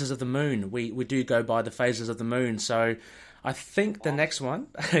 the phases of the moon. We do go by the phases of the moon, so I think the next one,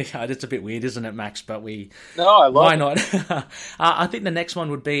 it's a bit weird, isn't it, Max? But No, I love why it. not? I think the next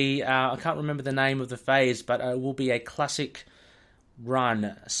one would be, I can't remember the name of the phase, but it will be a classic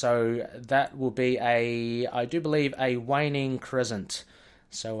run. So that will be I do believe, a waning crescent.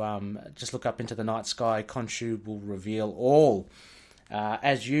 So just look up into the night sky. Khonshu will reveal all.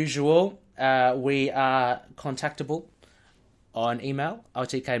 As usual, we are contactable on email,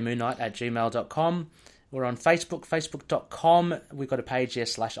 itkmoonnight@gmail.com. We're on Facebook, facebook.com. We've got a page here,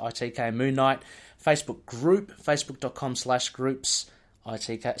 /ITKMoonnight. Facebook group, facebook.com/groups,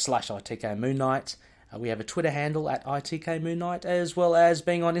 /ITKMoonnight. We have a Twitter handle at ITKMoonnight, as well as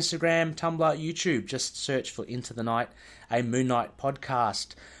being on Instagram, Tumblr, YouTube. Just search for Into the Night, a Moon Knight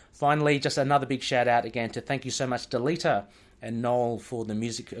podcast. Finally, just another big shout out again to thank you so much, Delita and Noel, for the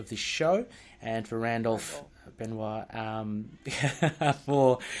music of this show, and for Randolph Benoit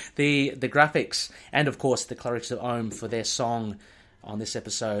for the graphics, and of course the Clerics of Ohm for their song on this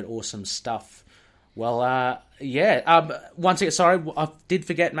episode. Awesome stuff. Well, once again, sorry, I did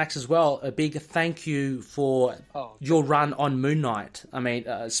forget, Max, as well. A big thank you for your run on Moon Knight. I mean,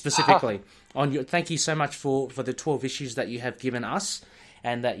 specifically thank you so much for the 12 issues that you have given us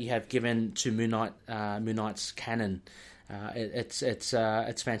and that you have given to Moon Knight's canon. It's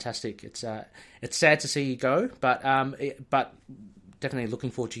fantastic. It's sad to see you go, but definitely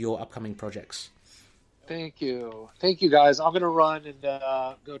looking forward to your upcoming projects. Thank you, guys. I'm gonna run and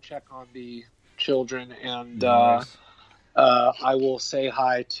go check on the children, and Nice. I will say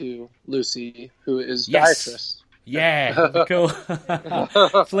hi to Lucy, who is Beatrice. Yeah, cool.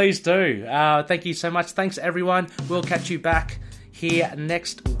 Please do. Thank you so much. Thanks, everyone. We'll catch you back here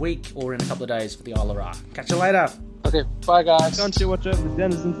next week or in a couple of days for the Isle of Ra. Catch you later. Okay, bye, guys. Khonshu, watch over the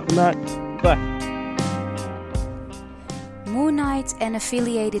denizens of the night. Bye. Moon Knight and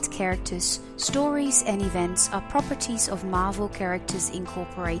affiliated characters, stories and events are properties of Marvel Characters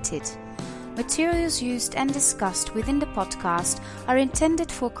Incorporated. Materials used and discussed within the podcast are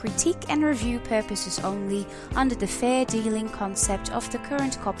intended for critique and review purposes only under the fair dealing concept of the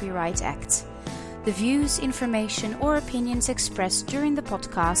current Copyright Act. The views, information or opinions expressed during the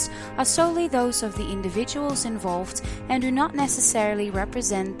podcast are solely those of the individuals involved and do not necessarily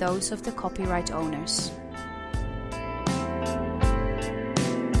represent those of the copyright owners.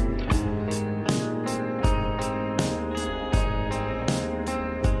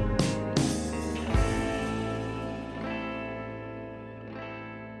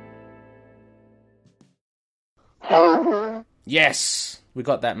 Yes, we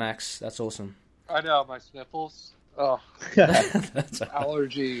got that, Max. That's awesome. I know, my sniffles. Oh, That's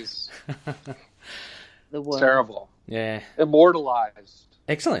allergies. The worst. Terrible. Yeah. Immortalized.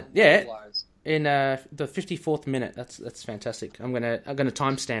 Excellent. Yeah. Immortalized. In the 54th minute. That's fantastic. I'm gonna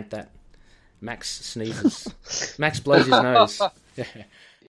timestamp that. Max sneezes. Max blows his nose. Yeah.